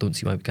 I don't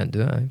see why we can't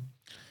do it.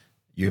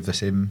 You have the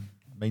same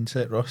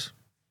mindset, Ross?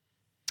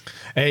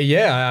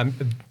 The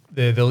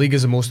league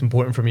is the most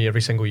important for me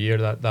every single year.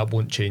 That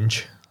won't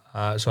change.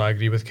 So I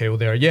agree with Kyle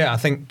there. I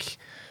think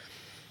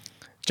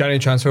January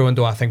transfer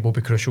window will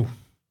be crucial.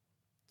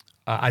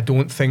 I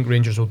don't think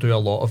Rangers will do a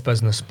lot of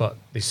business, but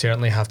they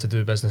certainly have to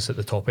do business at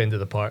the top end of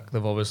the park.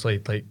 They've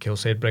obviously, like Kyle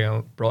said,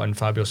 brought in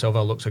Fabio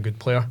Silva. Looks a good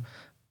player.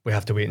 We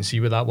have to wait and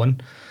see with that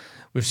one.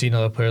 We've seen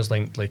other players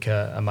like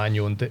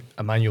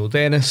Emmanuel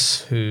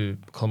Dennis, who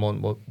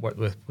Clement worked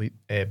with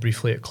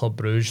briefly at Club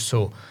Brugge.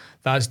 So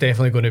that's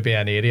definitely going to be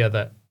an area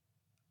that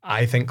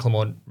I think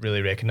Clement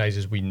really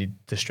recognises we need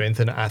to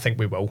strengthen. I think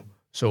we will.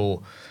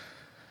 So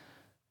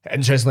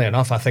interestingly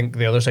enough, I think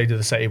the other side of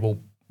the city will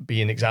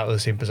be in exactly the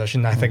same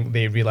position. I think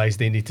they realise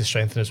they need to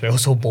strengthen as well.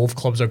 So both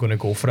clubs are going to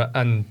go for it.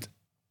 And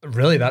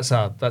really that's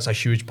a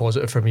huge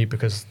positive for me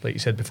because, like you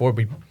said before,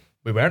 we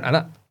weren't in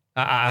it.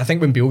 I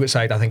think when Beale got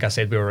signed, I think I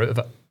said we were out of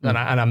it, and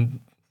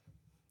I'm,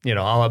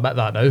 I'll admit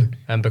that now,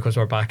 and because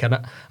we're back in it,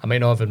 I might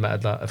not have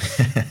admitted that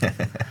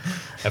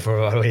if we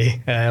were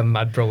away.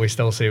 I'd probably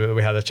still say that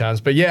we had a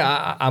chance. But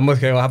I'm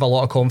with you. I have a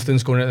lot of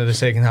confidence going into the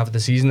second half of the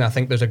season. I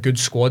think there's a good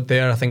squad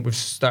there. I think we've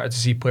started to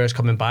see players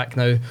coming back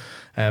now.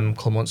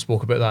 Clement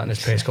spoke about that in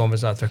his press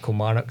conference after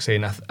Kilmarnock,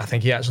 saying I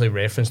think he actually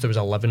referenced there was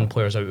 11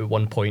 players out at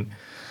one point.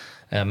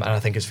 And I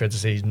think it's fair to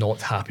say he's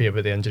not happy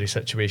about the injury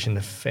situation.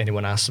 If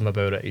anyone asks him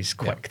about it, he's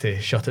quick to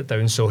shut it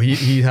down. So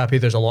he's happy.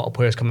 There's a lot of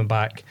players coming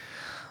back.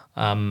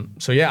 I'm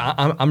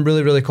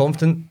really, really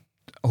confident.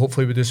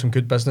 Hopefully we do some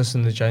good business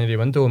in the January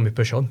window and we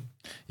push on.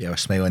 Yeah, I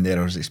was smiling there.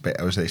 I was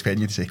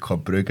expecting you to say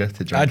Club Brugge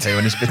to join Kyle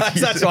on his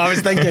Betis. That's what I was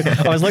thinking.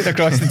 I was looking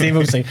across the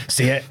table saying,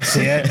 say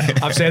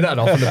it. I've said it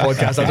enough on the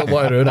podcast. I don't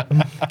want to ruin it.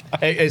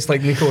 It's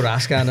like Nico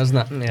Raskan, isn't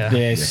it? Yeah.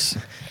 Yes.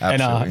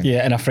 Absolutely.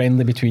 In a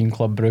friendly between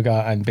Club Brugge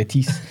and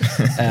Betis.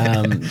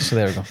 So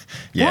there we go.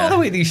 Yeah. What other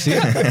way do you say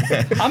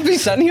it? I've been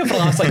sitting here for the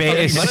last 30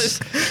 minutes.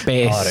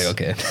 Betis. All right,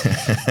 okay.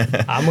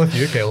 I'm with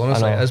you, Kyle.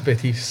 Honestly, it is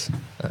Betis.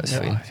 That's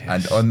fine.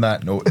 And on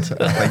that note,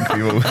 I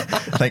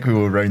think we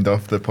will round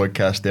off the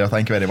podcast there.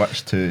 Thank you very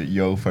much to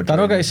you all for. Did I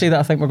not get to say that?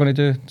 I think we're going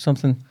to do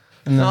something.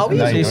 In the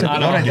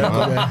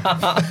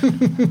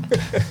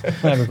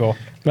there we go.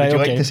 Right, Would you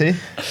like to say?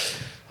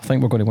 I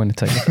think we're going to win the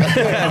title.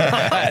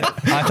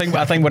 I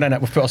think we're in it.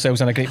 We've put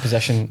ourselves in a great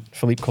position.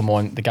 Philippe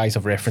Clement, the guys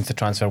have referenced the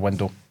transfer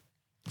window.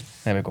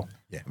 There we go.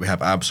 Yeah, we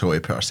have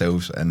absolutely put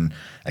ourselves in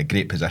a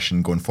great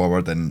position going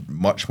forward, and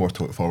much more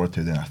to look forward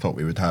to than I thought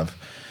we would have.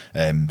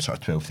 Sort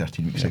of 12,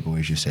 13 weeks ago,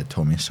 as you said,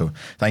 Tommy. So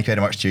thank you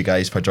very much to you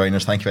guys for joining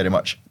us. Thank you very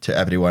much to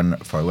everyone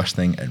for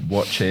listening and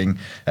watching.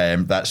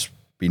 That's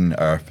been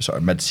our sort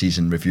of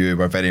mid-season review.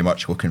 We're very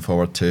much looking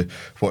forward to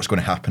what's going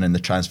to happen in the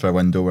transfer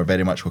window. We're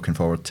very much looking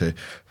forward to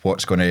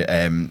what's going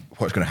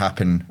to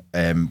happen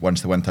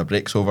once the winter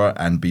breaks over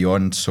and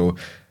beyond. So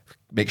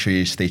make sure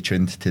you stay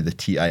tuned to the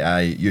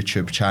TII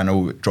YouTube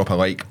channel. Drop a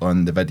like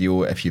on the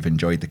video if you've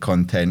enjoyed the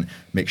content.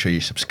 Make sure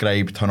you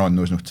subscribe, turn on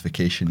those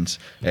notifications,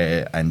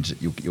 and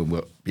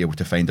you'll be able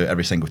to find out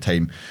every single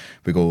time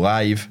we go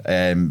live.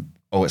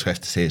 All it's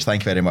left to say is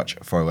thank you very much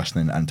for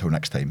listening. Until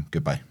next time,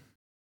 goodbye.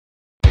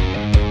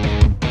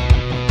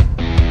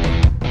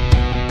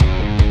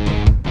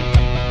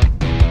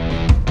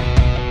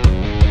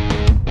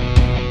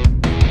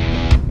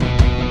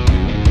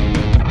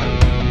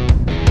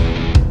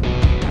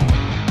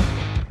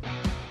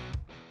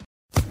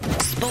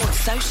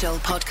 Social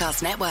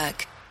Podcast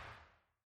Network.